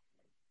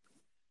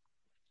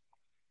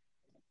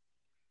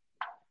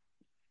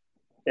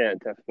 Yeah,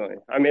 definitely.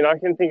 I mean, I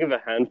can think of a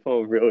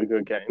handful of really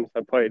good games I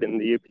played in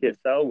the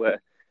UPSL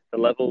where the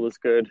level was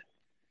good,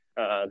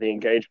 the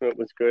engagement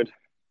was good,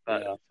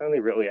 but it's only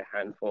really a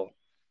handful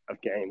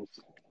of games,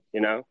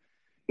 you know?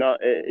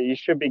 You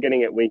should be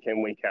getting it week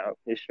in, week out.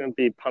 You shouldn't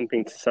be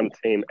pumping to some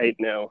team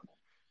 8-0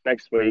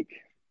 next week.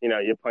 You know,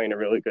 you're playing a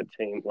really good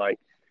team. Like,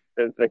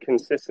 the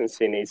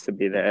consistency needs to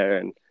be there.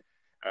 And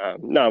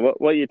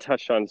what you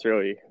touched on is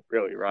really,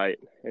 really right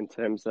in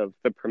terms of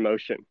the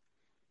promotion.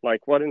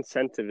 Like, what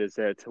incentive is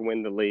there to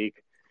win the league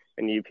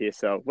in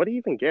UPSL? What do you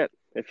even get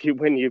if you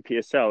win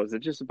UPSL? Is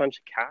it just a bunch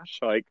of cash?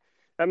 Like,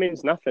 that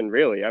means nothing,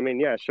 really. I mean,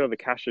 yeah, sure, the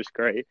cash is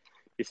great.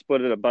 You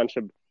split it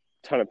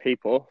ton of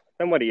people.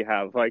 Then what do you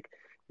have? Like,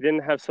 you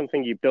didn't have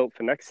something you built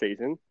for next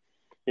season,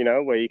 you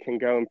know, where you can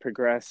go and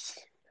progress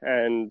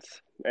and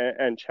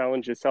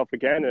challenge yourself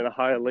again in a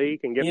higher league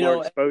and get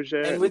more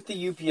exposure. And with the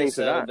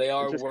UPSL, they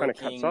are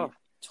working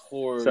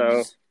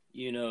towards,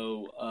 you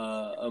know,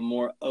 a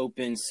more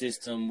open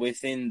system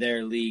within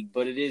their league,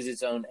 but it is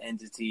its own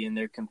entity, and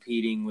they're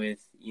competing with,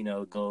 you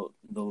know,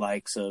 the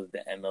likes of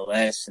the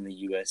MLS and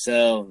the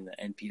USL and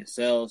the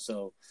NPSL.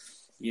 So,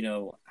 you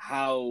know,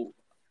 how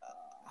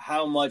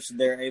much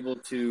they're able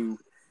to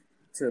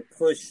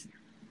push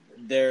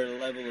their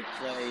level of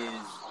play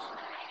is,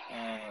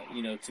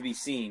 you know, to be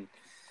seen.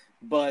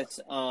 But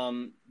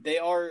they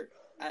are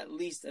at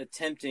least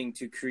attempting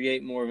to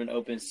create more of an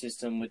open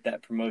system with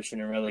that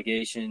promotion and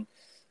relegation.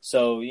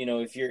 So, you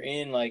know, if you're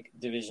in like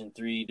Division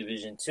 3,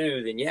 Division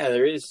 2, then yeah,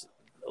 there is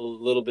a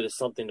little bit of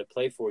something to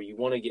play for. You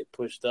want to get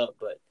pushed up,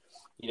 but,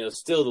 you know,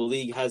 still the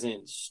league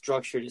hasn't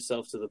structured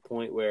itself to the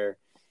point where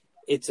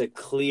it's a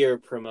clear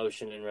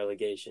promotion and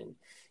relegation.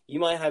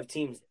 You might have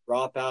teams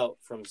drop out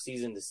from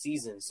season to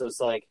season. So it's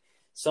like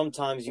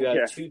sometimes you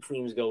have two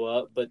teams go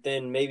up, but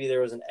then maybe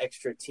there was an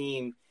extra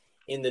team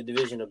in the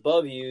division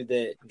above you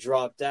that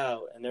dropped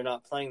out and they're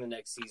not playing the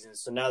next season.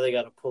 So now they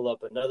got to pull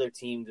up another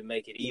team to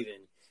make it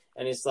even.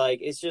 And it's like,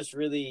 it's just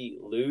really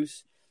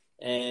loose.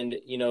 And,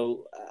 you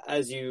know,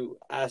 as you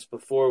asked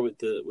before with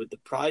the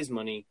prize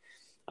money,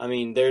 I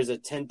mean, there's a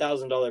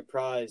 $10,000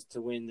 prize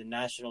to win the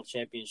national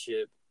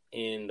championship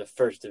in the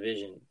first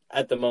division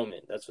at the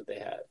moment. That's what they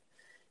have.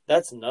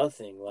 That's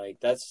nothing. Like,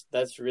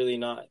 that's really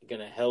not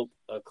going to help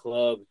a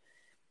club.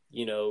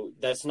 You know,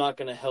 that's not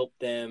going to help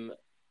them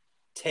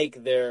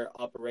take their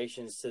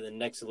operations to the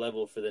next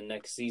level for the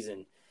next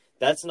season.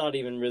 That's not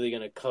even really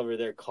going to cover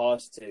their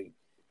costs to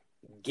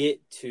get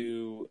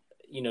to,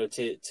 you know,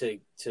 to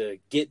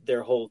get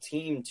their whole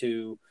team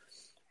to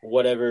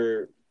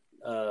whatever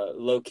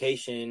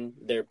location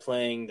they're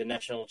playing the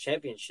national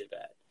championship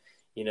at.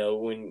 you know,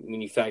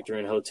 when you factor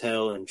in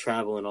hotel and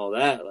travel and all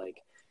that,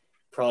 like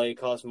probably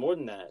costs more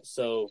than that.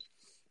 So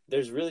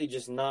there's really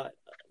just not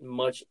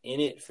much in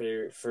it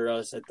for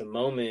us at the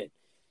moment.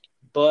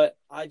 But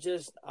I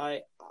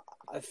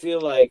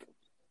feel like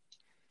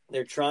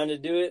they're trying to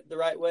do it the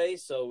right way,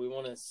 so we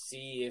want to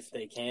see if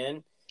they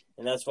can,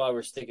 and that's why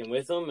we're sticking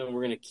with them, and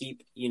we're going to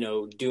keep, you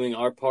know, doing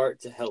our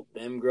part to help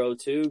them grow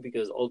too,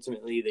 because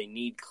ultimately they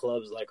need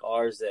clubs like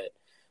ours that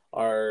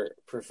are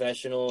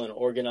professional and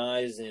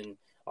organized and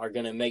are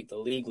going to make the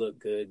league look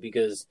good,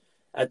 because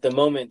at the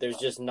moment there's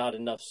just not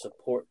enough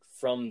support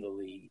from the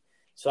league.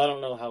 So I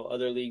don't know how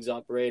other leagues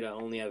operate. I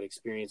only have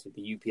experience with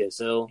the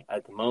UPSL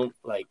at the moment,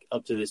 like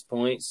up to this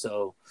point,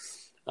 so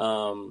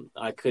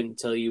I couldn't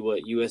tell you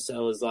what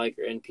USL is like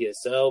or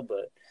NPSL,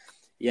 but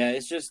yeah,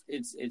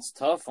 it's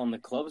tough on the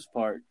club's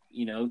part,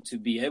 you know, to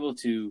be able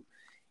to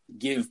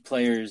give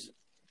players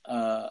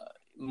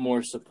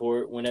more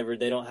support whenever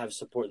they don't have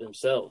support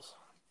themselves.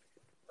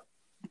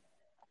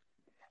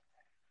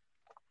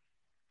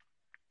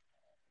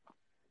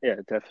 Yeah,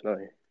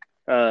 definitely.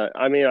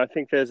 I mean, I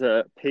think there's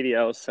a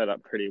PDL set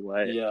up pretty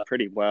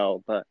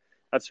well, but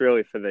that's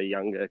really for the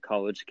younger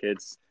college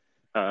kids.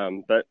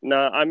 But no,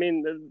 I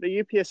mean,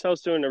 the UPSL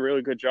is doing a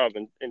really good job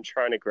in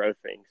trying to grow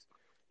things.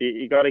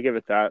 You got to give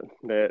it that.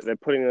 They're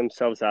putting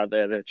themselves out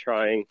there. They're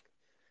trying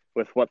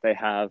with what they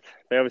have.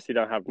 They obviously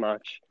don't have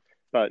much,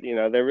 but, you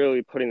know, they're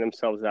really putting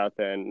themselves out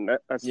there. And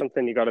that's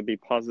something you got to be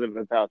positive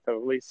about, that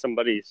at least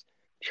somebody's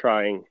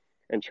trying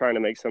to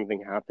make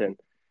something happen.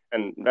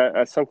 And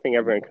that's something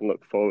everyone can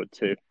look forward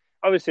to.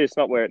 Obviously, it's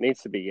not where it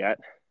needs to be yet,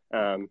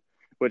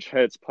 which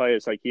hurts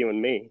players like you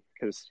and me,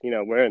 because, you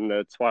know, we're in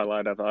the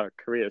twilight of our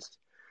careers.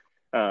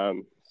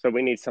 So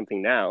we need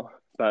something now,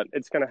 but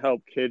it's going to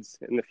help kids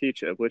in the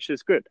future, which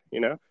is good, you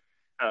know.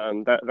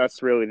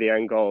 That's really the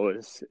end goal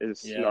is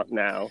not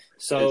now.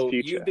 So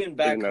future, you've been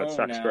back home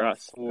now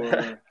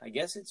for I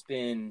guess it's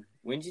been,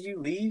 when did you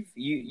leave?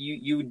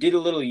 You did a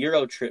little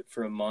Euro trip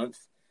for a month,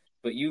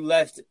 but you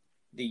left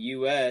the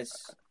U.S.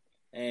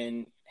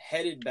 and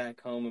headed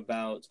back home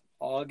about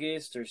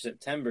August or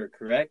September,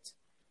 correct?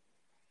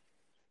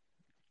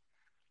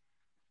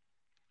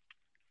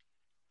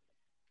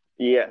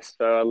 Yes,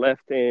 so I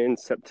left in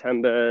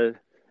September,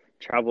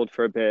 traveled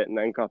for a bit, and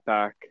then got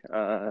back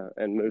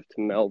and moved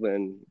to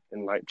Melbourne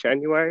in like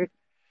January.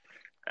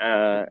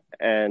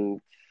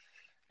 And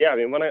yeah, I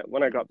mean,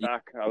 when I got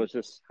back, I was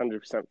just 100%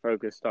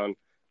 focused on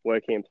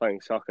working and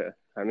playing soccer.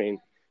 I mean,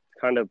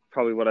 kind of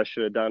probably what I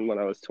should have done when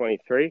I was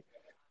 23,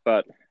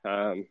 but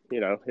you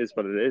know, is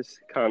what it is.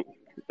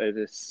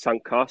 It's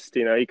sunk cost.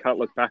 You know, you can't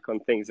look back on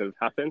things that have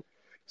happened.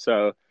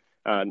 So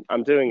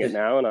I'm doing it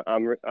now, and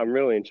I'm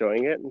really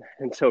enjoying it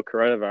until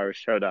coronavirus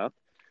showed up.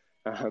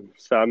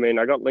 So I mean,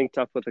 I got linked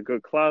up with a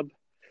good club,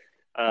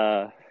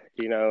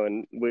 you know,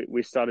 and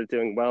we started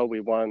doing well. We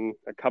won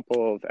a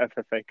couple of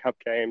FFA Cup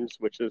games,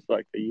 which is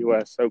like the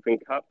US Open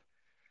Cup.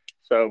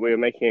 So we were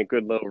making a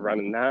good little run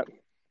in that.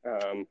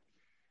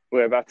 We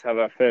were about to have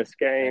our first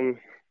game,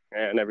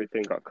 and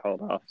everything got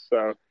called off.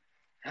 So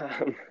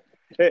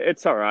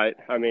it's all right.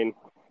 I mean,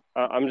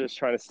 I'm just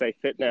trying to stay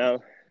fit now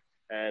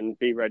and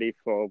be ready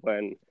for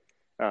when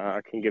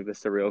I can give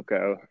this a real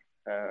go.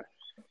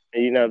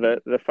 You know,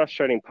 the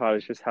frustrating part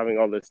is just having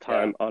all this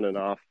time on and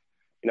off.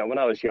 You know, when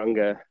I was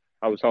younger,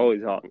 I was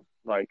always on,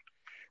 like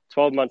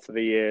 12 months of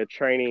the year,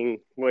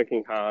 training,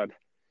 working hard.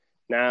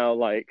 Now,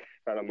 like,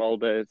 that I'm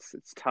older,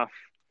 it's tough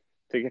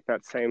to get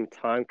that same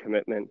time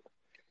commitment.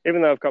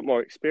 Even though I've got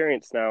more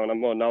experience now and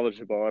I'm more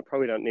knowledgeable, I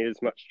probably don't need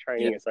as much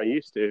training as I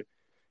used to.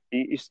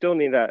 You still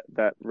need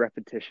that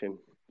repetition,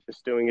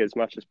 just doing as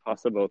much as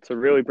possible to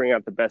really bring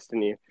out the best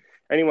in you.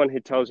 Anyone who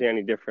tells you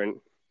any different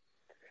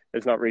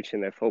is not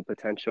reaching their full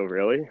potential,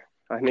 really.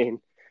 I mean,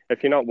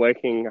 if you're not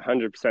working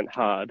 100%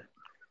 hard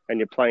and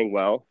you're playing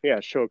well, yeah,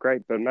 sure,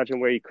 great. But imagine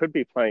where you could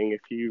be playing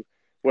if you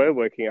were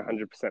working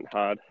 100%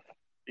 hard.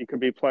 You could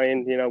be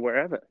playing, you know,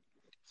 wherever.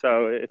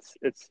 So it's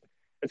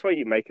what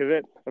you make of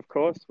it, of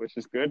course, which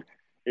is good.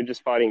 You're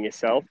just fighting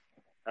yourself.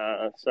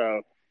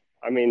 So,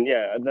 I mean,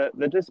 yeah,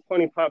 the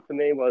disappointing part for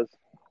me was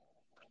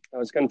I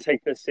was going to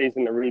take this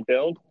season to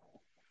rebuild,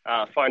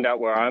 find out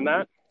where I'm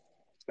at,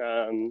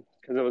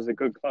 because it was a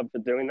good club for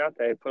doing that.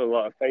 They put a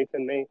lot of faith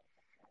in me.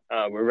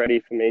 Were ready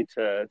for me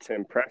to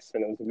impress,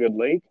 and it was a good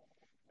league.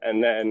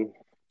 And then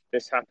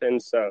this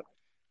happened, so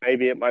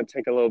maybe it might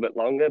take a little bit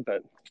longer,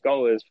 but the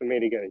goal is for me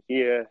to get a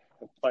year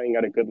of playing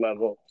at a good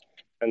level,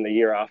 and the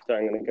year after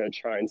I'm going to go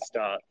try and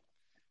start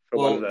for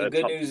one of the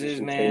good top news is,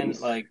 position man,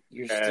 teams like,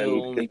 you're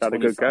still only get that a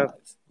good 25. go.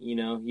 You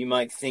know, you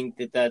might think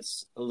that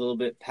that's a little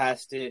bit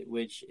past it,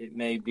 which it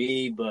may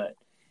be, but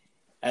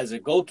as a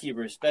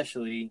goalkeeper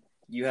especially,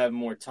 you have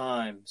more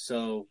time.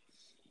 So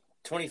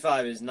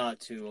 25 is not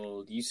too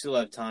old. You still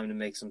have time to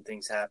make some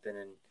things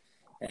happen,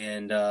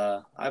 and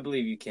I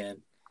believe you can,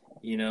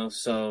 you know,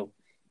 so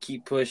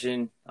keep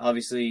pushing.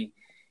 Obviously,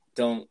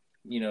 don't,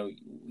 you know,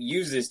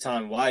 use this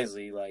time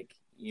wisely. Like,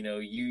 you know,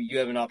 you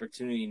have an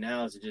opportunity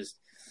now to just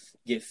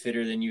get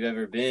fitter than you've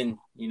ever been,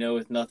 you know,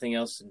 with nothing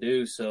else to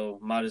do. So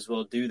might as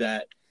well do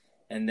that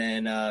and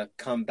then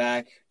come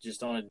back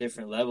just on a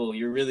different level.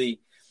 You're really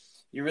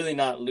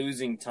not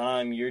losing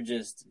time. You're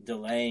just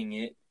delaying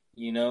it,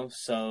 you know?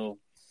 So,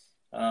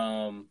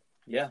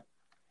 yeah.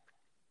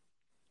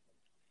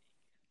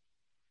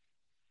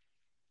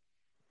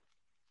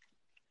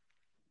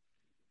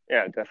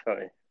 Yeah,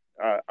 definitely.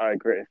 I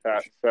agree with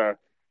that. So,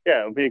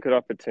 yeah, it'll be a good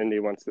opportunity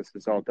once this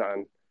is all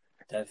done.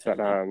 But,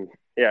 Definitely.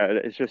 yeah,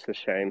 it's just a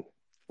shame.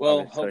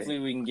 Well, Obviously. hopefully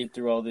we can get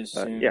through all this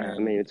But, soon. yeah, I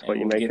mean, it's what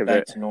you we'll make get of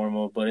back it. to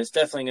normal. But it's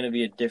definitely going to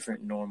be a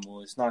different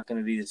normal. It's not going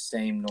to be the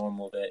same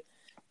normal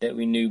that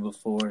we knew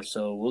before.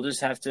 So we'll just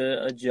have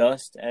to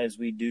adjust as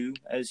we do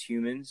as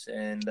humans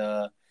and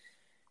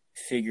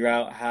figure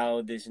out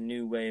how this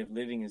new way of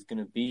living is going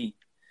to be.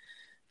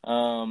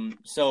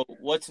 So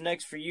what's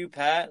next for you,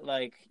 Pat?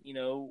 Like, you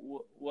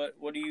know,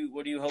 what are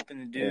you hoping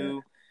to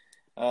do?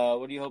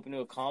 What are you hoping to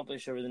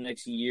accomplish over the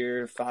next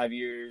year, 5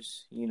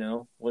 years? You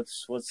know,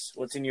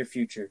 what's in your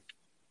future?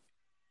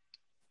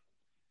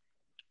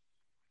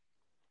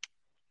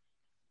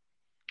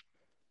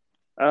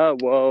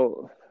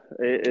 Well,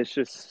 it's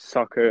just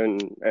soccer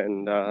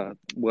and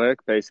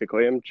work,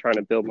 basically. I'm trying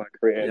to build my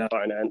career in Yeah.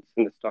 finance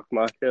in the stock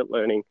market,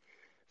 learning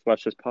as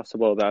much as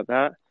possible about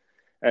that.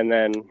 And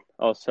then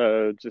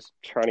also just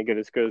trying to get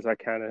as good as I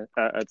can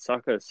at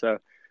soccer. So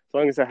as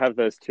long as I have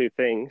those two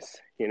things,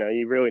 you know,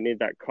 you really need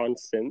that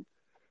constant,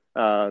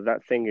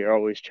 that thing you're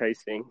always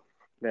chasing,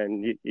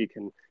 then you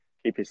can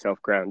keep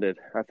yourself grounded.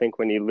 I think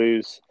when you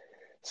lose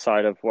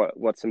sight of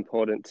what's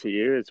important to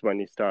you is when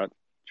you start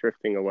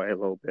drifting away a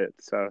little bit.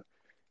 So,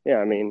 yeah,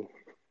 I mean,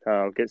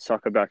 I'll get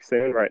soccer back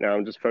soon. Right now,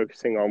 I'm just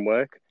focusing on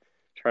work,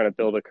 trying to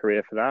build a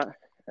career for that.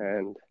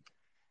 And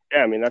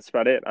yeah, I mean, that's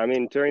about it. I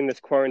mean, during this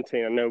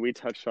quarantine, I know we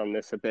touched on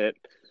this a bit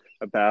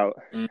about,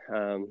 you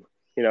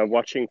know,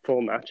 watching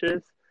full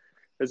matches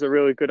is a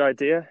really good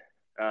idea.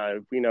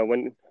 You know,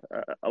 when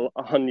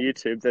on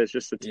YouTube, there's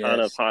just a ton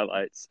of Yes.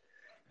 highlights.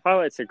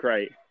 Highlights are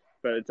great,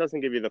 but it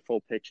doesn't give you the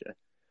full picture.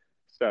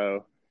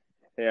 So,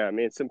 yeah, I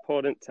mean, it's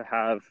important to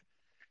have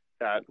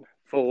that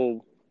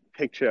full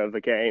picture of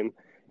a game,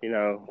 you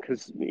know,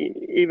 because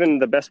even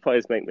the best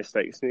players make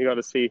mistakes, and you got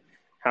to see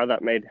how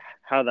that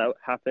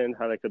happened,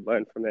 how they could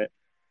learn from it,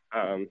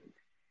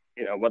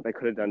 you know, what they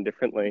could have done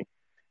differently.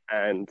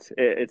 And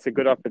it's a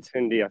good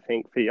opportunity, I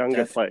think, for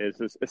younger players,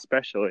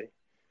 especially,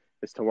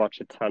 is to watch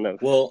a ton of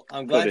Well,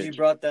 I'm glad you footage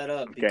brought that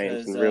up of games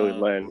because and really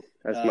learn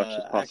as much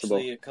as possible.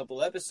 actually a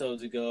couple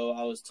episodes ago,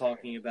 I was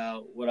talking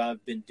about what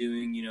I've been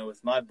doing, you know,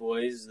 with my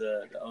boys,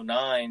 the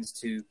 09s,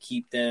 to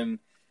keep them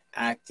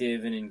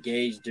active and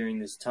engaged during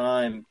this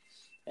time.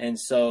 And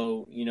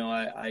so, you know,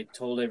 I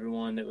told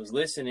everyone that was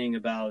listening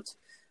about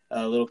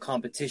a little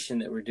competition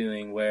that we're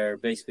doing where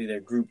basically they're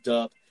grouped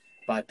up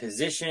by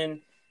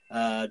position.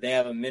 They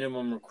have a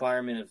minimum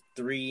requirement of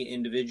 3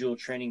 individual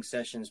training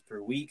sessions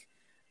per week,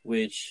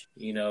 which,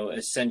 you know,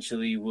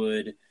 essentially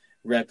would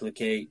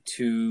replicate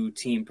 2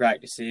 team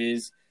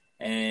practices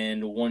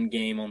and 1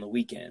 game on the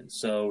weekend.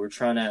 So we're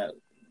trying to,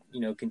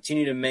 you know,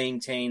 continue to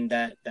maintain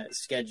that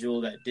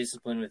schedule, that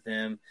discipline with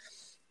them.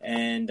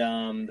 And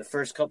the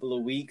first couple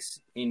of weeks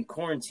in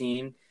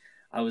quarantine,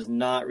 I was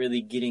not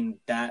really getting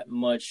that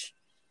much,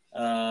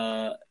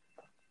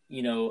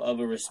 you know, of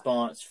a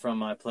response from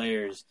my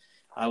players.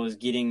 I was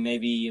getting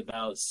maybe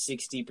about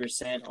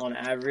 60% on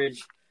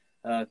average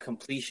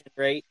completion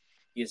rate,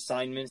 the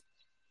assignments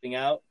being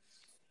out.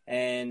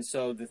 And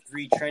so the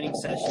 3 training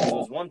sessions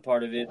was one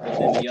part of it, but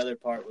then the other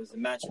part was the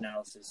match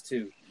analysis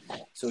too.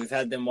 So we've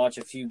had them watch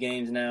a few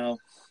games now,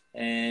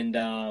 and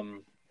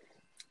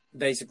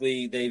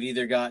basically they've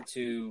either got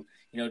to, you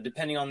know,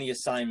 depending on the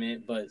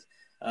assignment, but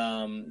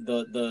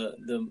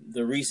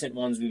the recent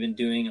ones we've been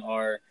doing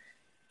are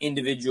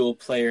individual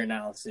player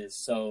analysis.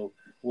 So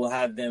we'll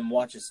have them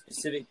watch a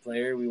specific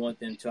player. We want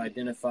them to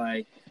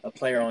identify a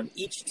player on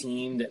each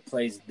team that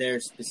plays their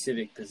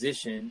specific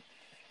position,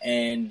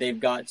 and they've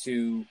got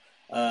to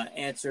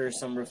answer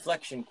some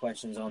reflection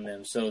questions on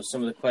them. So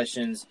some of the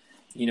questions,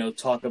 you know,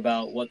 talk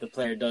about what the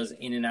player does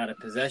in and out of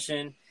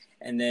possession,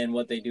 and then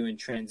what they do in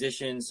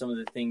transition, some of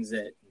the things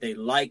that they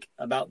like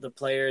about the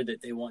player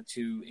that they want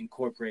to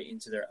incorporate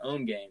into their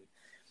own game.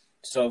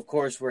 So, of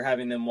course, we're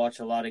having them watch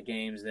a lot of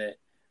games that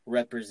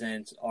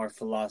represent our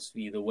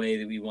philosophy, the way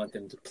that we want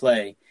them to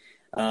play.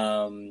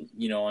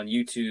 You know, on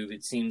YouTube,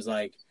 it seems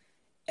like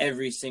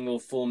every single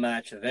full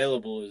match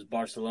available is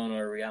Barcelona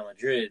or Real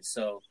Madrid.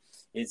 So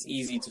it's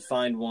easy to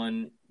find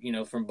one, you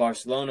know, from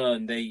Barcelona,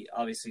 and they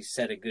obviously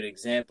set a good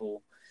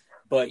example.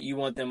 But you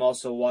want them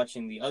also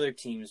watching the other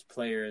team's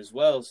player as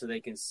well, so they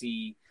can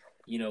see,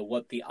 you know,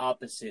 what the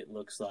opposite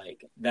looks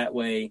like. That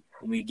way,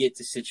 when we get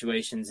to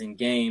situations in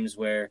games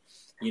where,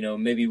 you know,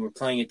 maybe we're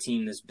playing a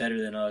team that's better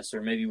than us,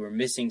 or maybe we're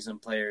missing some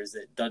players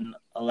that doesn't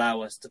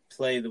allow us to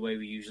play the way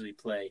we usually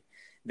play,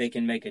 they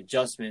can make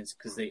adjustments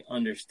because they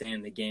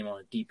understand the game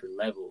on a deeper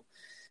level.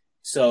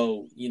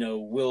 So, you know,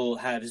 we'll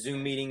have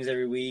Zoom meetings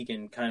every week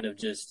and kind of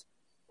just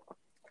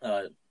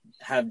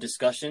have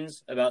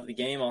discussions about the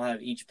game. I'll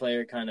have each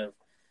player kind of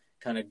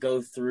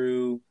go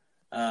through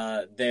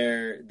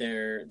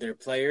their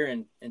player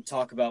and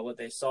talk about what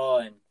they saw.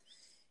 And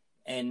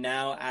And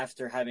now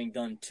after having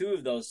done 2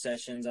 of those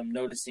sessions, I'm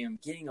noticing I'm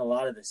getting a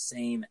lot of the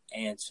same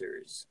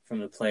answers from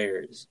the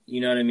players.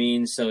 You know what I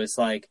mean? So it's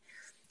like,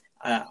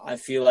 I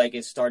feel like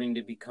it's starting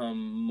to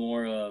become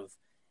more of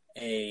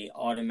a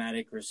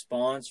automatic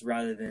response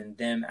rather than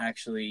them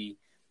actually,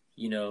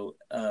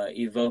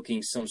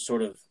 evoking some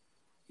sort of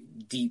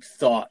deep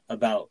thought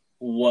about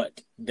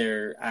what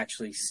they're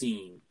actually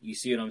seeing. You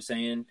see what I'm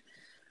saying?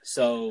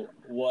 So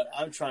what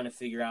I'm trying to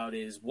figure out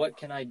is, what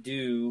can I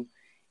do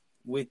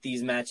with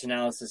these match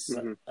analysis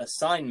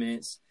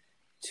assignments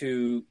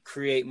to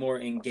create more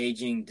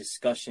engaging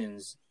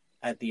discussions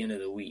at the end of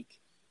the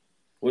week?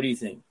 What do you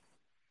think?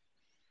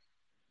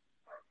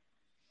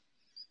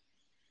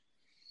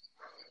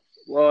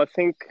 Well, I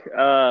think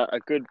a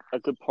good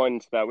point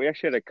into that. We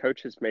actually had a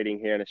coaches meeting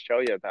here in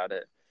Australia about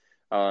it,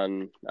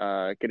 on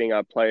getting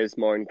our players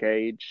more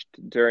engaged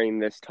during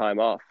this time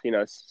off.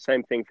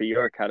 Same thing for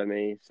your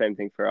academy, same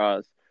thing for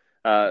ours.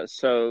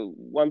 So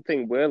one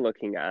thing we're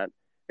looking at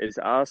is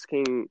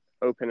asking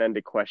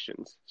open-ended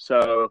questions.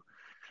 So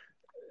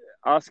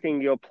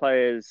asking your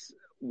players,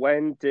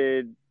 when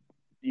did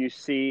you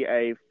see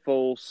a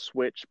full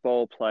switch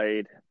ball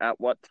played, at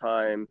what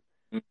time,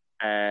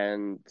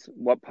 and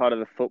what part of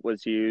the foot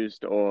was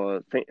used,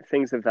 or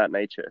things of that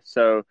nature.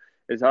 So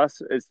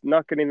it's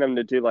not getting them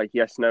to do like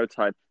yes, no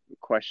type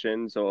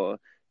questions or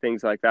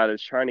things like that.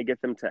 It's trying to get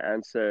them to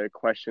answer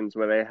questions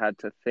where they had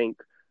to think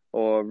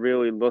or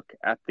really look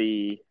at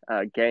the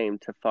game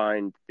to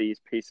find these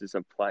pieces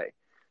of play.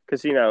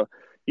 Because,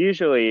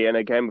 usually in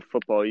a game of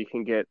football, you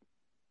can get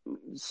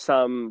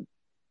some,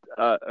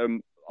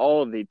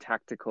 all of the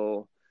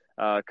tactical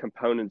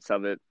components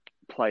of it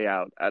play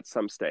out at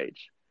some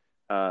stage.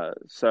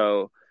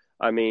 So,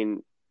 I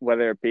mean,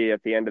 whether it be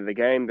at the end of the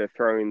game, they're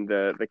throwing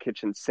the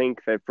kitchen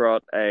sink, they've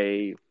brought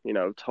a,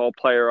 tall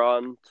player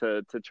on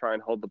to try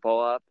and hold the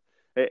ball up.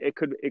 It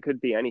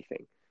could be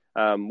anything.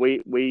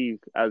 We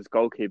as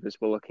goalkeepers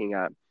were looking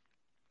at,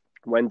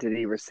 when did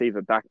he receive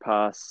a back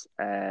pass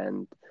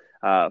and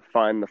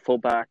find the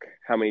fullback?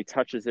 How many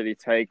touches did he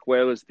take?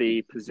 Where was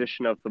the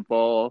position of the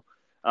ball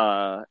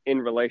in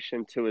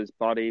relation to his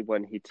body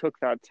when he took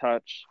that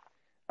touch?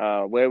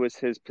 Where was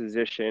his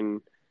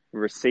position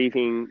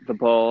receiving the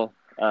ball,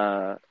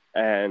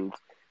 and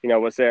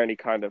was there any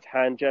kind of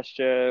hand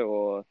gesture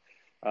or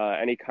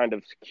any kind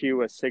of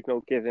cue or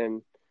signal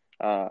given,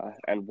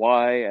 and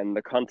why, and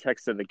the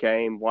context of the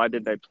game? Why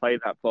did they play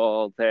that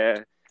ball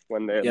there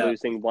when they're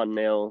losing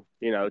 1-0?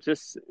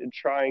 Just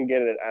try and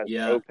get it as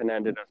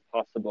open-ended as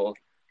possible,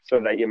 so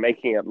that you're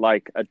making it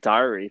like a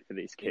diary for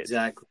these kids.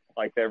 Exactly.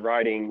 Like they're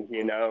writing,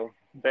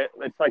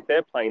 it's like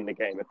they're playing the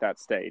game at that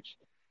stage.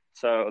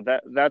 So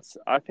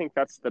I think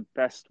that's the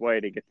best way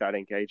to get that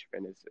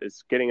engagement,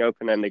 is getting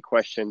open-ended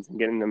questions and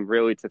getting them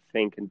really to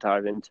think and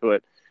dive into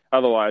it.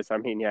 Otherwise,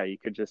 you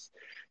could just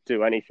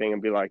do anything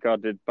and be like, oh,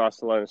 did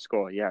Barcelona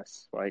score?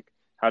 Yes. Like,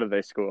 how did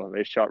they score?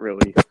 They shot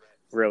really,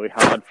 really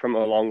hard from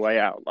a long way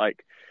out.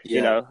 Like,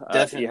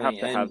 definitely. You have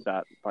to have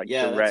that, like,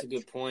 direct, that's a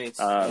good point.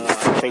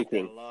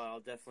 thinking. Like that a lot. I'll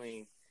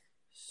definitely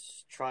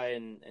try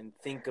and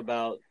think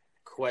about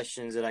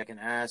questions that I can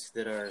ask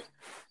that are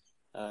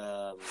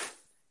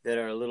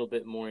a little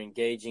bit more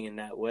engaging in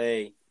that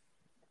way.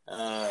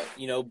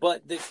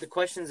 But the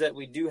questions that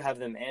we do have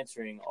them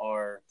answering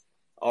are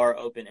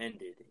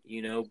open-ended,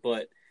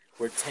 but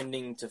we're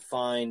tending to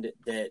find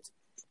that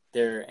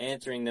they're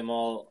answering them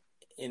all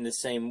in the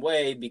same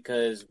way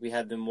because we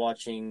have them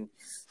watching,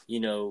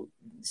 the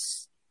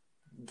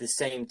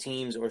same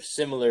teams or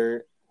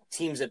similar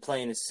teams that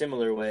play in a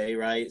similar way,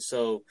 right?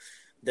 So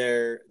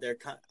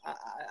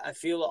I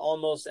feel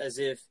almost as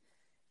if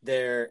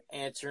they're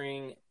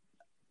answering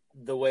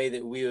the way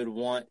that we would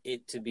want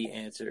it to be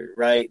answered,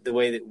 right? The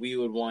way that we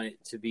would want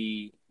it to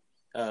be,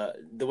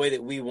 the way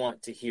that we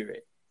want to hear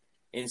it,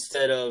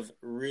 instead of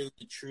really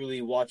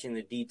truly watching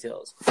the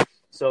details.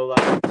 So,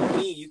 like, to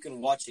me, you can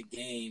watch a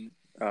game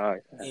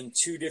in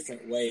 2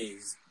 different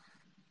ways.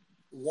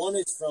 One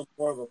is from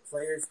more of a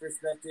player's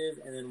perspective,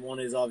 and then one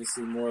is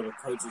obviously more of a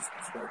coach's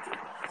perspective.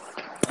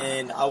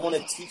 And I want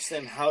to teach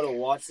them how to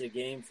watch the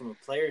game from a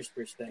player's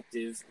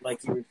perspective,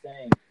 like you were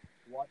saying,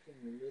 watching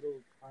little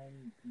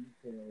tiny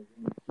details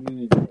and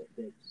cues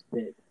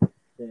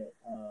that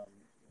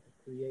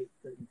create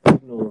certain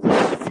signals.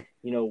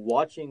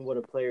 Watching what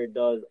a player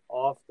does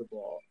off the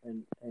ball,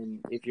 and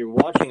if you're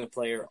watching a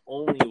player,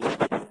 only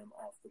watching them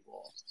off the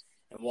ball,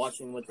 and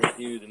watching what they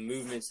do, the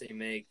movements they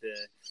make,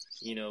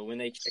 when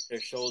they check their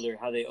shoulder,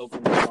 how they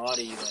open their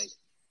body,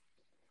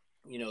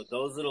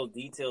 those little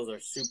details are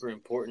super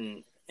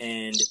important,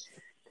 and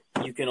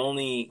you can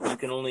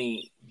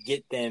only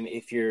get them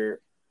if you're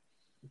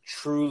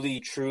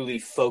truly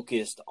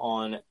focused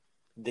on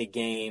the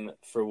game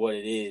for what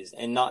it is,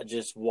 and not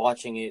just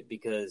watching it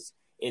because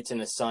it's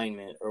an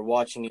assignment, or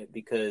watching it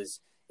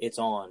because it's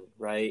on,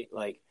 right?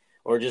 Like,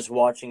 or just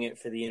watching it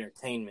for the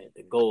entertainment,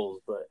 the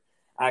goals, but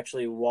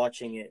actually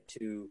watching it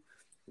to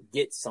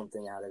get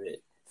something out of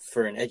it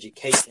for an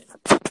education.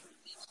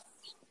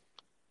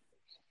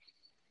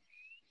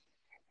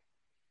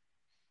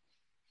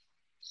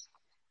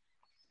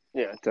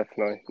 Yeah,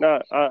 definitely.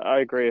 No, I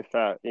agree with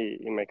that.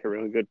 You make a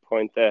really good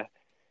point there.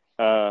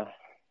 Uh,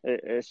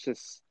 it's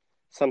just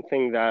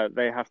something that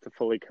they have to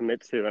fully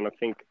commit to. And I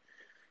think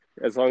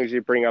as long as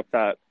you bring up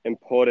that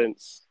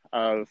importance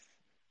of,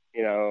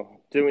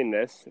 doing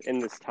this in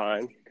this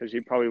time, because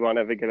you probably won't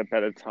ever get a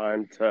better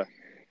time to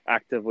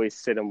actively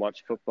sit and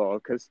watch football.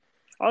 Because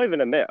I'll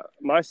even admit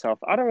myself,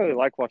 I don't really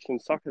like watching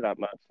soccer that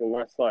much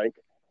unless like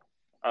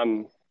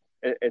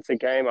it's a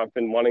game I've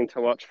been wanting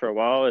to watch for a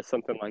while or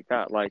something like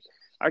that. Like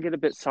I get a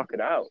bit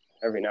suckered out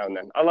every now and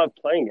then. I love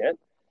playing it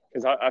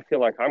because I feel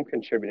like I'm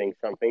contributing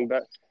something,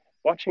 but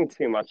watching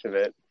too much of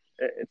it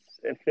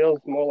feels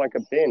more like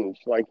a binge,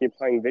 like you're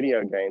playing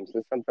video games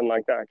or something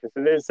like that, because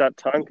it is that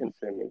time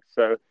consuming.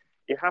 So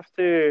you have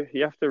to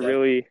Yeah,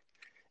 really,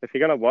 if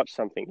you're gonna watch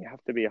something, you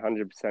have to be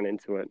 100%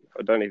 into it,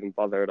 or don't even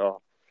bother at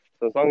all.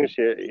 So as long as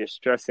you're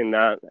stressing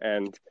that,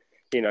 and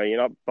you're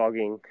not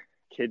bogging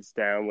kids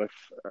down with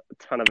a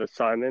ton of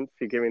assignments,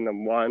 you're giving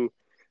them one,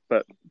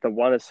 but the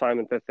one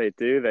assignment that they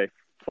do, they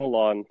full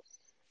on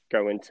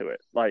go into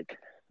it. Like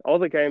all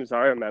the games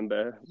I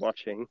remember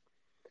watching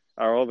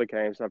are all the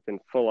games I've been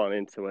full on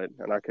into it,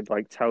 and I could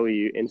like tell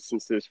you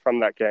instances from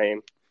that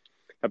game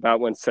about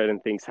when certain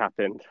things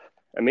happened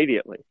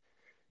immediately.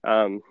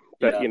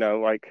 But yeah,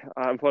 like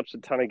I've watched a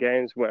ton of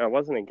games where I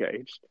wasn't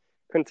engaged,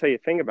 couldn't tell you a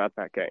thing about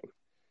that game.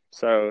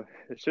 So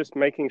it's just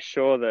making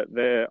sure that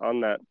they're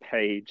on that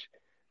page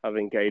of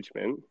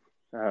engagement.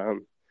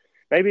 Um,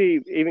 Maybe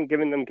even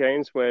giving them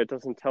games where it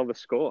doesn't tell the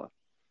score,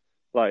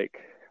 like,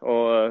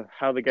 or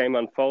how the game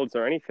unfolds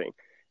or anything,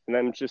 and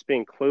them just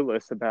being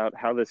clueless about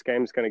how this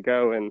game's going to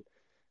go, and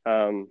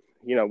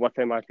what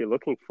they might be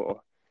looking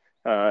for.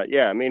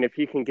 Yeah, I mean, if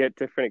you can get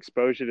different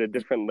exposure to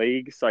different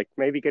leagues, like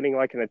maybe getting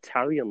like an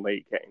Italian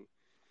league game,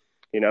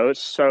 it's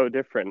so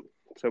different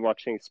to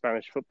watching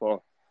Spanish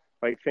football,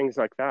 like things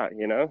like that.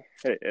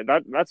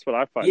 That's what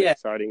I find yeah.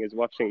 exciting, is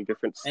watching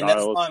different And that's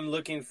why styles. I'm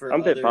looking for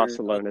I'm a bit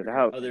Barcelona'd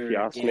out, if you other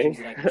ask games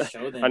me. that I can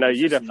show I them. know There's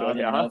you just not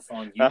definitely are. enough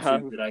on YouTube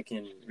Um, that I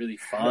can really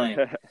find.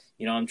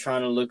 I'm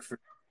trying to look for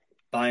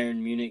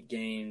Bayern Munich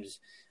games,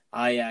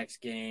 Ajax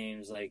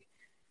games, like,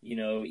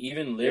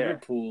 even yeah,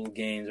 Liverpool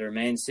games or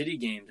Man City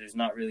games. There's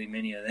not really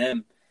many of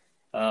them.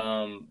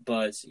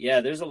 But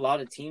yeah, there's a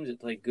lot of teams that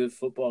play good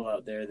football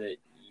out there that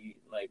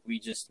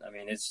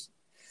it's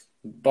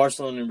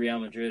Barcelona and Real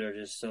Madrid are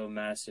just so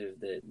massive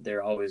that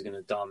they're always going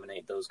to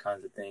dominate those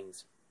kinds of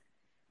things.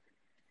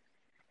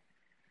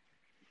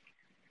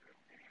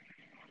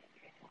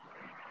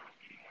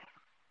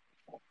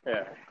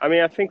 yeah. I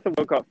mean, I think the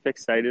world got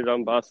fixated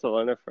on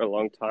Barcelona for a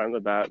long time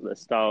about the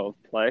style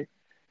of play,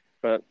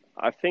 but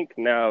I think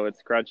now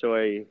it's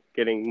gradually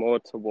getting more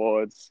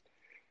towards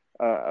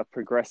a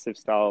progressive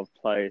style of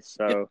play. Yeah,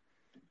 So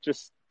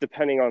just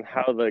depending on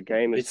how the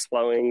game is it's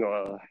flowing,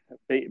 or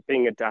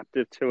being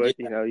adaptive to it,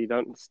 yeah, you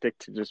don't stick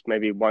to just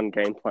maybe one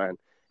game plan.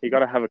 You got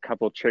to have a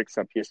couple of tricks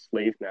up your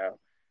sleeve now,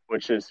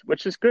 which is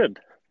good,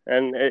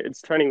 and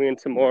it's turning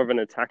into more of an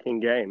attacking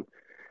game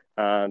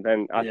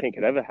than I yeah, think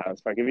it ever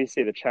has. Like if you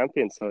see the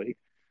Champions League,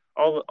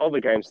 all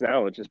the games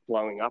now are just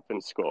blowing up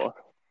in score.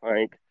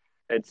 Like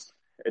it's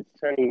it's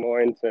turning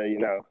more into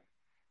you're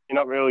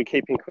not really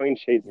keeping clean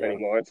sheets yeah.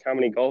 anymore. It's how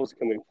many goals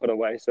can we put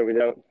away so we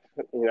don't,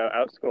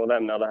 outscore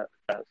them, not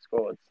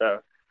outscored. So,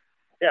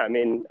 yeah, I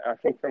mean, I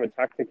think from a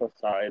tactical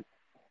side,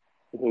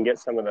 you can get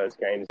some of those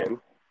games in,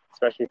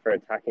 especially for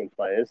attacking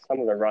players. Some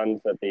of the runs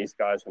that these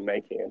guys are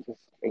making are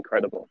just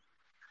incredible.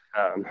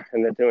 And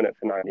they're doing it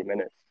for 90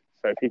 minutes.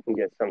 So if you can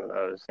get some of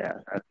those, yeah,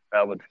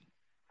 that would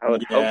Yeah.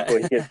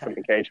 hopefully get some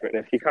engagement.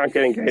 If you can't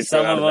get engagement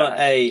Some out of of them, that,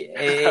 hey,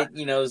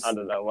 I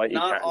don't know what you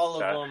not can. all of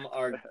So, them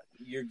are,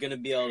 you're going to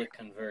be able to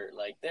convert.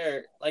 Like,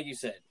 they're, like you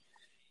said,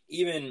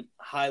 even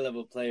high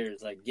level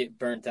players, like, get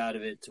burnt out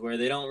of it to where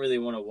they don't really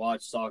want to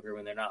watch soccer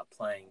when they're not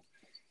playing.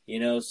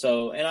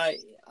 So, and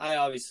I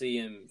obviously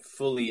am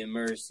fully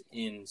immersed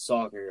in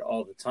soccer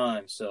all the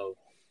time. So,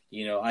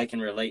 I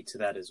can relate to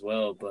that as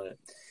well. But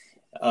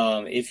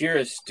if you're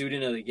a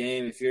student of the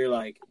game, if you're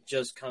like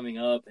just coming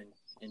up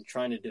and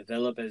trying to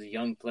develop as a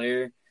young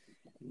player,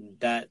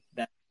 that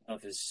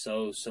stuff is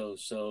so so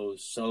so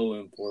so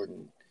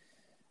important.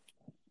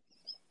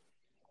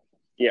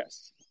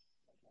 yes.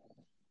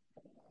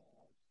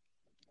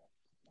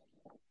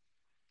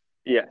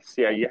 Yes,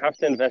 yeah, you have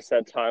to invest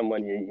that time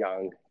when you're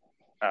young.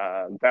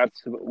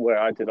 That's where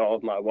I did all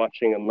of my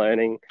watching and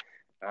learning.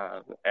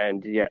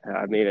 And yeah,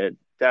 I mean, it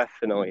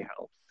definitely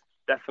helps.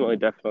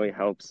 Definitely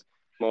helps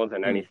more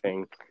than Mm.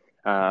 anything.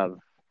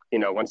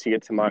 Once you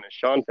get to mine and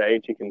Sean's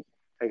age, you can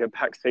take a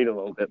back seat a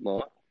little bit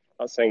more.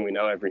 Not saying we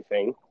know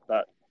everything,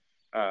 but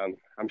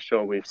I'm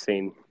sure we've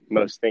seen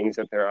most things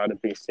that there are to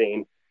be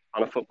seen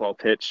on a football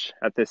pitch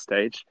at this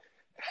stage.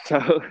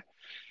 So,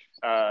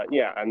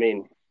 yeah, I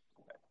mean,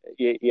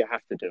 you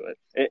have to do it.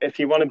 If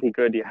you want to be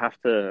good, you have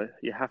to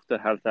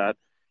have that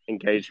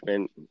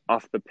engagement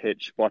off the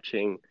pitch,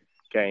 watching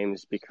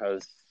games,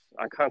 because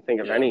I can't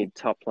think of Yeah. any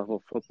top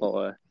level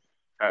footballer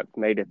that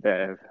made it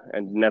there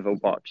and never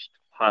watched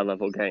high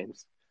level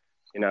games.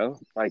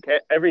 Like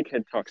every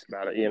kid talks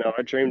about it.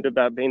 I dreamed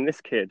about being this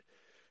kid.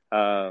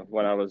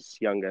 when I was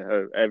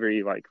younger.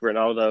 Every like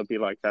Ronaldo would be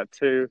like that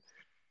too.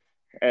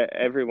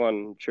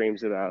 Everyone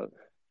dreams about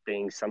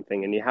being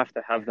something, and you have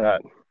to have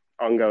that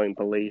ongoing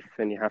belief,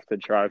 and you have to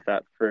drive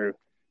that through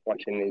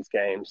watching these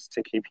games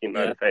to keep you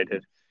Yeah.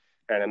 motivated.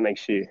 And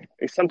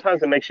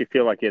sometimes it makes you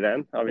feel like you're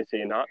them. Obviously,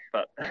 you're not,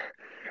 but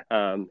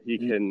you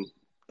can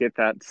get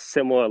that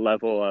similar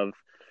level of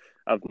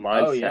Oh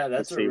mindset yeah, to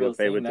that's a see real what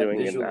they were thing. That doing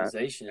in that.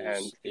 visualization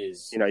And,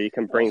 is you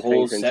can a bring whole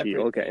things into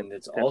your separate game. thing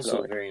that's also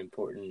Definitely. very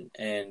important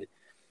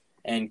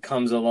and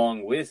comes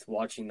along with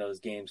watching those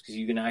games, because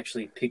you can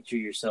actually picture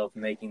yourself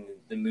making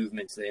the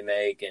movements they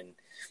make, and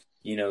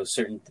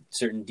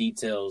certain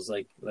details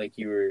like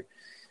you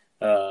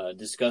were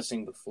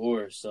discussing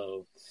before.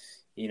 So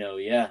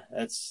yeah,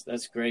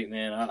 that's great,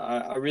 man.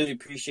 I really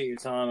appreciate your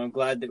time. I'm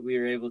glad that we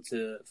were able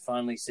to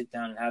finally sit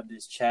down and have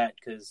this chat,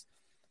 because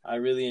I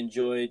really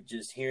enjoyed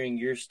just hearing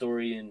your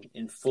story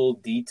in full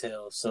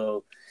detail.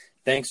 So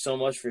thanks so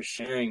much for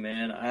sharing,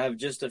 man. I have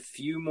just a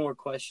few more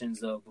questions,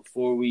 though,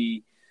 before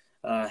we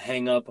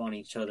hang up on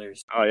each other.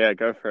 Oh, yeah,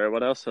 go for it.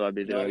 What else would I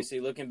be doing? Obviously,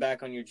 looking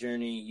back on your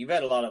journey, you've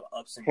had a lot of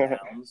ups and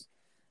downs.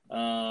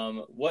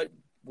 What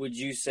would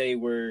you say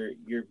were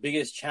your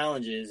biggest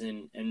challenges,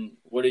 and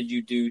what did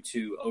you do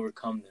to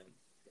overcome them?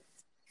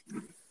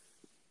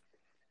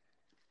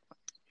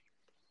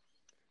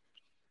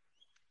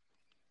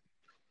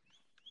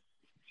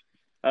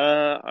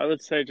 I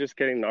would say just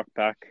getting knocked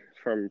back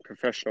from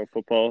professional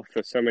football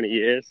for so many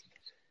years.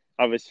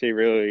 Obviously,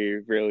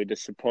 really, really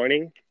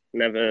disappointing.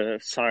 Never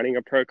signing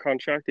a pro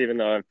contract, even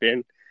though I've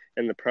been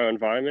in the pro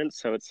environment.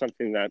 So it's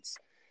something that's,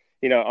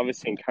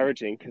 obviously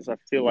encouraging, because I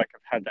feel like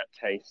I've had that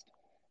taste.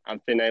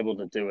 I've been able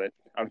to do it.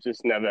 I've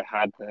just never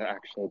had the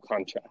actual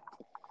contract.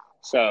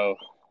 So,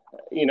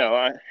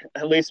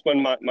 at least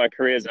when my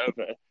career's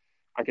over,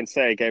 I can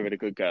say I gave it a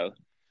good go.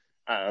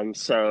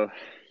 So,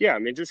 yeah, I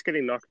mean, just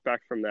getting knocked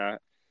back from that.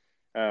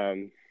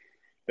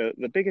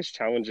 The biggest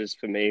challenges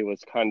for me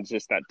was kind of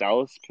just that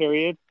Dallas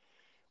period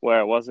where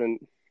I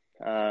wasn't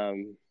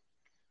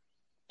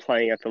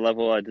playing at the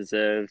level I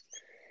deserved,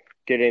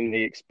 getting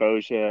the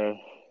exposure.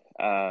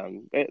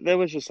 There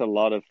was just a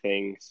lot of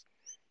things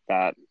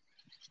that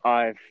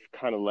I've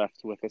kind of left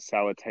with a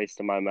sour taste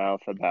in my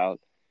mouth about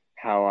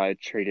how I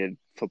treated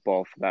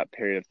football for that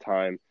period of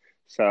time.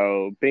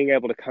 So being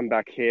able to come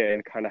back here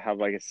and kind of have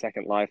like a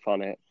second life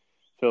on it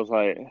feels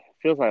like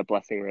a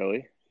blessing,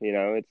 really.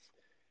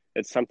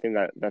 It's something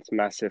that's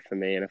massive for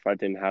me, and if I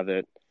didn't have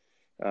it,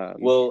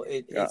 Well,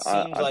 it I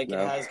seems don't like it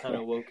know. has kind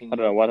of woken I don't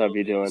you know up a what I'd little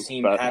be bit. You doing,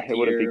 seem but it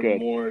wouldn't be happier, good.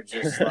 more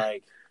just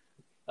like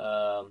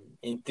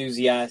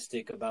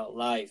enthusiastic about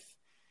life,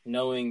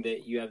 knowing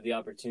that you have the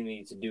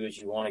opportunity to do what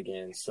you want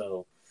again.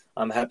 So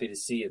I'm happy to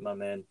see it, my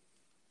man.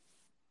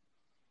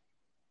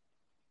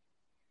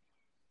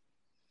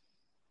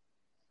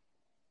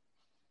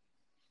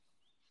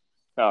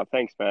 Oh,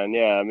 thanks, man.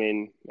 Yeah, I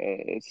mean,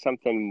 it's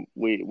something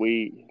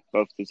we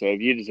both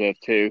deserve. You deserve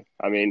too.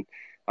 I mean,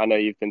 I know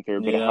you've been through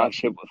a bit of Yeah.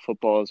 hardship with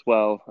football as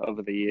well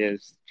over the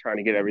years, trying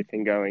to get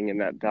everything going in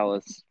that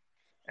Dallas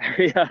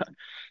area.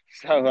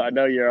 So I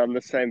know you're on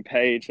the same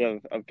page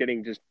of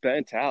getting just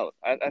burnt out.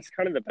 That's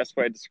kind of the best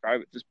way to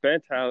describe it. Just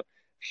burnt out,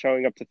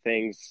 showing up to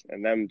things,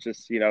 and them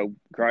just,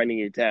 grinding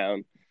you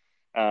down,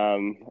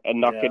 and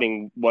not Yeah.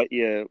 getting what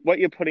you're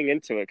putting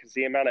into it, because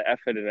the amount of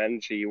effort and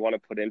energy you want to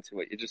put into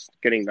it, you're just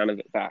getting none of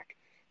it back.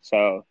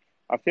 So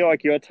I feel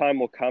like your time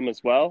will come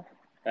as well,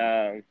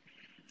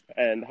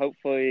 and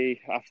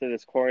hopefully after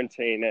this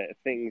quarantine,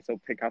 things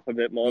will pick up a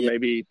bit more. Yeah.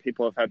 Maybe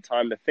people have had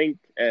time to think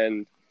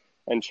and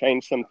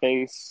change some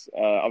things.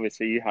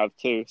 Obviously, you have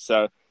too.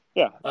 So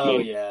yeah, I Oh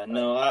mean, yeah.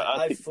 No,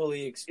 I I think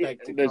fully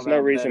expect to there's come no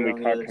out reason better we on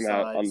the can't other come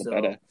out side. on the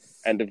better So,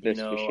 end of this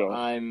for sure.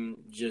 I'm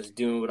just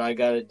doing what I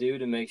got to do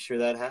to make sure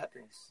that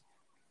happens.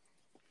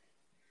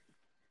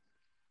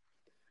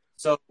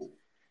 So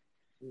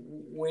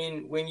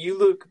when you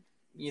look,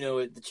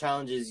 at the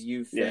challenges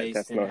you Yeah, faced and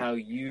definitely. how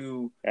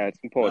you Yeah, it's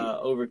important.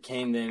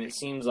 overcame them, it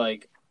seems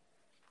like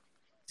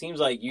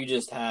you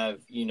just have,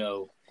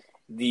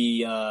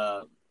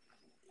 the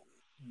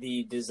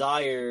the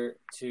desire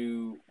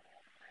to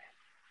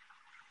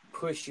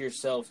push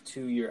yourself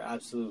to your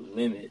absolute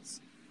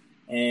limits,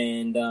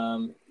 and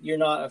you're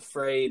not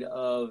afraid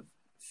of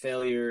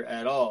failure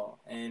at all.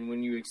 And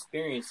when you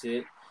experience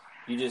it,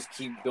 you just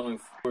keep going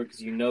forward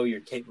because you know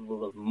you're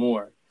capable of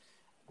more.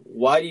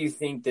 Why do you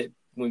think that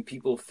when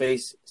people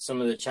face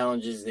some of the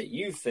challenges that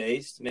you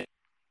faced,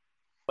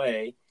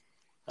 but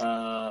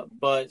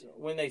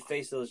when they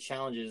face those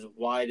challenges,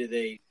 why do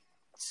they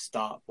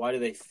stop? Why do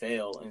they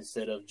fail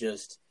instead of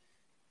just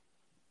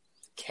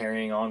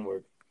carrying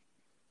onward?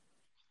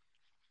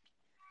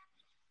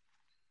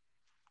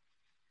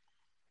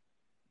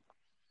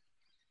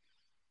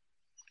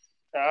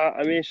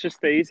 I mean, it's just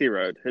the easy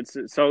road.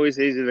 It's always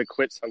easy to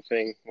quit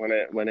something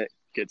when it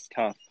gets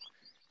tough.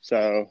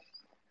 So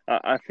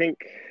I think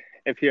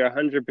if you're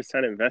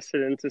 100%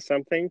 invested into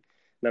something,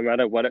 no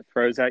matter what it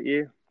throws at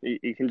you,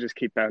 you can just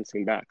keep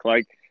bouncing back.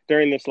 Like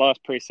during this last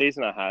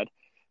preseason I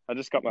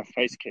just got my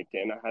face kicked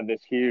in. I had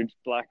this huge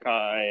black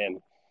eye, and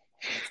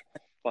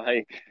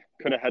like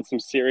could have had some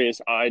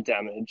serious eye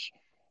damage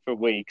for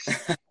weeks.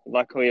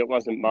 Luckily, it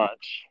wasn't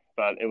much,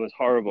 but it was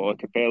horrible. I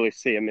could barely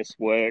see. I missed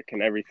work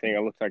and everything. I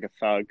looked like a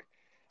thug.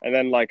 And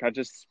then like I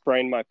just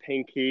sprained my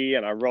pinky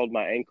and I rolled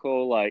my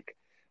ankle. Like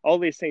all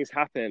these things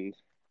happened,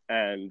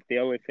 and the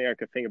only thing I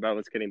could think about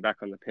was getting back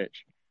on the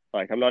pitch.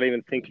 Like I'm not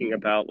even thinking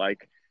about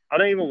like I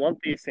don't even want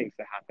these things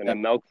to happen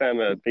and milk them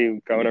or be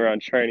going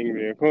around training and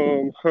be like, oh,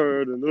 I'm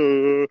hurt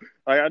and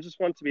like I just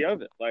want to be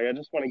over it. Like I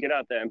just want to get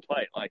out there and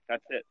play. Like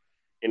that's it.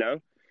 You know,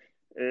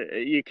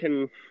 you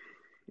can.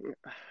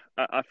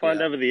 I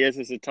find over the years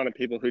there's a ton of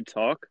people who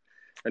talk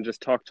and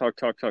just talk,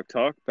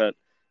 but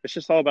it's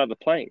just all about the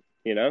playing.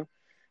 You know,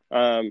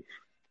 that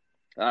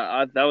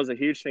was a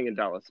huge thing in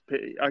Dallas.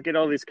 I get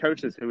all these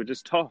coaches who would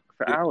just talk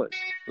for hours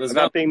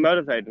about being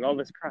motivated and all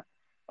this crap.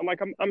 I'm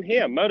like, I'm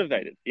here,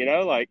 motivated, you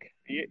know, like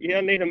you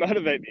don't need to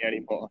motivate me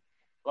anymore.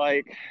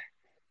 Like,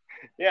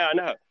 yeah, I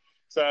know.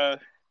 So,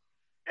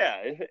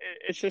 yeah,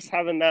 it's just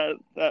having that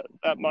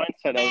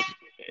mindset of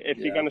if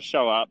you're going to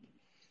show up,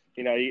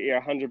 you know, you're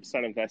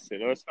 100%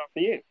 invested, or it's not for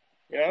you.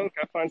 You know,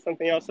 go find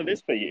something else that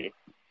is for you.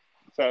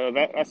 So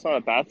that's not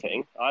a bad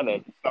thing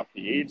either. It's not for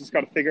you. You just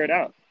got to figure it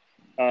out.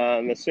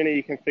 The sooner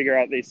you can figure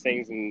out these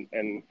things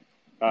and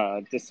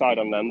decide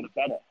on them, the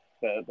better.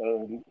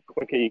 The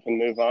quicker you can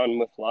move on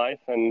with life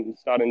and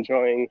start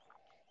enjoying,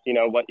 you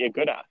know, what you're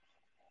good at.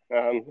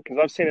 Because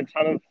I've seen a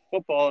ton of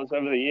footballers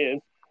over the years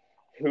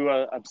who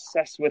are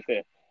obsessed with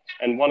it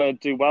and want to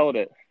do well at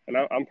it. And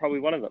I'm probably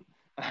one of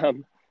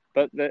them.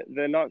 But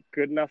they're not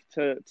good enough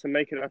to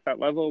make it at that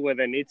level where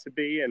they need to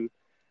be. And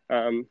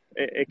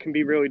it can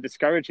be really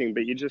discouraging,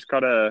 but you just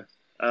got to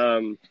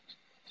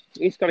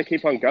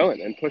keep on going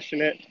and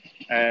pushing it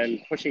and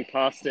pushing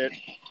past it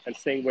and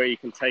seeing where you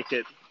can take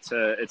it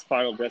to its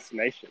final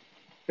destination.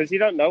 Because you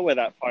don't know where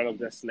that final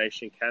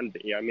destination can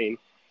be. I mean,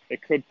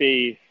 it could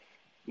be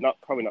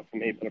probably not for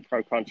me, but a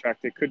pro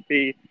contract. It could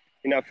be,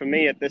 you know, for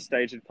me at this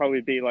stage, it'd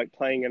probably be like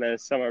playing in a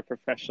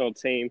semi-professional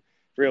team,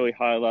 really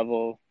high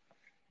level,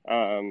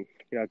 you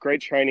know,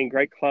 great training,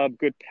 great club,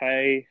 good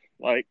pay.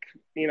 Like,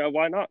 you know,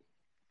 why not?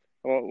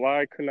 Well,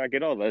 why couldn't I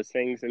get all those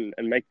things and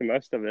make the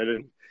most of it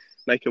and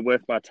make it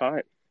worth my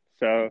time?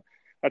 So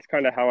that's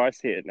kind of how I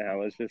see it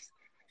now.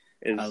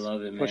 I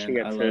love it, pushing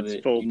man. it to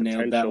its full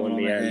potential in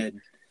the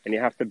end. And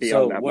you have to be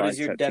on that mindset to get there. So what is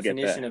your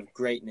definition of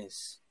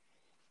greatness?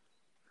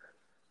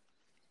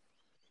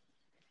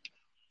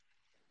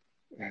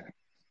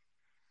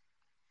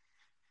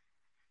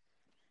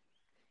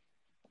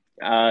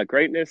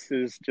 Greatness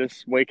is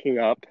just waking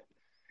up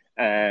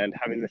and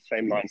having the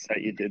same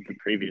mindset you did the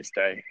previous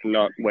day,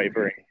 not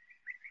wavering.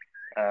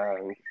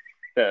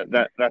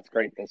 That's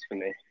greatness for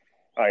me.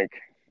 Like,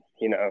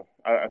 you know,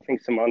 I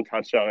think Simon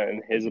touched on it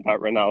in his about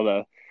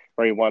Ronaldo,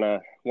 where he won a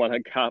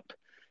cup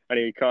and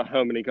he got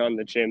home and he got in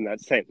the gym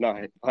that same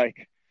night.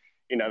 Like,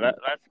 you know,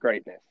 that's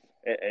greatness.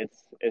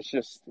 It's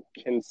just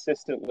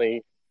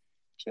consistently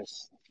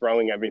just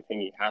throwing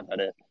everything you have at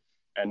it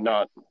and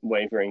not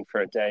wavering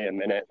for a day, a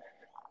minute.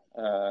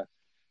 In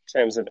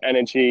terms of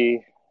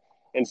energy,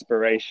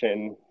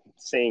 inspiration,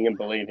 seeing and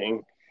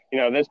believing. You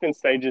know, there's been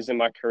stages in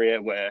my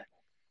career where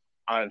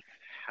I've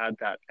had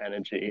that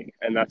energy,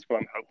 and that's what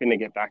I'm hoping to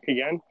get back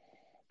again,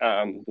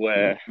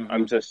 where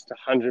I'm just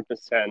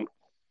 100%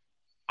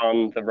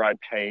 on the right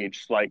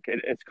page. Like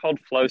it's called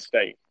flow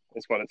state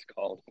is what it's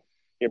called.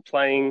 You're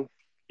playing,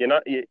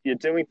 you're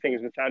doing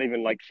things without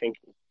even like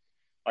thinking.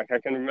 Like I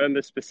can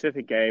remember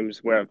specific games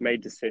where I've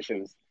made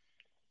decisions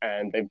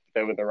and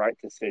they were the right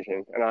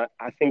decision. And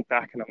I think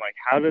back and I'm like,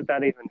 how did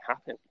that even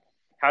happen?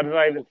 How did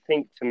I even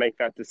think to make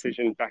that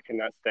decision back in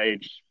that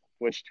stage,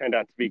 which turned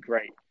out to be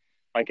great?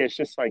 Like, it's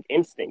just like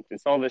instinct.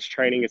 It's all this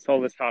training. It's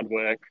all this hard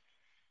work.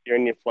 You're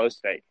in your flow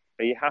state,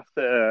 but you have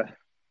to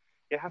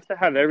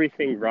have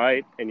everything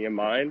right in your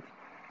mind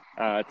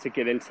to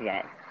get into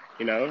that,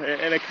 you know,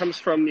 and it comes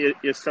from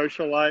your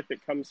social life.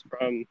 It comes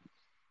from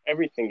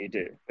everything you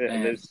do.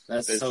 Man, there's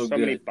so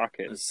many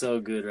buckets that's so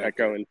good, right? that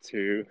go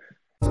into